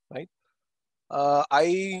 right?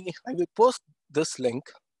 I will post this link.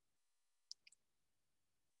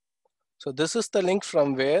 So this is the link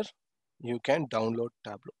from where you can download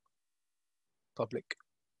Tableau. Public.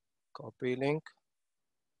 Copy link.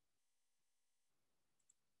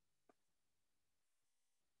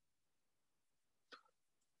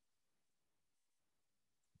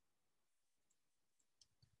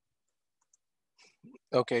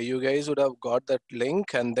 Okay, you guys would have got that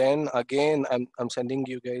link, and then again, I'm sending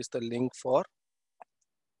you guys the link for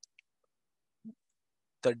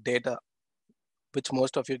the data, which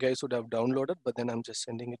most of you guys would have downloaded, but then I'm just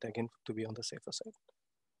sending it again to be on the safer side,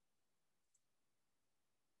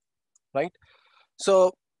 right?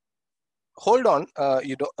 So hold on,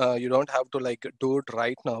 you don't have to like do it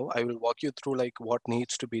right now. I will walk you through like what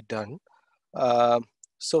needs to be done.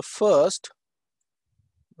 So first,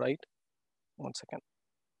 right? One second.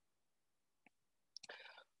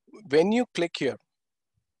 When you click here,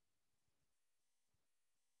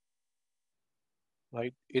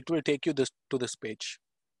 right, it will take you to this page.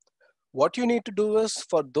 What you need to do is,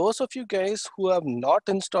 for those of you guys who have not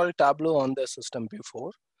installed Tableau on their system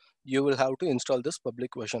before, you will have to install this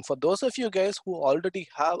public version. For those of you guys who already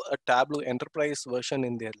have a Tableau enterprise version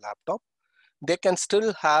in their laptop, they can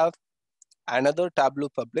still have another Tableau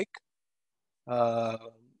public uh,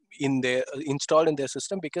 installed in their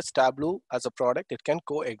system, because Tableau as a product, it can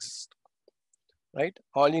coexist, right?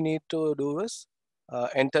 All you need to do is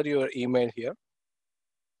enter your email here,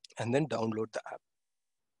 and then download the app,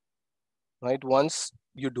 right? Once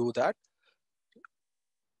you do that,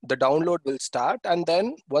 the download will start, and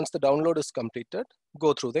then once the download is completed,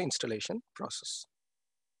 go through the installation process,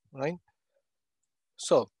 right?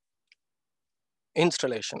 So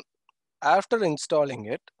installation, after installing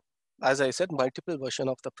it, as I said, multiple version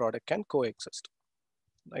of the product can coexist,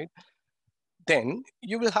 right? Then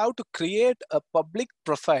you will have to create a public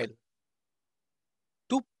profile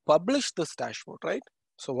to publish this dashboard, right?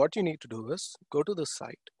 So what you need to do is go to the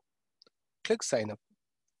site, click sign up,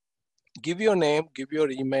 give your name, give your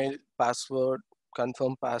email, password,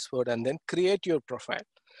 confirm password, and then create your profile.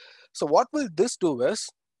 So what will this do is,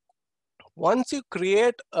 once you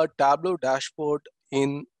create a Tableau dashboard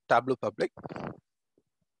in Tableau Public,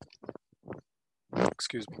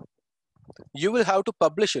 excuse me, you will have to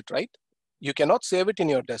publish it, right? You cannot save it in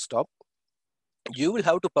your desktop. You will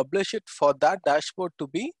have to publish it for that dashboard to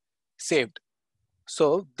be saved.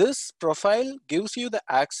 So this profile gives you the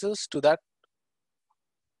access to that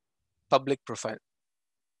public profile.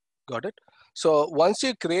 Got it? So once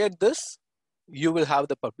you create this, you will have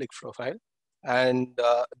the public profile, and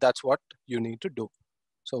that's what you need to do.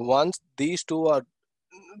 So once these two are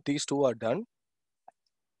done,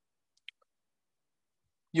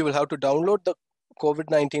 you will have to download the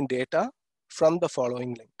COVID-19 data from the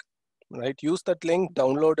following link, right? Use that link,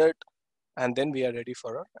 download it, and then we are ready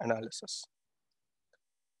for our analysis.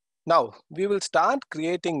 Now we will start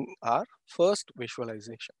creating our first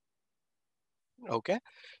visualization. Okay,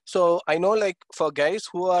 so I know, like, for guys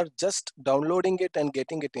who are just downloading it and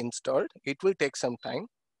getting it installed, it will take some time.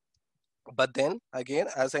 But then again,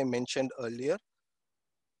 as I mentioned earlier,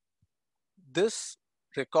 this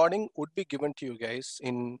recording would be given to you guys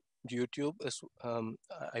in YouTube,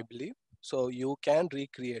 I believe. So you can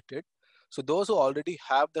recreate it. So those who already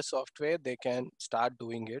have the software, they can start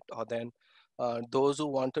doing it, or then those who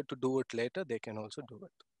wanted to do it later, they can also do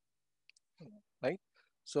it, right?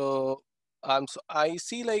 So so I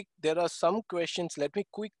see, like, there are some questions. Let me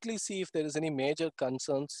quickly see if there is any major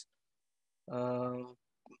concerns. Uh,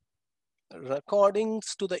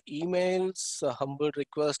 Recordings to the emails, humble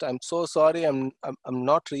request. I'm so sorry. I'm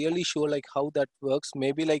not really sure like how that works.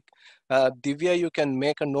 Maybe like Divya, you can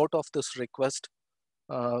make a note of this request,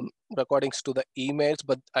 recordings to the emails,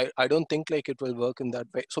 but I don't think like it will work in that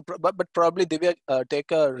way. So but probably Divya,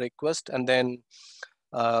 take a request, and then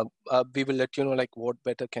we will let you know like what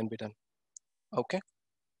better can be done. Okay.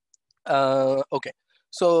 Okay.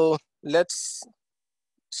 So let's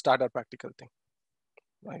start our practical thing,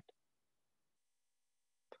 right?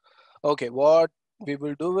 Okay, what we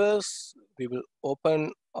will do is we will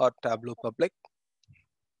open our Tableau Public.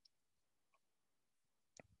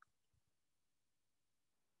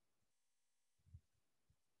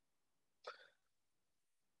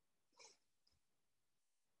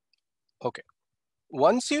 Okay,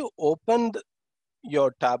 once you opened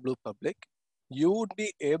your Tableau Public, you would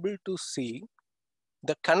be able to see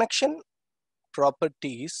the connection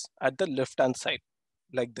properties at the left-hand side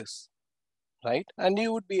like this, right? And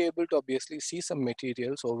you would be able to obviously see some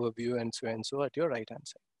materials overview and so at your right-hand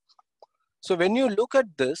side. So when you look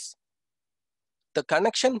at this, the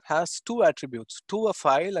connection has two attributes, to a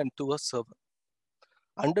file and to a server.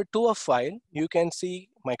 Under to a file, you can see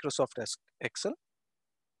Microsoft Excel,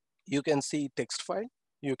 you can see text file,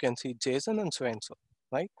 you can see JSON and so,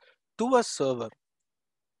 right? To a server,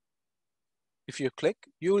 if you click,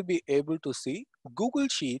 you will be able to see Google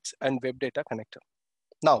Sheets and Web Data Connector.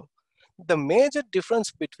 Now, the major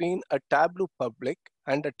difference between a Tableau Public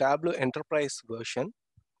and a Tableau Enterprise version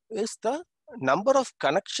is the number of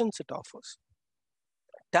connections it offers.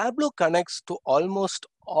 Tableau connects to almost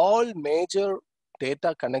all major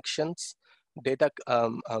data connections,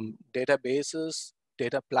 databases,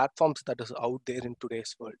 data platforms that is out there in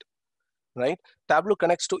today's world, right? Tableau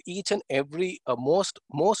connects to each and every,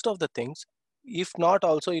 most of the things. If not,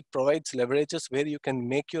 also it provides leverages where you can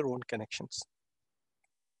make your own connections,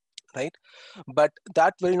 right? But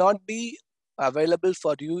that will not be available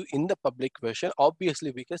for you in the public version,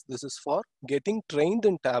 obviously, because this is for getting trained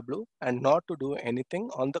in Tableau and not to do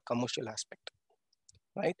anything on the commercial aspect,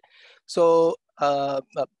 right? So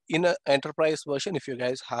in an enterprise version, if you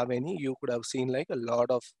guys have any, you could have seen like a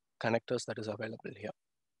lot of connectors that is available here.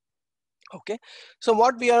 Okay, so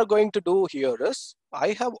what we are going to do here is,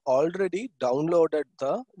 I have already downloaded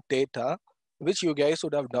the data which you guys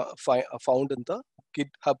would have found in the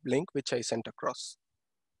GitHub link which I sent across.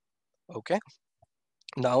 Okay,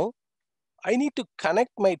 now I need to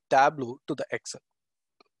connect my Tableau to the Excel,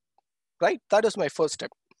 right? That is my first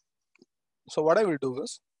step. So what I will do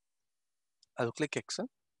is, I'll click Excel.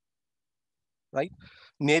 right?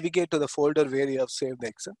 Navigate to the folder where you have saved the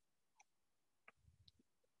Excel.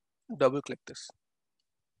 Double click this,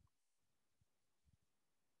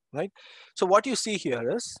 right? So what you see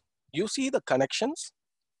here is, you see the connections,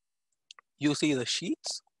 you see the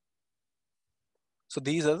sheets. So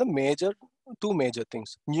these are the two major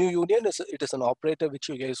things. New union is an operator which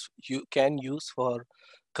you can use for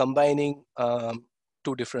combining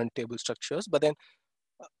two different table structures, but then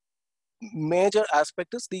major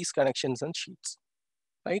aspect is these connections and sheets,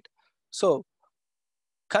 right? So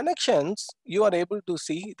connections, you are able to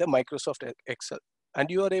see the Microsoft Excel, and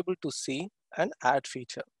you are able to see an add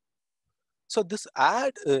feature. So this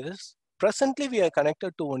add is, presently we are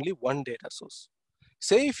connected to only one data source.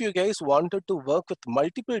 Say if you guys wanted to work with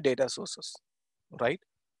multiple data sources, right?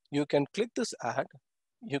 You can click this add,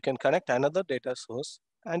 you can connect another data source,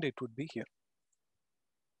 and it would be here,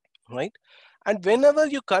 right? And whenever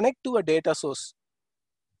you connect to a data source,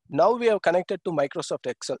 now we have connected to Microsoft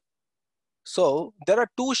Excel. So there are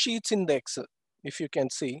two sheets in the Excel. If you can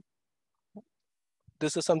see,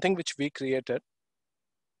 this is something which we created.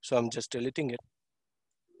 So I'm just deleting it.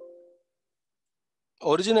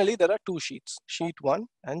 Originally, there are two sheets, sheet 1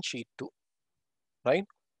 and sheet 2, right?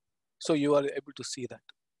 So you are able to see that.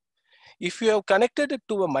 If you have connected it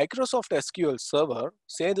to a Microsoft SQL server,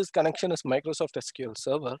 say this connection is Microsoft SQL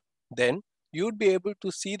server, then you'd be able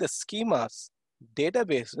to see the schemas,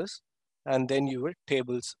 databases, and then your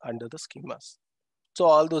tables under the schemas. So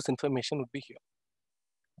all those information would be here,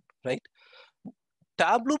 right?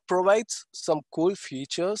 Tableau provides some cool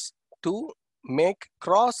features to make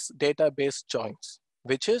cross database joins,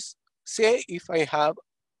 which is, say if I have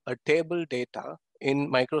a table data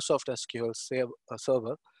in Microsoft SQL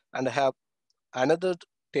server, and I have another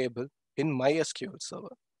table in MySQL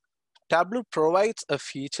server. Tableau provides a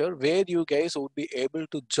feature where you guys would be able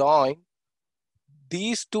to join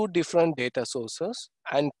these two different data sources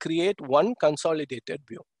and create one consolidated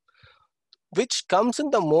view, which comes in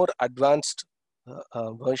the more advanced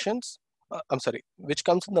versions. I'm sorry, which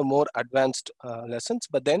comes in the more advanced lessons,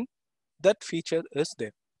 but then that feature is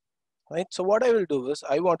there, right? So what I will do is,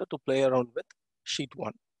 I wanted to play around with sheet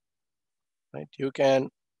 1, right? You can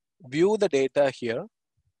view the data here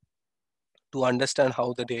to understand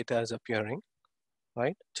how the data is appearing,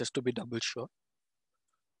 right? Just to be double sure.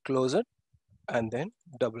 Close it and then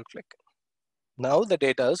double click. Now the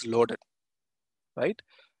data is loaded, right?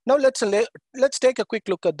 Now let's take a quick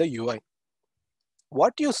look at the UI.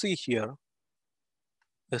 What you see here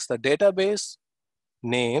is the database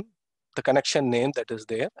name, the connection name that is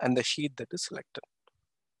there, and the sheet that is selected,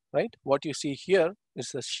 right? What you see here is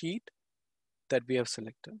the sheet that we have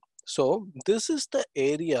selected. So this is the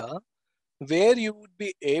area where you would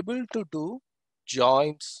be able to do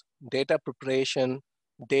joins, data preparation,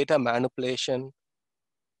 data manipulation,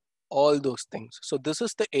 all those things. So this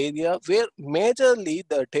is the area where majorly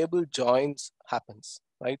the table joins happens,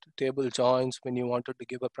 right? Table joins, when you wanted to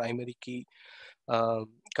give a primary key,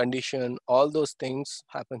 condition, all those things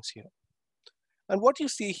happens here. And what you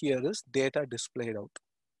see here is data displayed out.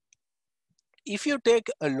 If you take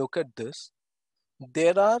a look at this,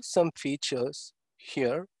 there are some features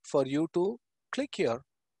here for you to click here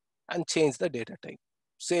and change the data type.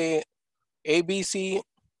 Say ABC,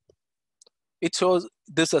 it shows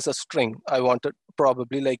this as a string. I wanted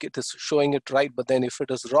probably like it is showing it right, but then if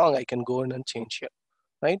it is wrong, I can go in and change here,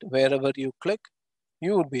 right? Wherever you click,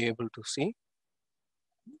 you will be able to see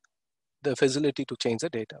the facility to change the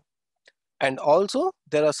data. And also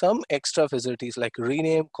there are some extra facilities like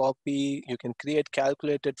rename, copy, you can create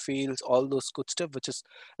calculated fields, all those good stuff, which is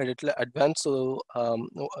a little advanced. So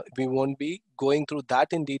we won't be going through that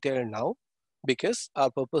in detail now, because our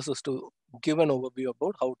purpose is to give an overview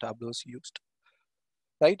about how Tableau is used,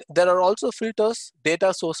 right? There are also filters,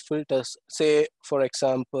 data source filters. Say, for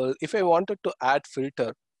example, if I wanted to add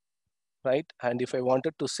filter, right? And if I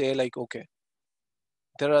wanted to say like, okay,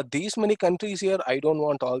 there are these many countries here, I don't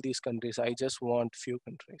want all these countries, I just want few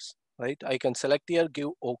countries, right? I can select here, give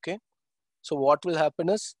okay. So what will happen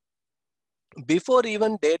is, before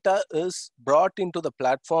even data is brought into the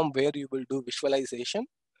platform where you will do visualization,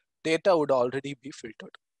 data would already be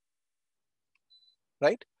filtered,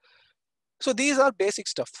 right? So these are basic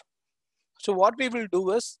stuff. So what we will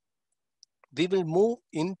do is, we will move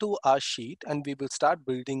into our sheet and we will start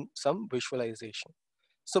building some visualization.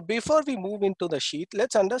 So before we move into the sheet,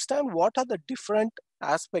 let's understand what are the different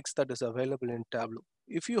aspects that is available in Tableau.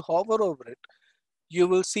 If you hover over it, you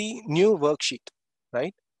will see new worksheet,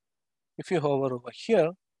 right? If you hover over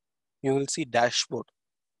here, you will see dashboard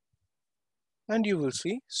and you will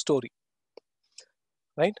see story,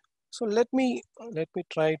 right? So let me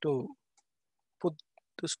try to put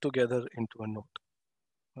this together into a node,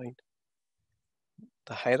 right?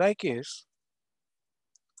 The hierarchy is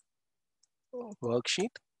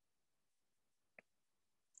worksheet,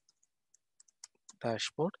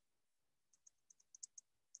 dashboard,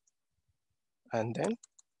 and then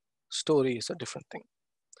story is a different thing.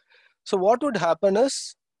 So what would happen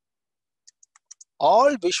is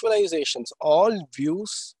all visualizations, all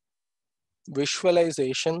views,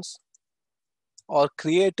 visualizations are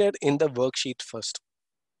created in the worksheet first,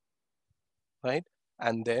 right?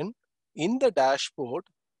 And then in the dashboard,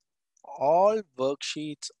 all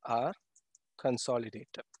worksheets are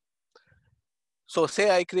consolidated. So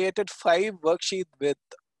say I created 5 worksheets with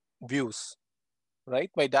views,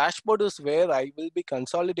 right? My dashboard is where I will be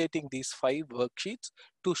consolidating these 5 worksheets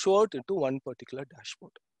to show it into one particular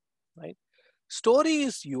dashboard, right? Story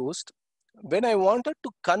is used when I wanted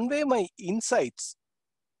to convey my insights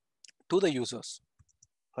to the users,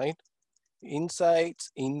 right?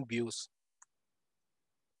 Insights in views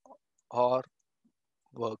or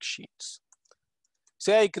worksheets.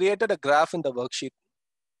 Say I created a graph in the worksheet,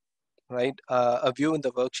 right? A view in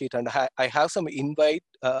the worksheet, and I have some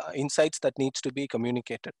insights that needs to be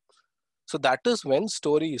communicated. So that is when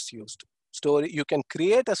story is used. Story, you can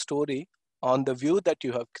create a story on the view that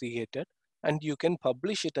you have created, and you can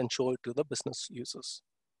publish it and show it to the business users,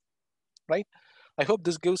 right? I hope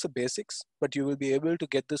this gives the basics, but you will be able to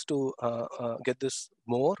get this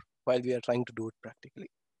more while we are trying to do it practically.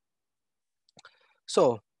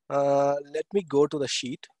 So let me go to the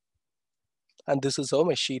sheet, and this is how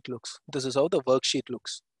my sheet looks. This is how the worksheet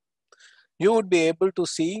looks. You would be able to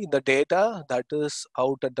see the data that is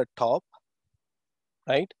out at the top,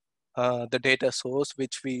 right? The data source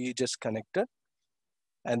which we just connected.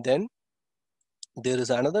 And then there is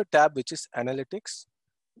another tab which is analytics,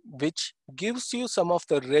 which gives you some of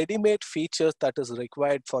the ready-made features that is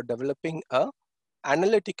required for developing a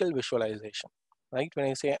analytical visualization, right? When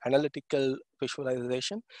I say analytical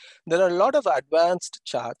visualization, there are a lot of advanced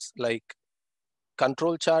charts like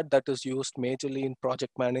control chart that is used majorly in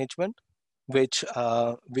project management, which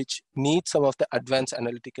needs some of the advanced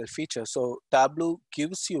analytical features. So Tableau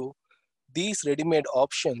gives you these ready-made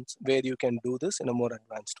options where you can do this in a more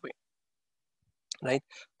advanced way, right?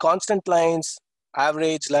 Constant lines,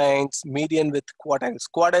 average lines, median with quartiles.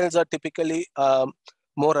 Quartiles are typically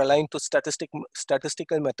more aligned to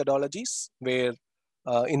statistical methodologies where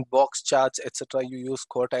in box charts, etc., you use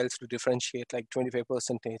quartiles to differentiate like 25%,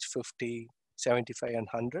 50, 75, and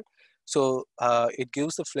 100. So it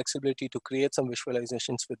gives the flexibility to create some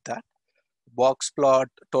visualizations with that. Box plot,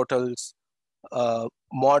 totals,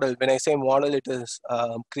 model. When I say model, it is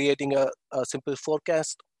creating a simple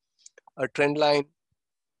forecast, a trend line.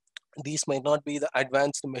 These might not be the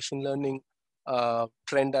advanced machine learning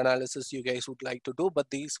trend analysis you guys would like to do, but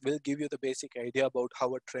these will give you the basic idea about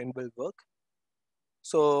how a trend will work.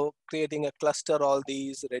 So creating a cluster, all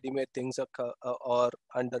these ready-made things are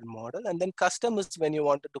under model. And then custom is when you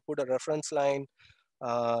wanted to put a reference line,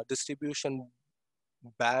 distribution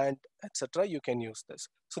band, etc. You can use this.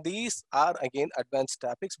 So these are again advanced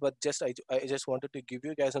topics, but I just wanted to give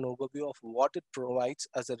you guys an overview of what it provides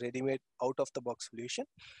as a ready-made out-of-the-box solution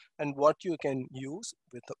and what you can use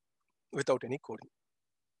without any coding,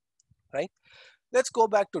 right? Let's go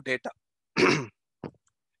back to data.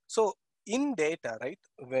 So in data, right,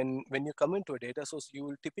 when you come into a data source, you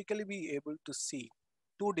will typically be able to see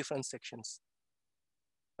 2 different sections,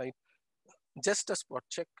 right? Just a spot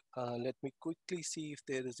check. Let me quickly see if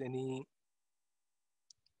there is any.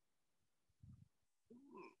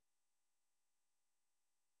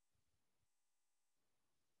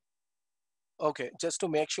 Okay, just to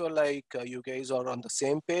make sure like you guys are on the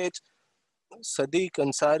same page. Sadiq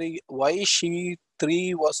Ansari, why sheet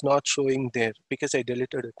 3 was not showing there? Because I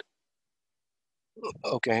deleted it.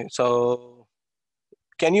 Okay, so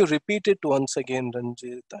can you repeat it once again,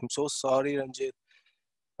 Ranjit? I'm so sorry, Ranjit.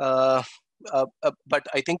 Uh, but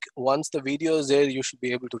I think once the video is there, you should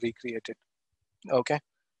be able to recreate it. Okay.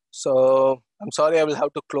 So I'm sorry, I will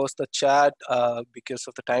have to close the chat because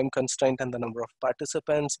of the time constraint and the number of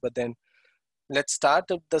participants. But then let's start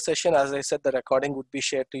the session. As I said, the recording would be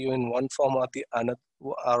shared to you in one form or the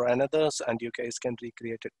another's, and you guys can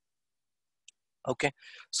recreate it. Okay.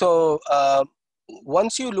 So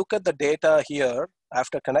once you look at the data here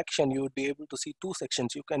after connection, you would be able to see 2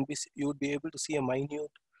 sections. You would be able to see a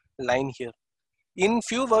minute line here. In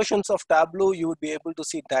few versions of Tableau, you would be able to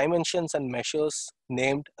see dimensions and measures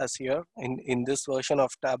named as here. In this version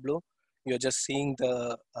of Tableau, you're just seeing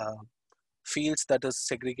the fields that is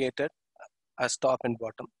segregated as top and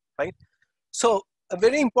bottom, right? So a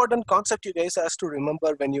very important concept you guys has to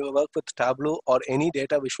remember when you work with Tableau or any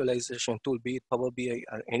data visualization tool, be it Power BI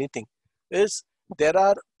or anything, is there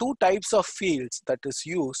are two types of fields that is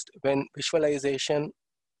used when visualization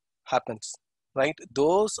happens, right?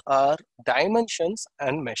 Those are dimensions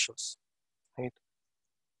and measures, right?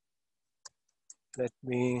 Let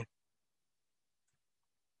me,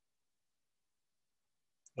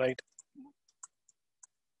 right?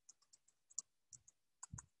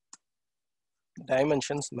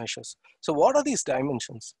 Dimensions, measures. So what are these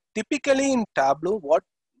dimensions? Typically in Tableau,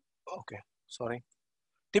 okay, sorry.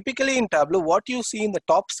 Typically in Tableau, what you see in the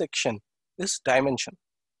top section is dimension.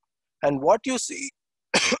 And what you see,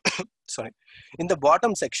 sorry, in the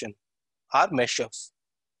bottom section are measures,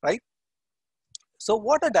 right? So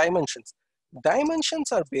what are dimensions?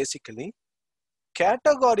 Dimensions are basically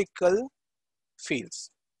categorical fields,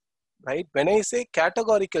 right? When I say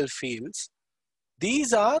categorical fields,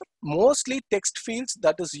 these are mostly text fields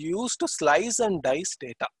that is used to slice and dice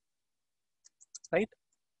data, right?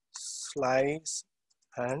 Slice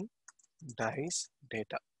and dice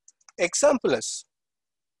data. Example is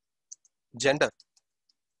gender,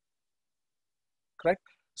 correct?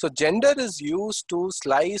 So gender is used to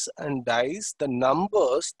slice and dice the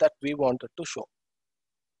numbers that we wanted to show.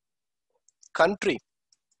 Country,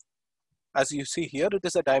 as you see here, it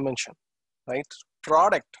is a dimension, right?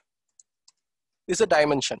 Product is a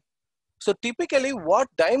dimension. So typically what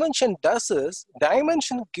dimension does is,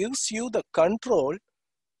 dimension gives you the control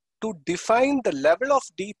to define the level of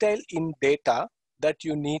detail in data that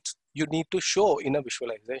you need to show in a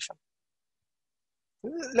visualization.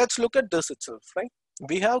 Let's look at this itself, right?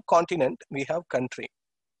 We have continent, we have country.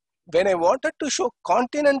 When I wanted to show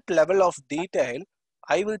continent level of detail,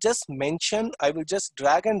 I will just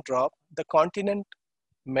drag and drop the continent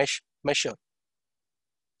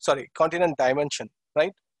continent dimension,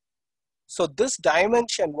 right? So this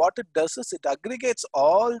dimension, what it does is it aggregates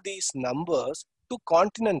all these numbers to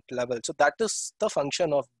continent level. So that is the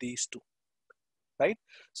function of these two, right?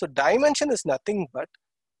 So dimension is nothing but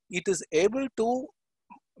it is able to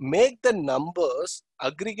make the numbers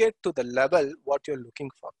aggregate to the level what you're looking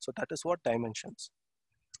for. So that is what dimensions.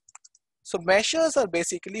 So measures are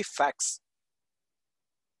basically facts,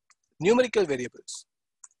 numerical variables,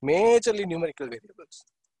 majorly numerical variables.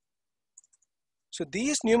 So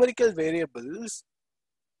these numerical variables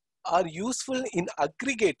are useful in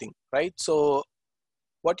aggregating, right? So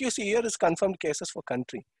what you see here is confirmed cases for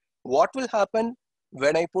country. What will happen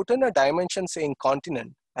when I put in a dimension saying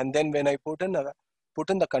continent, and then when I put in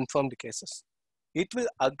the confirmed cases? It will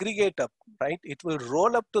aggregate up, right? It will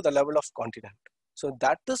roll up to the level of continent. So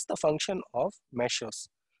that is the function of measures.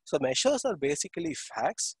 So measures are basically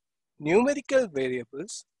facts, numerical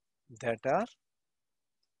variables that are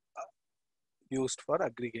used for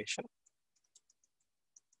aggregation.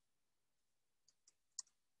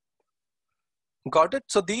 Got it?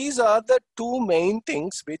 So these are the two main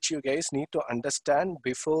things which you guys need to understand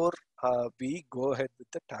before we go ahead with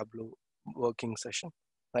the Tableau working session,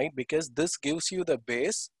 right? Because this gives you the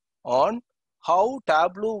base on how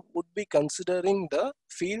Tableau would be considering the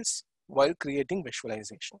fields while creating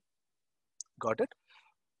visualization. Got it?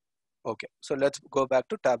 Okay, so let's go back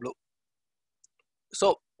to Tableau.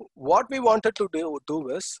 So what we wanted to do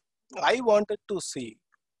is, I wanted to see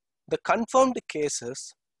the confirmed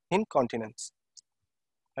cases in continents.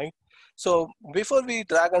 Right? So before we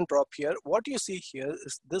drag and drop here, what you see here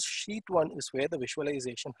is this sheet one is where the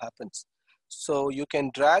visualization happens. So you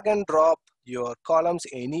can drag and drop your columns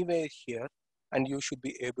anywhere here and you should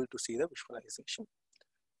be able to see the visualization.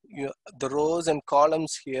 The rows and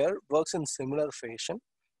columns here works in similar fashion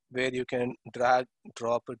where you can drag,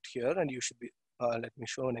 drop it here and you should be, let me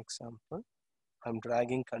show an example. I'm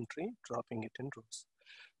dragging country, dropping it in rows.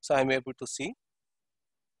 So I'm able to see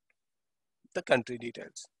the country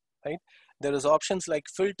details, right? There is options like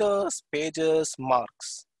filters, pages,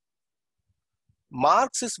 marks.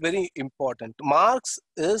 Marks is very important. Marks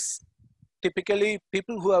is typically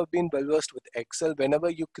people who have been well versed with Excel. Whenever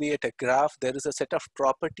you create a graph, there is a set of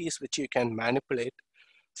properties which you can manipulate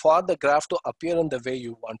for the graph to appear in the way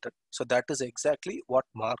you want it. So that is exactly what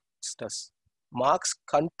marks does. Marks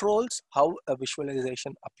controls how a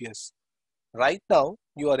visualization appears. Right now,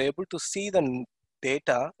 you are able to see the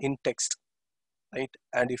data in text, right?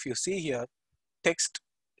 And if you see here, text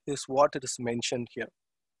is what it is mentioned here.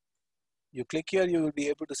 You click here, you will be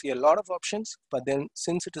able to see a lot of options, but then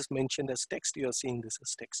since it is mentioned as text, you are seeing this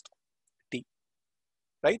as text, T,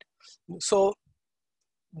 right? So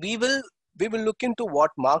we will look into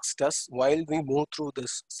what marks does while we move through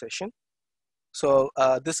this session. So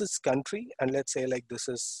this is country, and let's say like this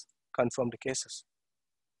is confirmed cases.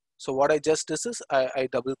 So what I just did is I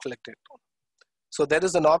double clicked it. So there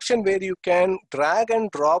is an option where you can drag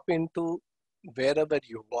and drop into wherever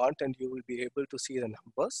you want and you will be able to see the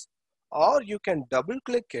numbers, or you can double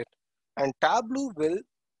click it and Tableau will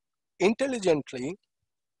intelligently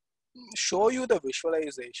show you the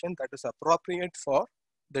visualization that is appropriate for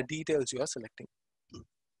the details you are selecting,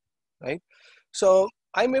 right? So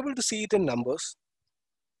I'm able to see it in numbers,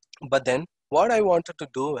 but then what I wanted to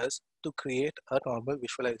do is to create a normal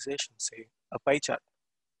visualization, say a pie chart,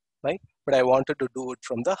 right? But I wanted to do it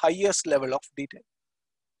from the highest level of detail.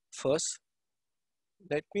 First,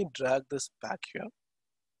 let me drag this back here.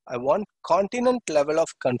 I want continent level of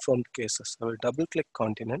confirmed cases. I will double click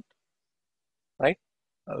continent, right?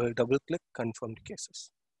 I will double click confirmed cases.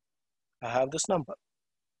 I have this number,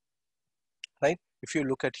 right? If you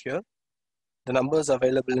look at here, the numbers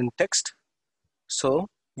available in text. So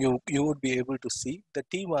you would be able to see the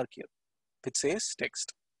T mark here, which says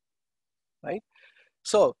text, right?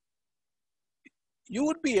 So you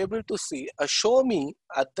would be able to see a show me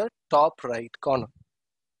at the top right corner.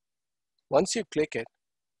 Once you click it,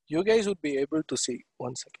 you guys would be able to see,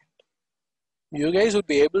 one second. You guys would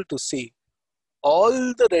be able to see all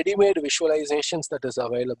the ready-made visualizations that is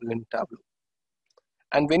available in Tableau.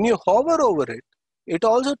 And when you hover over it, it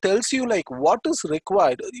also tells you like what is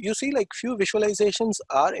required. You see like few visualizations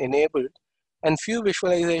are enabled and few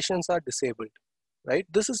visualizations are disabled, right?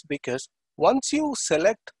 This is because once you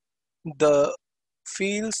select the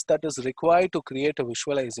fields that is required to create a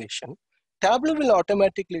visualization, Tableau will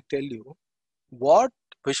automatically tell you what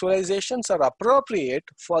visualizations are appropriate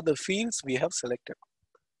for the fields we have selected.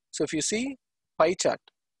 So if you see pie chart,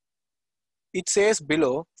 it says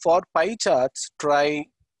below, for pie charts, try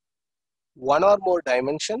one or more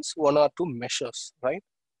dimensions, one or two measures, right?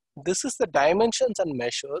 This is the dimensions and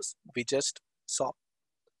measures we just saw.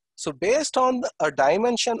 So based on a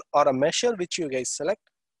dimension or a measure which you guys select,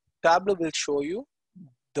 Tableau will show you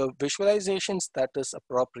the visualizations that is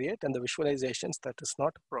appropriate and the visualizations that is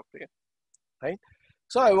not appropriate, right?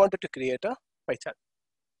 So I wanted to create a pie chart.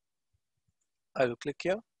 I will click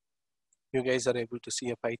here. You guys are able to see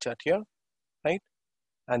a pie chart here, right?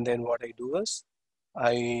 And then what I do is,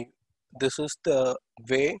 this is the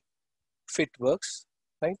way fit works,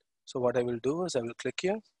 right? So what I will do is I will click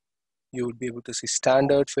here. You will be able to see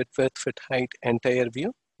standard, fit width, fit height, entire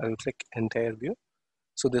view. I will click entire view.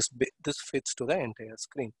 So this fits to the entire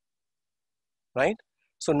screen, right?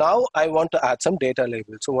 So now I want to add some data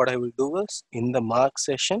label. So what I will do is in the mark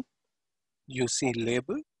session, you see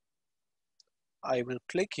label. I will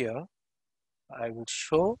click here. I will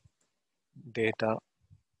show data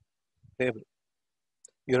label.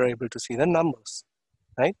 You're able to see the numbers,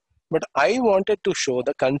 right? But I wanted to show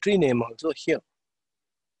the country name also here.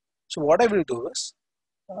 So what I will do is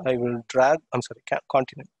I will drag,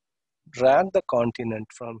 continent. Drag the continent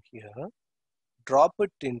from here, drop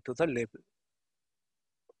it into the label.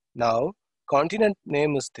 Now, continent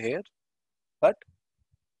name is there, but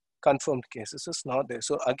confirmed cases is not there.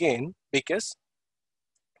 So again, because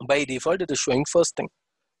by default it is showing first thing.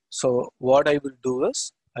 So what I will do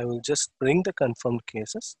is I will just bring the confirmed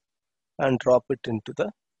cases and drop it into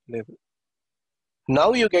the label.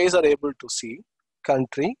 Now you guys are able to see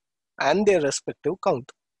country and their respective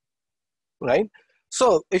count, right?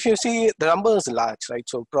 So if you see the number is large, right?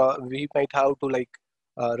 So we might have to like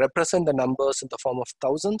represent the numbers in the form of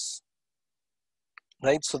thousands,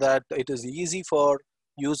 right? So that it is easy for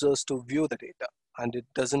users to view the data and it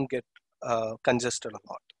doesn't get congested a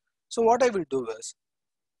lot. So what I will do is,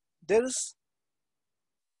 there is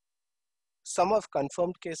some of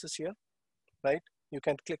confirmed cases here, right? You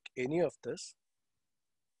can click any of this,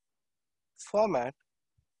 format,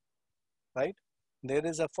 right? There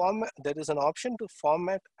is an option to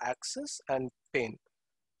format axis and pane.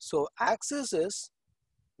 So axis is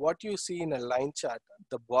what you see in a line chart,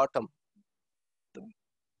 the bottom.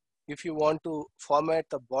 If you want to format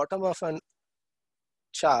the bottom of an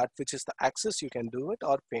chart, which is the axis, you can do it,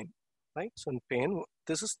 or pane, right? So in pane,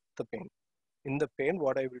 this is the pane. In the pane,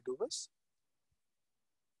 what I will do is,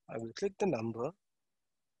 I will click the number.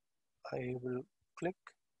 I will click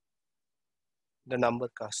the number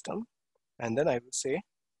custom, and then I will say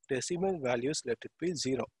decimal values, let it be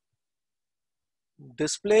 0.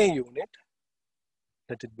 Display unit,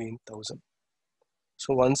 let it be in 1000.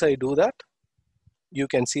 So once I do that, you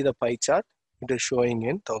can see the pie chart, it is showing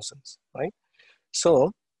in thousands, right?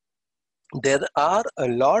 So there are a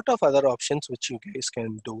lot of other options which you guys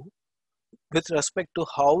can do with respect to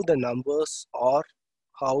how the numbers or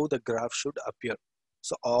how the graph should appear.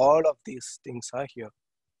 So all of these things are here,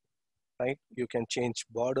 right? You can change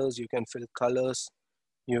borders, you can fill colors,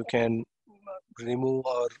 you can remove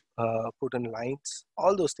or put in lines.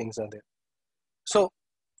 All those things are there. So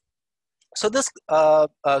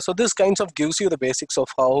this kinds of gives you the basics of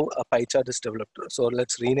how a pie chart is developed. So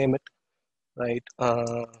let's rename it, right?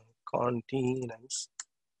 Continents,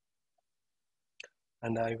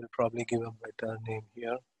 and I will probably give a better name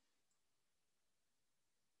here.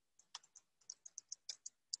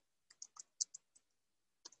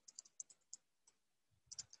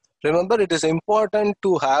 Remember, it is important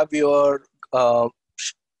to have your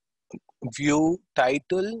view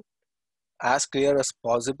title as clear as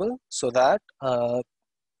possible so that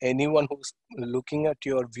anyone who's looking at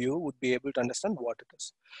your view would be able to understand what it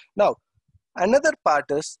is. Now, another part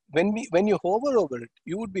is when you hover over it,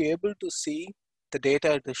 you would be able to see the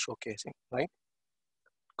data it is showcasing, right?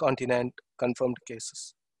 Continent, confirmed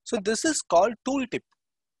cases. So this is called tooltip,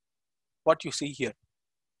 what you see here,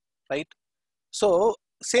 right? So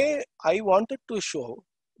say I wanted to show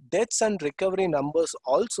deaths and recovery numbers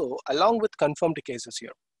also along with confirmed cases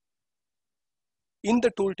here in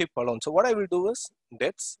the tooltip alone. So what I will do is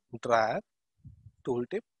deaths, drag,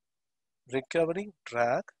 tooltip, recovery,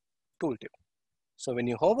 drag, tooltip. So when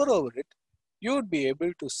you hover over it, you would be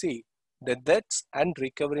able to see the deaths and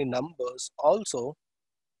recovery numbers also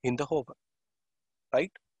in the hover,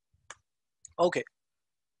 right? Okay,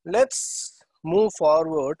 let's move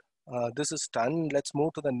forward. This is done. Let's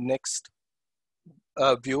move to the next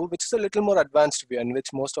view, which is a little more advanced view and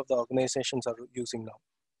which most of the organizations are using now.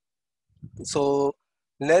 So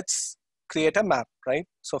let's create a map, right?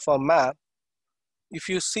 So for map, if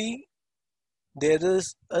you see, there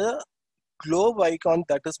is a globe icon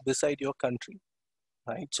that is beside your country,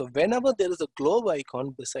 right? So whenever there is a globe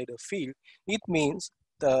icon beside a field, it means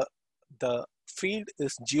the field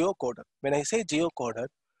is geocoded. When I say geocoded,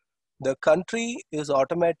 the country is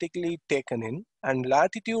automatically taken in, and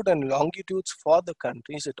latitude and longitudes for the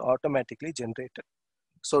countries it automatically generated.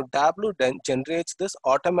 So Tableau then generates this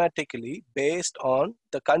automatically based on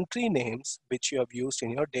the country names which you have used in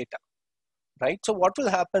your data, right? So what will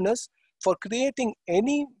happen is for creating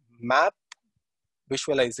any map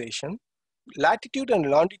visualization, latitude and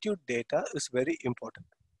longitude data is very important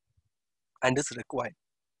and is required.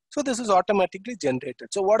 So this is automatically generated.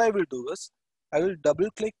 So what I will do is I will double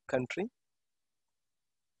click country,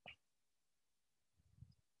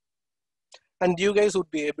 and you guys would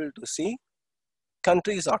be able to see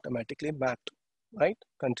country is automatically mapped, right?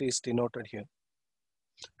 Country is denoted here.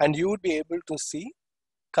 And you would be able to see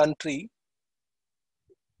country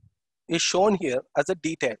is shown here as a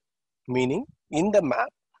detail, meaning in the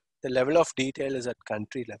map, the level of detail is at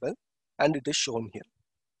country level and it is shown here.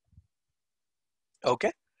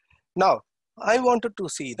 Okay. Now, I wanted to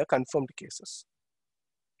see the confirmed cases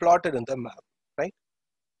plotted in the map, right?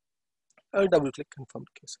 I'll double click confirmed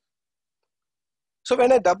cases. So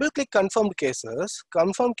when I double click confirmed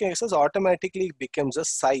cases automatically becomes a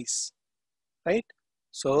size, right?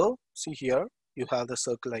 So see here, you have the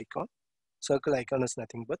circle icon. Circle icon is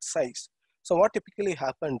nothing but size. So what typically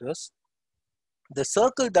happened is the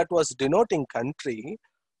circle that was denoting country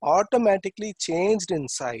automatically changed in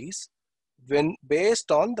size when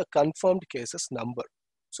based on the confirmed cases number.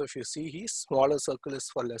 So if you see here, smaller circle is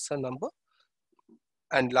for lesser number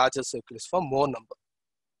and larger circle is for more number.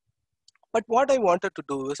 But what I wanted to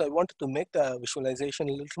do is I wanted to make the visualization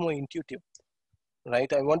a little more intuitive,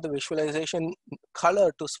 right? I want the visualization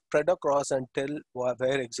color to spread across and tell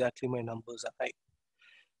where exactly my numbers are high.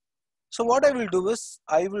 So what I will do is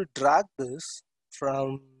I will drag this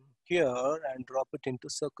from here and drop it into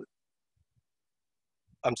circle.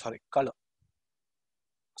 I'm sorry, color.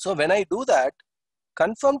 So when I do that,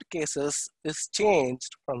 confirmed cases is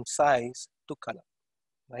changed from size to color,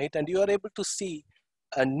 right? And you are able to see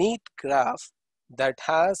a neat graph that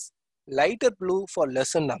has lighter blue for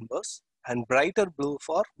lesser numbers and brighter blue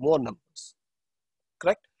for more numbers,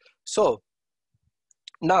 correct? So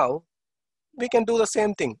now we can do the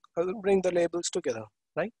same thing. I will bring the labels together,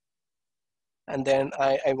 right? And then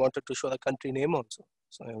I wanted to show the country name also.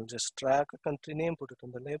 So I will just drag a country name, put it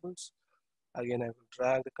in the labels. Again, I will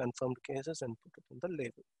drag the confirmed cases and put it in the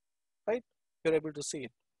label, right? You're able to see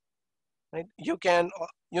it, right? You can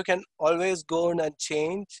always go in and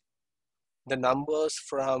change the numbers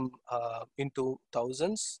from into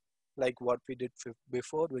thousands, like what we did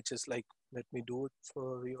before, which is like, let me do it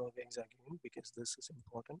for you guys again because this is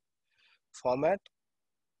important. Format,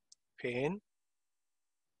 pane,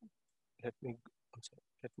 let me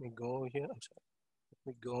go here, let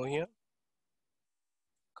me go here,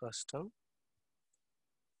 custom,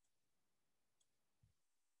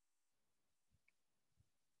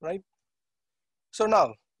 right? So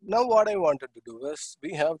now what I wanted to do is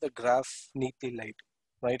we have the graph neatly laid.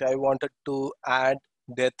 right? I wanted to add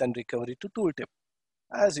death and recovery to tooltip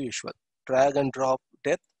as usual. Drag and drop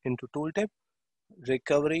death into tooltip,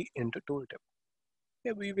 recovery into tooltip.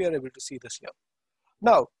 Yeah, we were able to see this here.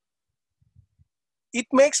 Now, it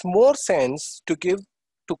makes more sense to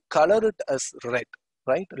color it as red,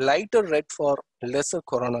 right? Lighter red for lesser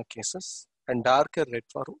corona cases and darker red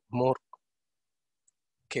for more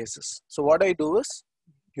cases. So what I do is,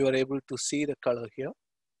 you are able to see the color here.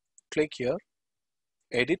 Click here,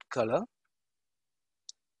 edit color,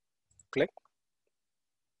 click.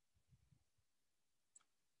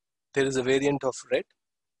 There is a variant of red.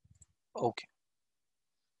 Okay.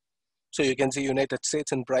 So you can see United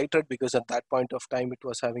States in bright red because at that point of time it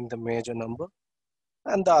was having the major number,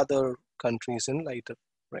 and the other countries in lighter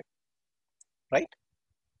red, right?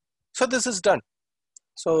 So this is done.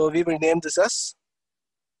 So we will name this as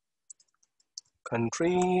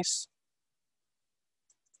countries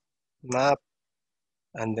map,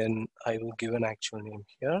 and then I will give an actual name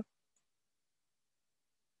here.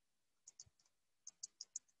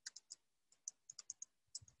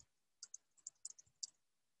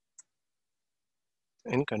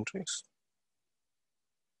 In countries.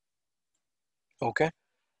 Okay.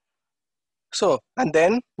 So, and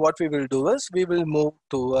then what we will do is we will move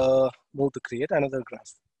to create another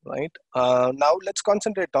graph, right? Now let's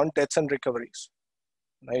concentrate on deaths and recoveries,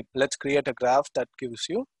 right? Let's create a graph that gives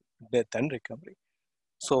you death and recovery.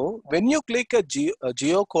 So when you click a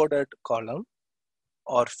geocoded column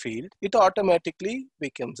or field, it automatically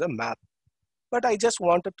becomes a map. But I just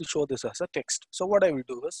wanted to show this as a text. So what I will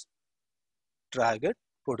do is drag it,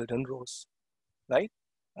 put it in rows, right?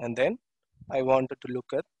 And then I wanted to look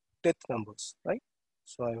at death numbers, right?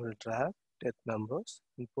 So I will drag death numbers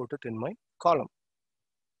and put it in my column.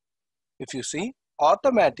 If you see,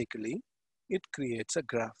 automatically it creates a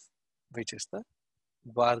graph, which is the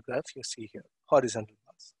bar graph you see here, horizontal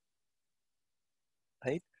bars,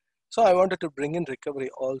 right? So I wanted to bring in recovery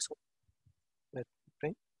also. Let me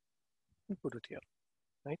bring and put it here,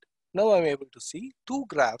 right? Now I'm able to see two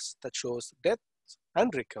graphs that shows deaths and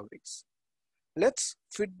recoveries. Let's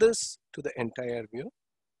fit this to the entire view,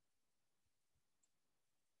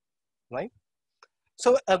 right?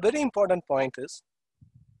 So a very important point is,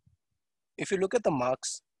 if you look at the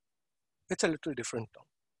marks, it's a little different now,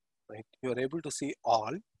 right? You're able to see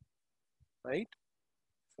all, right?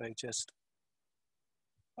 If I just,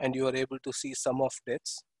 and you are able to see sum of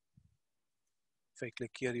deaths. If I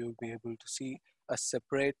click here, you will be able to see a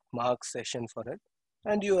separate mark session for it.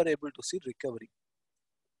 And you are able to see recovery,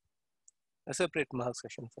 a separate mark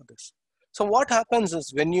session for this. So what happens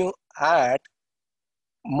is, when you add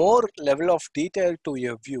more level of detail to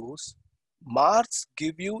your views, marks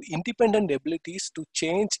give you independent abilities to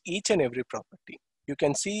change each and every property. You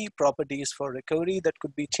can see properties for recovery that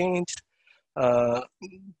could be changed. A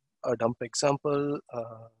dump example,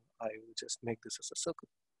 I will just make this as a circle.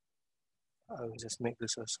 I will just make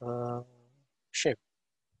this as a shape.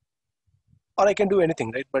 Or I can do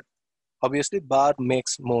anything, right? But obviously bar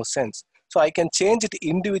makes more sense. So I can change it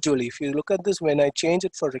individually. If you look at this, when I change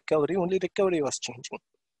it for recovery, only recovery was changing,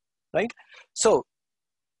 right? So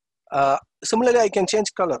similarly, I can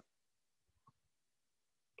change color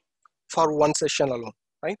for one session alone,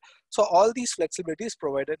 right? So all these flexibility is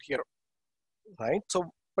provided here, right?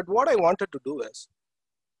 So, but what I wanted to do is,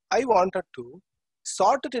 I wanted to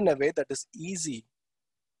sort it in a way that is easy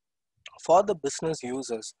for the business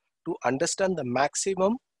users to understand the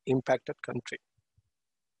maximum impacted country.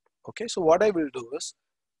 Okay, so what I will do is,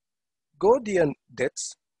 go the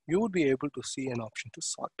deaths, you would be able to see an option to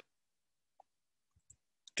sort.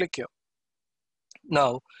 Click here.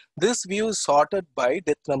 Now, this view is sorted by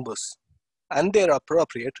death numbers and their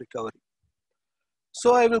appropriate recovery.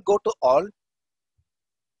 So I will go to all,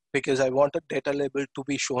 because I wanted data label to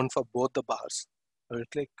be shown for both the bars. I will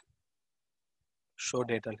click show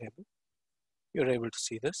data label. You're able to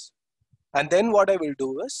see this. And then what I will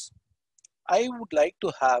do is, I would like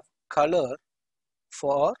to have color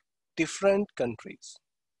for different countries.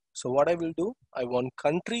 So what I will do, I want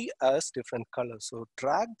country as different colors. So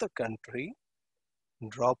drag the country,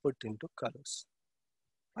 drop it into colors,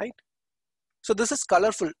 right? So this is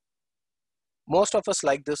colorful. Most of us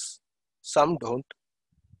like this, some don't.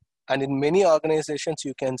 And in many organizations,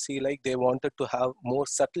 you can see like they wanted to have more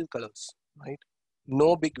subtle colors, right?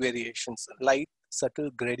 No big variations, light, subtle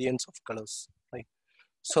gradients of colors, right?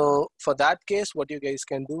 So for that case, what you guys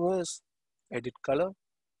can do is edit color,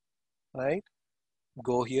 right?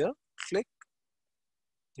 Go here, click.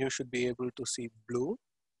 You should be able to see blue,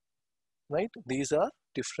 right? These are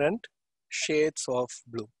different shades of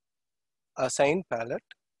blue. Assign palette.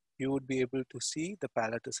 You would be able to see the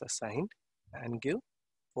palette is assigned, and give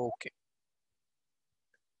Okay.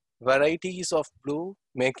 Varieties of blue,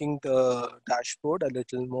 making the dashboard a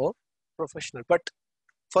little more professional. But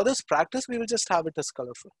for this practice, we will just have it as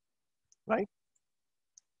colorful, right?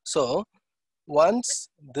 So once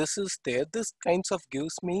this is there, this kinds of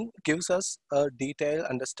gives us a detailed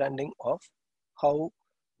understanding of how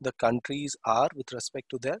the countries are with respect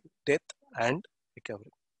to their death and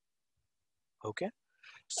recovery. Okay,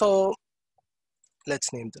 so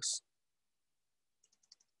let's name this.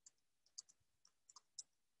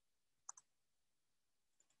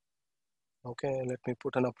 Okay, let me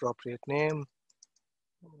put an appropriate name.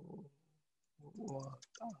 What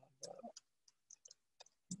are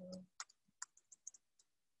the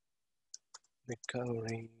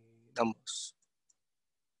recovery numbers?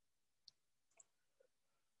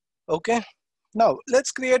 Okay, now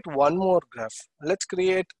let's create one more graph. Let's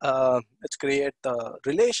create the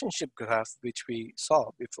relationship graph which we saw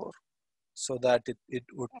before, so that it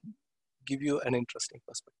would give you an interesting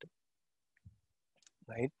perspective,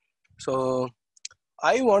 right? So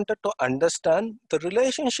I wanted to understand the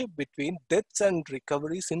relationship between deaths and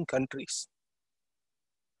recoveries in countries,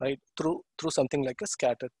 right? Through something like a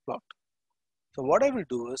scattered plot. So what I will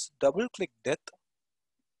do is double click death,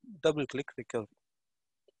 double click recovery,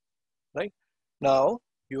 right? Now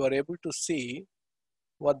you are able to see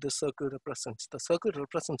what the circle represents. The circle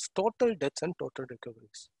represents total deaths and total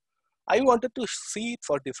recoveries. I wanted to see it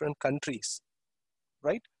for different countries,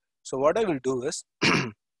 right? So what I will do is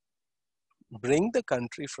bring the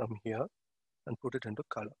country from here and put it into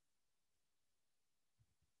color.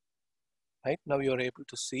 Right now you are able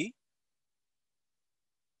to see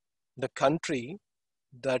the country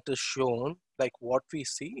that is shown like what we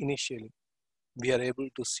see initially. We are able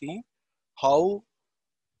to see how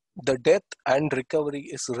the death and recovery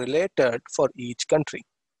is related for each country,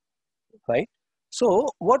 right? So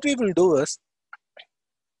what we will do is,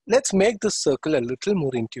 let's make this circle a little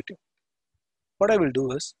more intuitive. What I will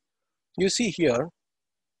do is, you see here,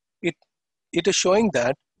 it is showing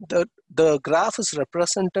that the graph is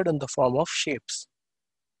represented in the form of shapes,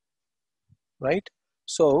 right?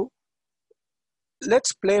 So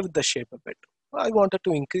let's play with the shape a bit. I wanted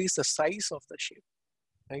to increase the size of the shape,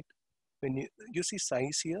 right? When you see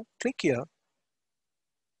size here, click here,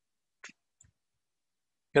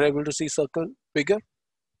 you're able to see circle bigger,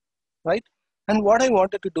 right? And what I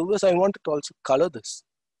wanted to do is I wanted to also color this.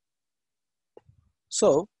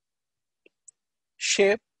 So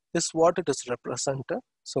shape is what it is represented.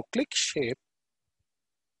 So click shape.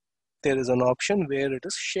 There is an option where it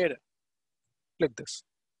is shaded. Click this.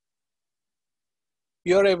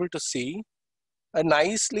 You're able to see a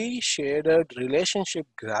nicely shaded relationship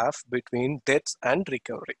graph between deaths and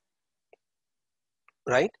recovery,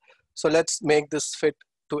 right? So let's make this fit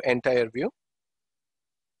to entire view.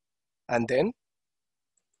 And then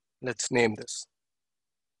let's name this,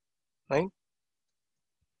 right?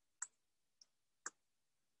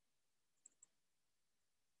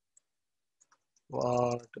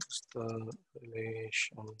 What is the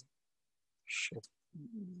relationship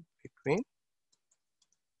between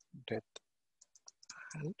death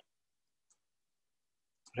and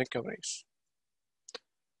recoveries?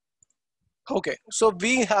 Okay, so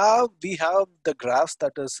we have the graphs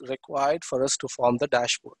that is required for us to form the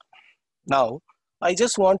dashboard. Now, I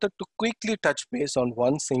just wanted to quickly touch base on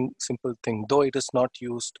one simple thing, though it is not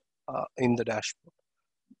used in the dashboard.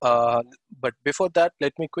 But before that,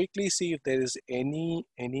 let me quickly see if there is any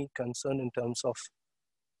concern in terms of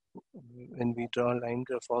when we draw a line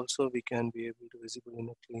graph also, we can be able to visible in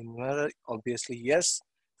a clean manner. Obviously, yes,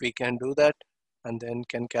 we can do that. And then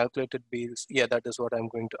can calculated be, yeah, that is what I'm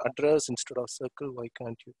going to address. Instead of circle, why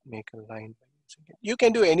can't you make a line by using it? You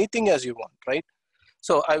can do anything as you want, right?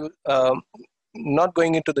 So I will, not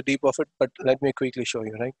going into the deep of it, but let me quickly show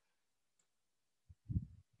you, right?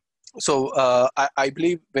 So I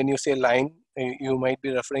believe when you say line, you might be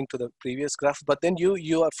referring to the previous graph, but then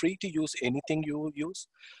you are free to use anything you use.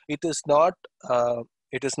 It is not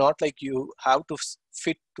like you have to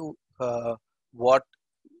fit to what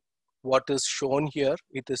is shown here.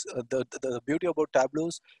 It is the beauty about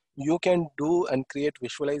Tableaus. You can do and create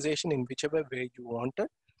visualization in whichever way you want it,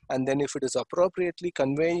 and then if it is appropriately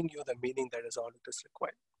conveying you the meaning, that is all it is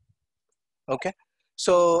required. Okay.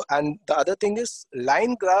 So, and the other thing is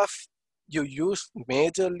line graph you use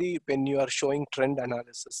majorly when you are showing trend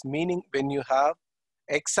analysis, meaning when you have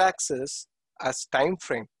x-axis as time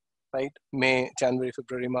frame, right? May, January,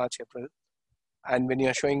 February, March, April. And when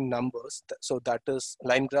you're showing numbers, so that is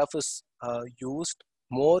line graph is used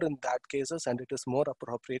more in that cases, and it is more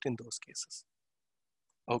appropriate in those cases.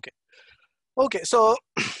 Okay. Okay. So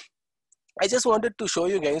I just wanted to show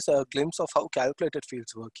you guys a glimpse of how calculated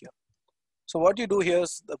fields work here. So what you do here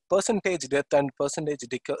is the percentage death and percentage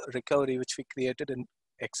recovery, which we created in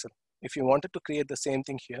Excel. If you wanted to create the same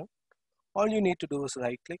thing here, all you need to do is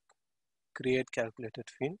right click, create calculated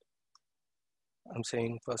field. I'm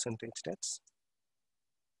saying percentage deaths,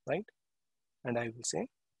 right? And I will say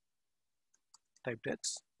type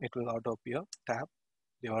deaths. It will auto appear tab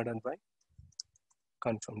divided by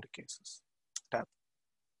confirmed cases tab.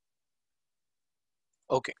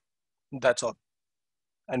 Okay, that's all.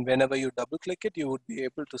 And whenever you double click it, you would be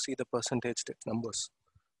able to see the percentage death numbers,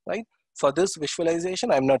 right? For this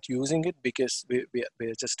visualization, I'm not using it because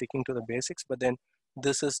we're just sticking to the basics, but then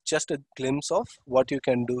this is just a glimpse of what you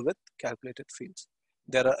can do with calculated fields.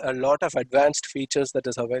 There are a lot of advanced features that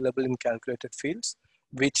is available in calculated fields,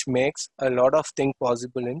 which makes a lot of things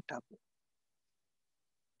possible in Tableau,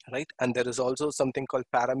 right? And there is also something called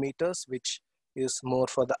parameters, which is more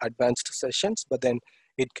for the advanced sessions, but then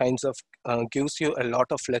it kinds of gives you a lot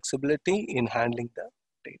of flexibility in handling the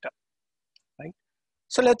data, right?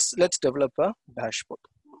 So let's develop a dashboard.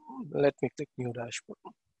 Let me click new dashboard.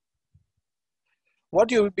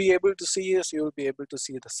 What you will be able to see is you will be able to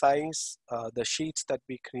see the size, the sheets that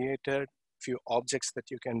we created, few objects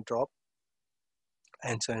that you can drop,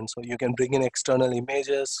 and so on. So you can bring in external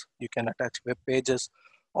images, you can attach web pages,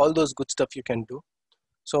 all those good stuff you can do.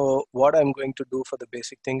 So what I'm going to do for the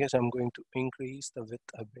basic thing is I'm going to increase the width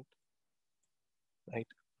a bit, right?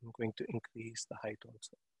 I'm going to increase the height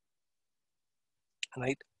also,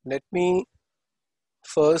 right? Let me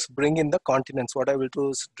first bring in the continents. What I will do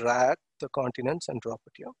is drag the continents and drop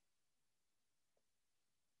it here.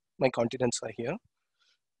 My continents are here.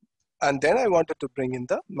 And then I wanted to bring in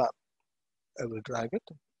the map. I will drag it.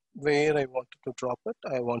 Where I wanted to drop it,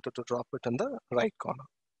 I wanted to drop it in the right corner,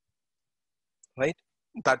 right?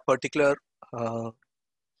 That particular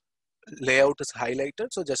layout is highlighted,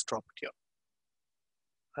 so just drop it here,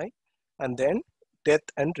 right? And then death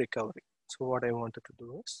and recovery. So what I wanted to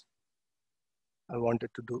do is, I wanted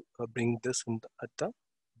to do bring this in at the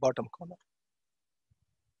bottom corner,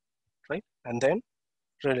 right? And then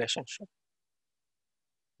relationship,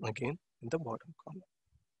 again in the bottom corner,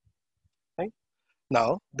 right?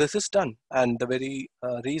 Now this is done, and the very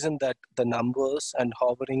reason that the numbers and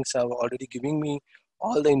hoverings are already giving me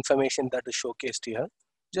all the information that is showcased here,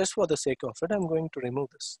 just for the sake of it, I'm going to remove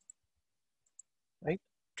this, right?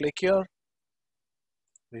 Click here,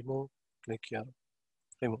 remove, click here,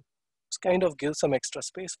 remove. It's kind of gives some extra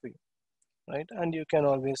space for you, right? And you can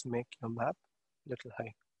always make your map little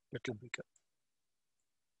high, little bigger,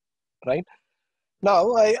 right?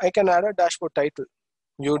 Now I can add a dashboard title.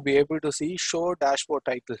 You would be able to see show dashboard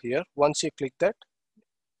title here. Once you click that,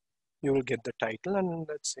 you will get the title, and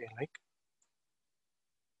let's say like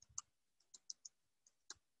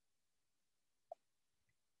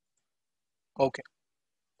okay,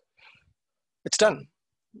 it's done.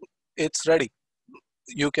 It's ready.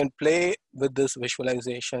 You can play with this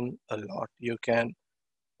visualization a lot. You can,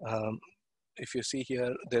 if you see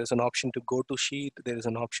here, there is an option to go to sheet. There is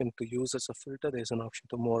an option to use as a filter. There is an option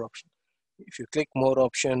to more option. If you click more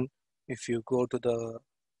option, if you go to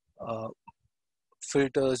the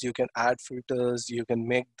filters, you can add filters. You can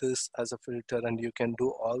make this as a filter, and you can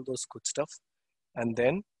do all those good stuff. And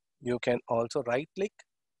then you can also right click,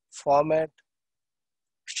 format,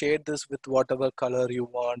 shade this with whatever color you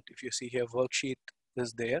want. If you see here, worksheet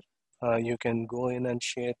is there. You can go in and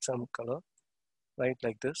shade some color, right,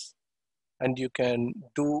 like this. And you can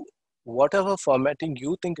do whatever formatting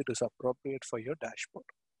you think it is appropriate for your dashboard,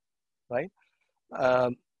 right?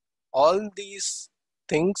 All these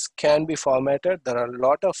things can be formatted. There are a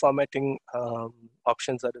lot of formatting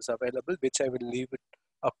options that is available, which I will leave it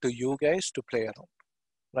up to you guys to play around,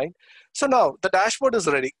 right? So now the dashboard is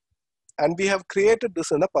ready, and we have created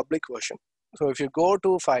this in a public version. So if you go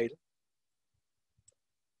to file,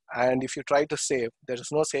 and if you try to save, there is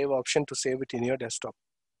no save option to save it in your desktop.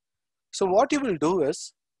 So what you will do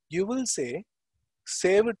is, you will say,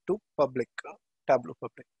 save it to public, Tableau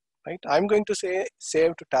public, right? I'm going to say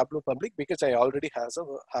save to Tableau public because I already have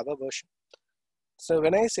a version. So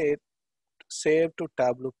when I say save to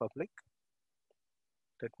Tableau public,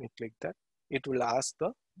 let me click that. It will ask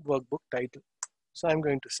the workbook title. So I'm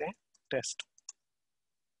going to say test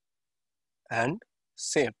and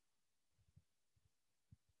save.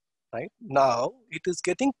 Right now, it is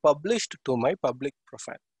getting published to my public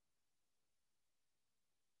profile.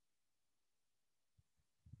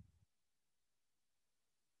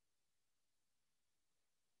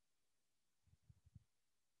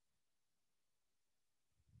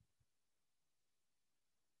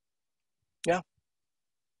 Yeah,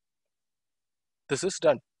 this is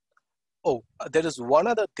done. Oh, there is one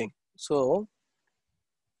other thing. So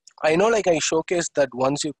I know, like I showcased that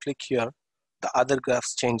once you click here, the other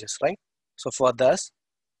graphs changes, right? So for this,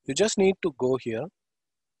 you just need to go here,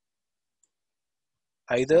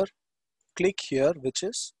 either click here, which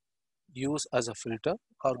is use as a filter,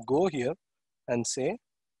 or go here and say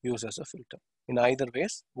use as a filter. In either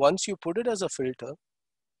ways, once you put it as a filter,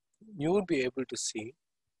 you would be able to see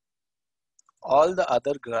all the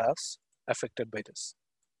other graphs affected by this,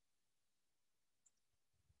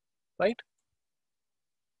 right?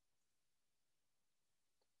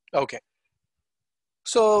 Okay,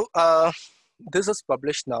 so this is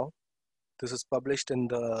published now. This is published in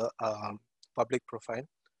the public profile,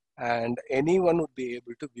 and anyone would be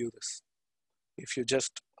able to view this. If you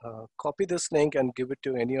just copy this link and give it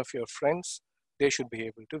to any of your friends, they should be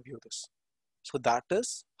able to view this. So that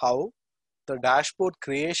is how the dashboard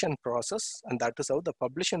creation process, and that is how the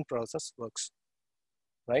publishing process works,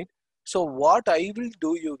 right? So what I will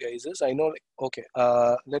do, you guys, is I know, like, okay,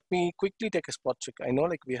 let me quickly take a spot check. I know,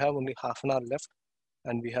 like, we have only half an hour left,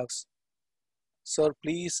 and we have, sir,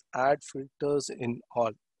 please add filters in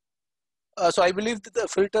all. So I believe that the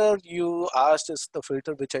filter you asked is the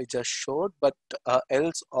filter which I just showed, but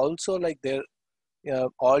else also, like, there,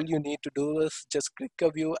 all you need to do is just click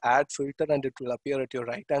a view, add filter, and it will appear at your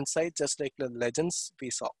right hand side, just like the legends we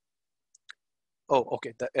saw. Oh,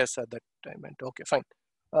 okay, the S at that time meant. Okay, fine.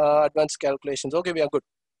 Advanced calculations. Okay, we are good.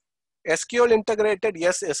 SQL integrated,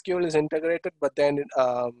 yes, SQL is integrated, but then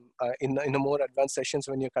in a more advanced sessions,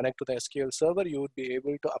 when you connect to the SQL server, you would be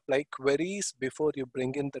able to apply queries before you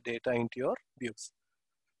bring in the data into your views.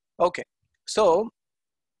 Okay, so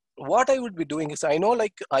what I would be doing is, I know,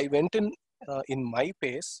 like, I went in my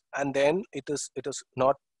pace, and then it is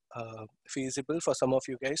not feasible for some of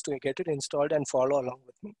you guys to get it installed and follow along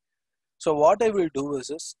with me. So what I will do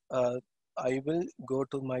is I will go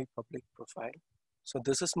to my public profile. So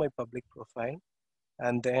this is my public profile,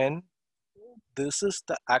 and then this is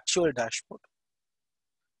the actual dashboard.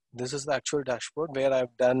 This is the actual dashboard where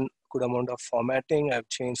I've done good amount of formatting. I've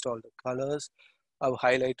changed all the colors. I've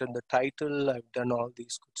highlighted the title. I've done all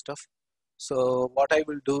these good stuff. So what I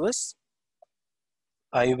will do is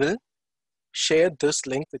I will share this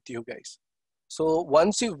link with you guys. So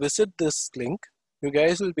once you visit this link, you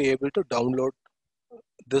guys will be able to download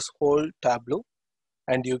this whole Tableau,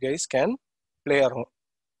 and you guys can play around,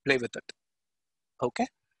 play with it. Okay.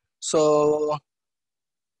 So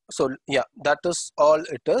yeah, that is all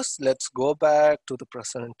it is. Let's go back to the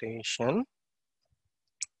presentation.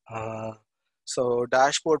 Uh, so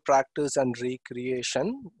dashboard practice and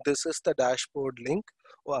recreation. This is the dashboard link.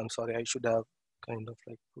 Oh, I'm sorry. I should have kind of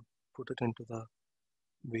like put it into the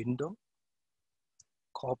window.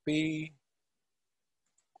 Copy,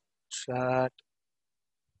 chat.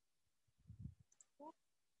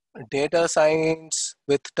 Data science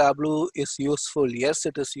with Tableau is useful. Yes,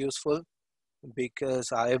 it is useful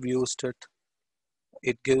because I have used it.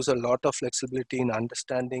 It gives a lot of flexibility in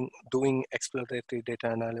understanding, doing exploratory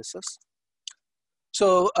data analysis.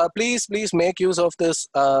 So please make use of this.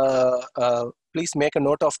 Please make a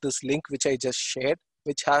note of this link which I just shared,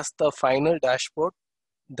 which has the final dashboard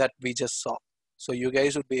that we just saw. So you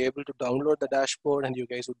guys would be able to download the dashboard, and you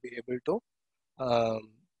guys would be able to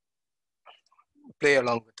play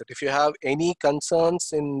along with it. If you have any concerns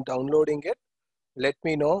in downloading it, let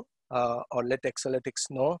me know, or let Excelytics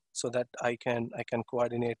know, so that I can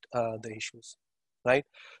coordinate the issues, right?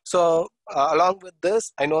 So along with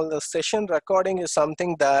this, I know the session recording is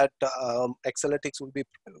something that Excelytics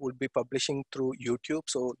will be publishing through YouTube,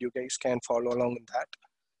 so you guys can follow along in that.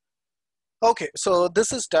 Okay, so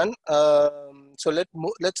this is done. So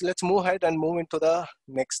let's move ahead and move into the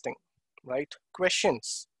next thing, right?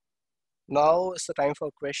 Questions. Now is the time for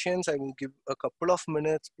questions. I will give a couple of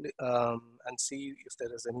minutes and see if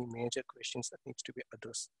there is any major questions that needs to be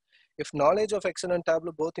addressed. If knowledge of Excel and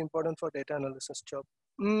Tableau both important for data analysis job,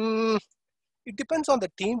 it depends on the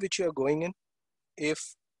team which you are going in.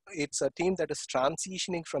 If it's a team that is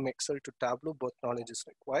transitioning from Excel to Tableau, both knowledge is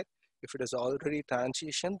required. If it is already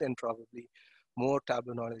transitioned, then probably more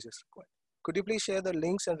Tableau knowledge is required. Could you please share the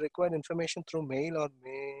links and required information through mail or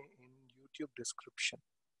in YouTube description?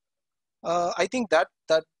 I think that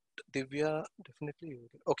Divya definitely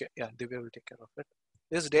will. Okay, yeah, Divya will take care of it.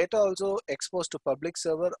 Is data also exposed to public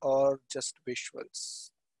server or just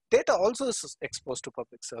visuals? Data also is exposed to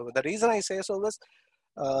public server. The reason I say so is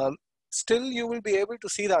still you will be able to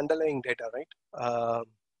see the underlying data, right?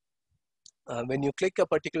 When you click a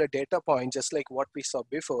particular data point, just like what we saw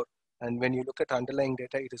before, and when you look at underlying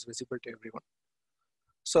data, it is visible to everyone.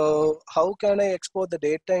 So how can I export the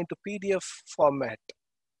data into PDF format?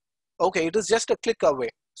 Okay, it is just a click away.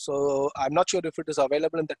 So I'm not sure if it is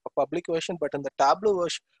available in the public version, but in the Tableau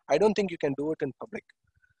version, I don't think you can do it in public.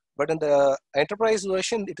 But in the enterprise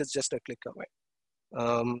version, it is just a click away.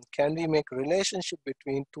 Can we make relationship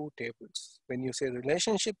between two tables? When you say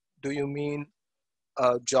relationship, do you mean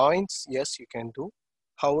joins? Yes, you can do.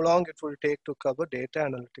 How long it will take to cover data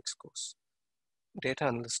analytics course? Data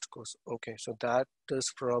analyst course. Okay, so that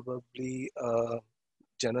is probably a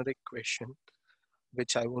generic question,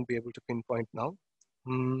 which I won't be able to pinpoint now.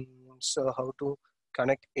 So how to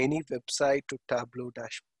connect any website to Tableau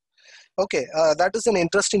dashboard? Okay, that is an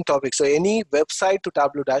interesting topic. So any website to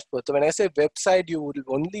Tableau dashboard. So when I say website, you will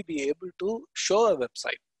only be able to show a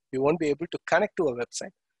website. You won't be able to connect to a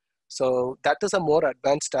website. So that is a more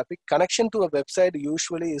advanced topic. Connection to a website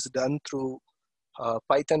usually is done through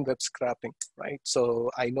Python web scraping, right? So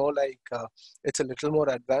I know like it's a little more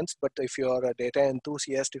advanced, but if you're a data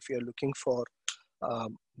enthusiast, if you're looking for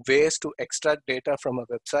ways to extract data from a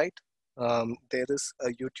website, there is a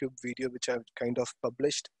YouTube video which I've kind of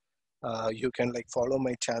published. You can like follow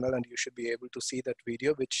my channel and you should be able to see that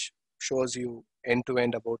video which shows you end to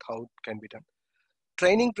end about how it can be done.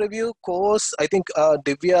 Training preview course, I think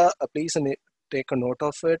Divya, please take a note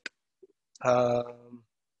of it. How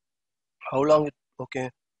long it, okay.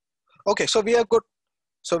 Okay, so we are good.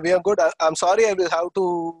 So we are good. I'm sorry, I will have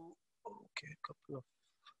to, okay, couple of,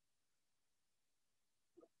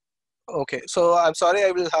 okay, so I'm sorry,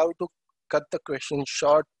 I will have to cut the question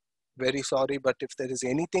short. Very sorry, but if there is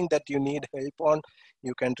anything that you need help on,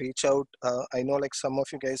 you can reach out. I know like some of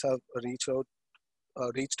you guys have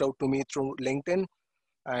reached out to me through LinkedIn,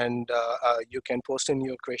 and you can post in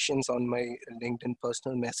your questions on my LinkedIn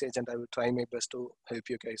personal message, and I will try my best to help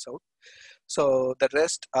you guys out. So the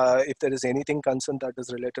rest, if there is anything concerned that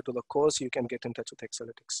is related to the course, you can get in touch with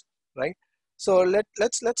Excelytics, right? So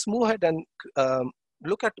let's move ahead and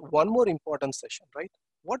look at one more important session, right?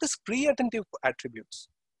 What is pre-attentive attributes?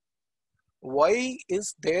 Why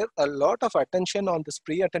is there a lot of attention on this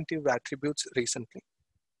pre-attentive attributes recently,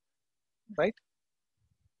 right?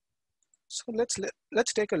 So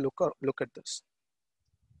let's take a look at this.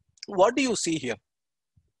 What do you see here?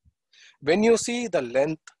 When you see the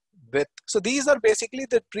length, width, so these are basically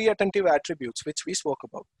the pre-attentive attributes which we spoke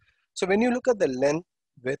about. So when you look at the length,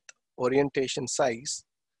 width, orientation, size,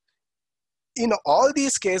 in all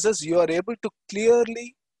these cases, you are able to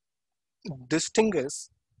clearly distinguish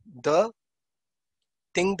the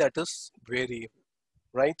thing that is variable,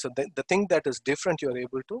 right? So the thing that is different, you are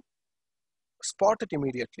able to spot it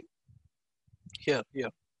immediately. Here,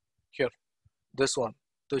 this one,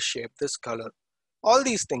 this shape, this color, all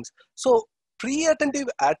these things. So pre-attentive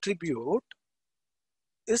attribute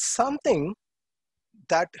is something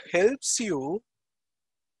that helps you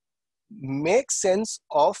make sense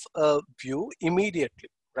of a view immediately,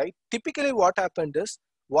 right? Typically what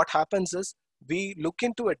happens is we look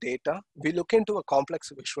into a data, we look into a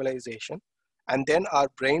complex visualization, and then our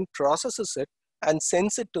brain processes it and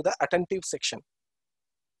sends it to the attentive section,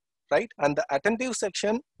 right? And the attentive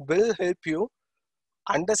section will help you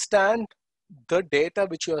understand the data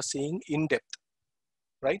which you are seeing in depth,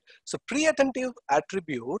 right? So pre-attentive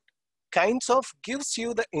attribute kinds of gives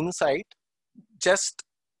you the insight just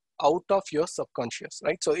out of your subconscious,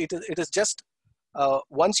 right? So it is just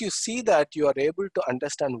once you see that, you are able to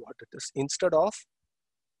understand what it is instead of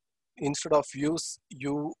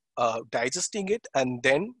you digesting it and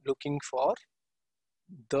then looking for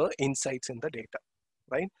the insights in the data,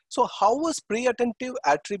 right? So how is pre-attentive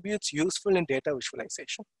attributes useful in data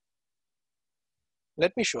visualization?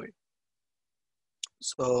 Let me show you.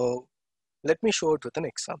 So let me show it with an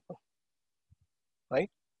example,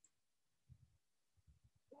 right?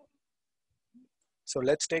 So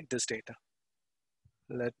let's take this data.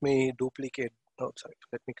 Let me duplicate, oh, sorry,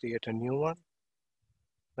 let me create a new one,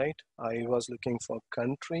 right? I was looking for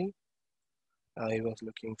country. I was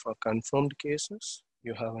looking for confirmed cases.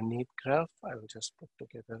 You have a neat graph. I will just put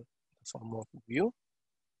together the form of view.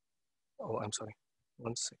 Oh, I'm sorry,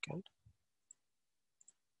 1 second.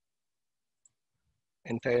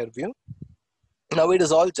 Entire view. Now it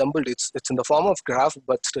is all jumbled. It's in the form of graph,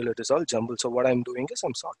 but still it is all jumbled. So what I'm doing is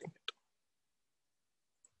I'm sorting it,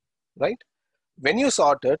 right? When you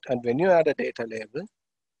sort it and when you add a data label,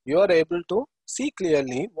 you are able to see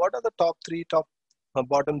clearly what are the top three,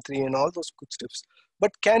 bottom three, and all those good steps.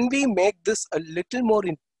 But can we make this a little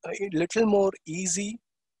more easy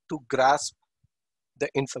to grasp the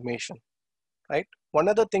information, right? One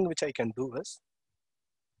other thing which I can do is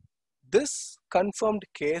this confirmed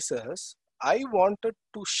cases. I wanted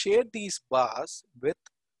to shade these bars with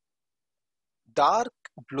dark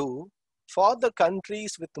blue for the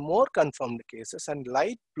countries with more confirmed cases and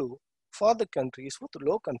light blue for the countries with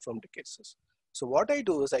low confirmed cases. So what I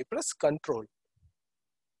do is I press Control,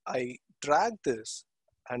 I drag this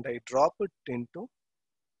and I drop it into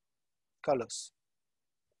colors.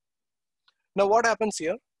 Now what happens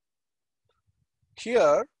here?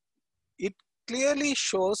 Here it clearly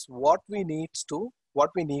shows what we need to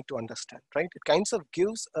understand, right? It kinds of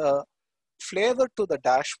gives a flavor to the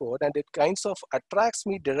dashboard and it kinds of attracts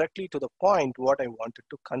me directly to the point what I wanted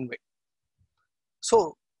to convey.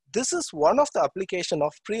 So this is one of the application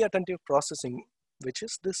of pre-attentive processing, which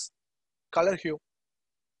is this color hue.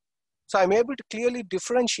 So I'm able to clearly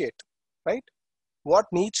differentiate, right, what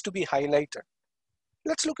needs to be highlighted.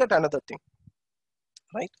 Let's look at another thing,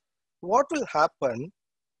 right? What will happen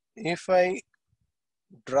if I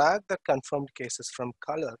drag the confirmed cases from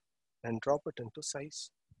color and drop it into size?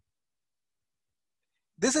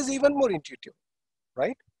 This is even more intuitive,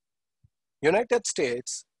 right? United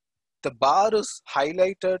States, the bar is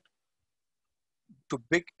highlighted to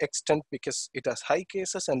big extent because it has high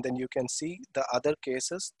cases, and then you can see the other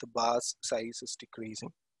cases, the bar's size is decreasing,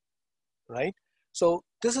 right? So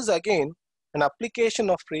this is again an application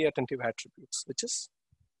of pre-attentive attributes, which is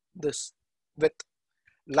this. With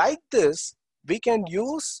like this, we can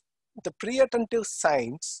use the pre-attentive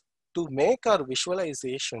signs to make our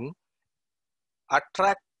visualization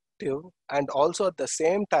attractive, and also at the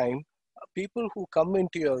same time, people who come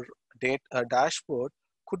into your dashboard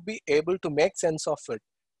could be able to make sense of it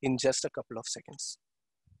in just a couple of seconds,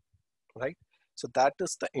 right? So that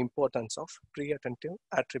is the importance of pre-attentive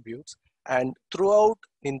attributes. And throughout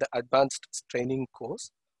in the advanced training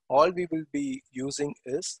course, all we will be using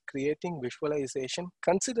is creating visualization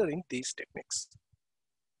considering these techniques,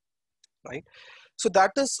 right? So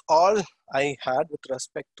that is all I had with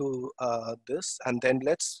respect to this. And then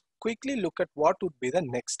let's quickly look at what would be the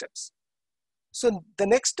next steps. So the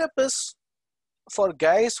next step is for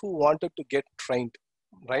guys who wanted to get trained,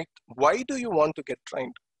 right? Why do you want to get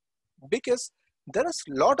trained? Because there is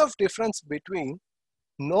a lot of difference between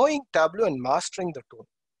knowing Tableau and mastering the tool,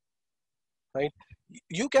 right?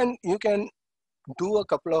 You can do a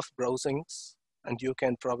couple of browsings, and you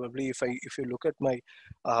can probably, if you look at my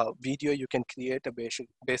video, you can create a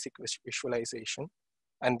basic visualization,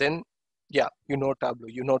 and then yeah, you know Tableau,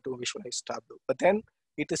 you know to visualize Tableau, but then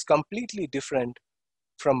it is completely different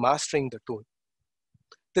from mastering the tool.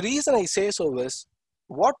 The reason I say so is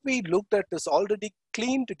what we looked at is already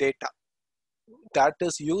cleaned data that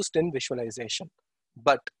is used in visualization,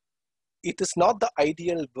 but it is not the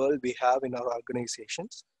ideal world we have in our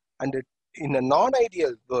organizations. And in a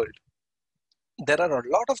non-ideal world, there are a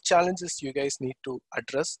lot of challenges you guys need to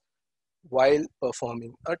address while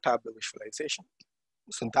performing a Tableau visualization.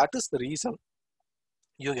 So that is the reason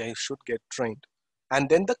you guys should get trained. And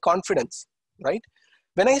then the confidence, right?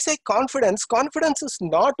 When I say confidence, confidence is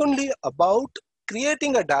not only about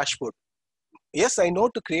creating a dashboard. Yes, I know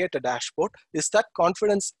to create a dashboard. Is that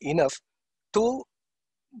confidence enough to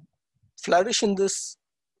flourish in this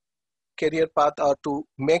career path or to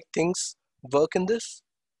make things work in this?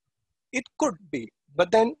 It could be,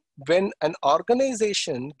 but then when an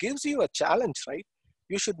organization gives you a challenge, right,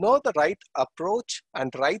 you should know the right approach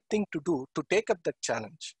and right thing to do to take up that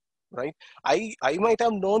challenge, right? I might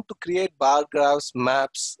have known to create bar graphs,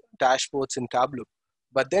 maps, dashboards in Tableau,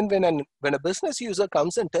 but then when a business user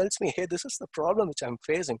comes and tells me, hey, this is the problem which I'm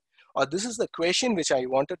facing, or this is the question which I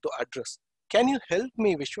wanted to address, can you help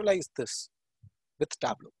me visualize this with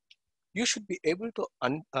Tableau? You should be able to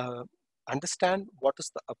understand what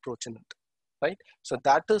is the approach in it, right? So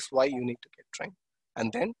that is why you need to get trained.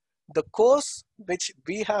 And then the course which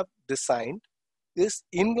we have designed is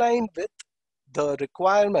in line with the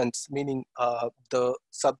requirements, meaning the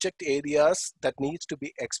subject areas that needs to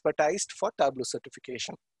be expertised for Tableau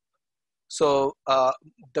certification. So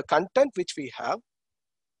the content which we have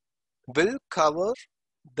will cover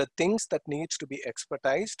the things that needs to be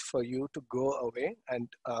expertised for you to go away and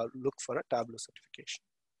look for a Tableau certification,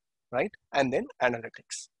 right? And then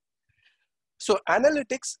analytics. So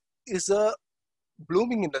analytics is a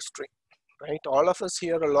blooming industry, right? All of us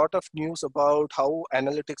hear a lot of news about how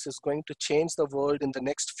analytics is going to change the world in the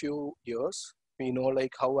next few years. We know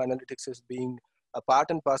like how analytics is being a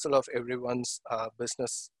part and parcel of everyone's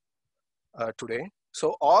business today.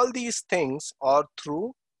 So all these things are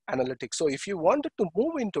through analytics. So if you wanted to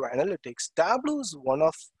move into analytics, Tableau is one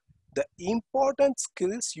of the important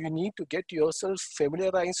skills you need to get yourself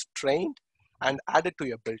familiarized, trained, and added to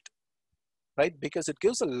your build, right? Because it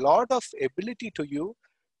gives a lot of ability to you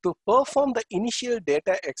to perform the initial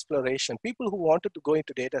data exploration. People who wanted to go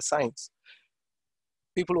into data science,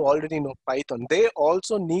 people who already know Python, they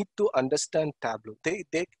also need to understand Tableau.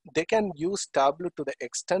 They can use Tableau to the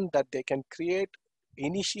extent that they can create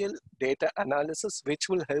initial data analysis, which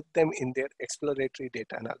will help them in their exploratory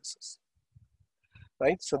data analysis,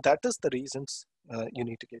 right? So that is the reasons you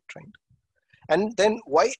need to get trained. And then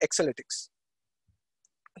why Excelytics,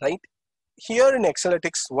 right? Here in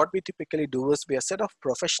Excelytics, what we typically do is we are a set of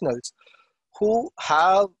professionals who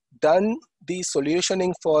have done the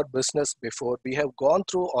solutioning for business before. We have gone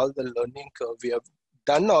through all the learning curve. We have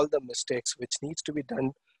done all the mistakes which needs to be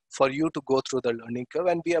done for you to go through the learning curve,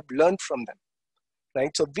 and we have learned from them,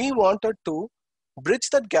 right? So we wanted to bridge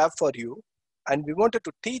that gap for you, and we wanted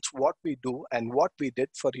to teach what we do and what we did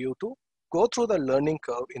for you to go through the learning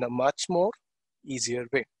curve in a much more easier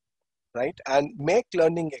way, right? And make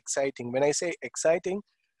learning exciting. When I say exciting,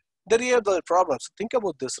 the real world problems. Think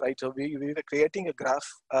about this, right? So we were creating a graph.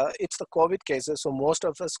 It's the COVID cases, so most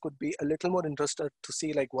of us could be a little more interested to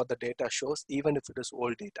see like what the data shows, even if it is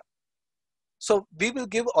old data. So we will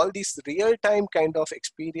give all these real-time kind of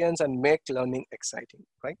experience and make learning exciting,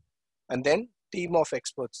 right? And then team of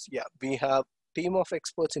experts. Yeah, we have team of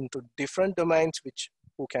experts into different domains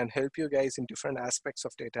who can help you guys in different aspects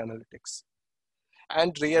of data analytics.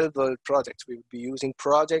 And real world projects. We will be using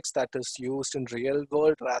projects that is used in real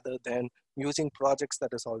world rather than using projects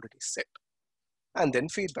that is already set. And then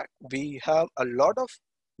feedback. We have a lot of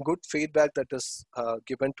good feedback that is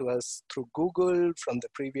given to us through Google from the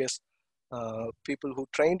previous people who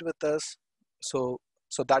trained with us. So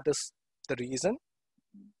that is the reason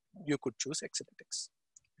you could choose Excelytics,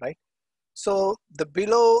 right? So the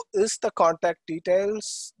below is the contact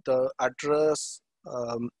details, the address,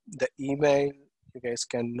 the email. You guys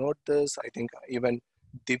can note this. I think even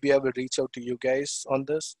Divya will reach out to you guys on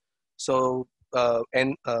this. So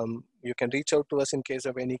you can reach out to us in case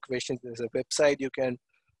of any questions. There's a website you can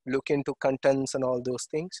look into contents and all those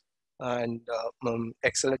things. And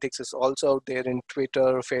Excelytics is also out there in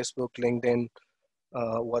Twitter, Facebook, LinkedIn,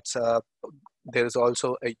 WhatsApp. There's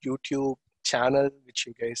also a YouTube channel which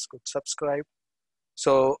you guys could subscribe.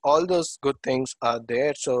 So all those good things are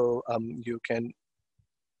there. So you can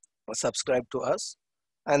subscribe to us,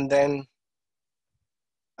 and then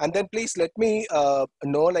please let me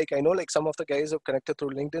know. Like I know like some of the guys have connected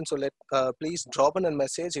through LinkedIn. So please drop in a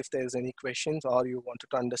message if there's any questions or you wanted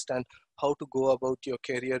to understand how to go about your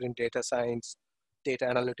career in data science, data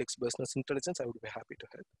analytics, business intelligence. I would be happy to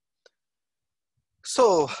help.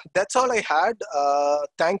 So that's all I had.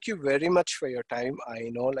 Thank you very much for your time. I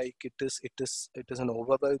know like it is an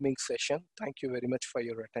overwhelming session. Thank you very much for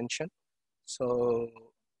your attention. So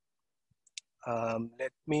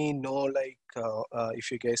let me know like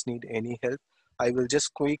if you guys need any help. I will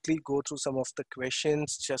just quickly go through some of the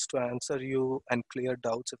questions just to answer you and clear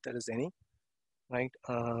doubts if there is any, right?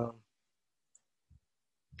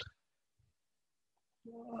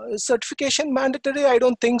 Certification mandatory? I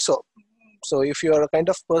don't think so. So if you are a kind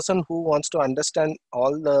of person who wants to understand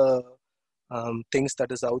all the things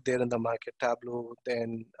that is out there in the market, Tableau,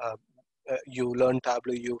 then you learn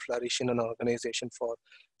Tableau, you flourish in an organization for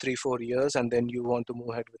 3-4 years, and then you want to move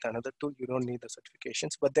ahead with another tool, you don't need the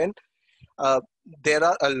certifications. But then there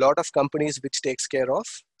are a lot of companies which takes care of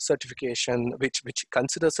certification, which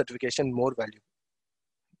consider certification more valuable.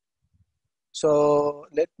 So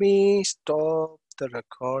let me stop the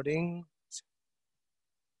recording.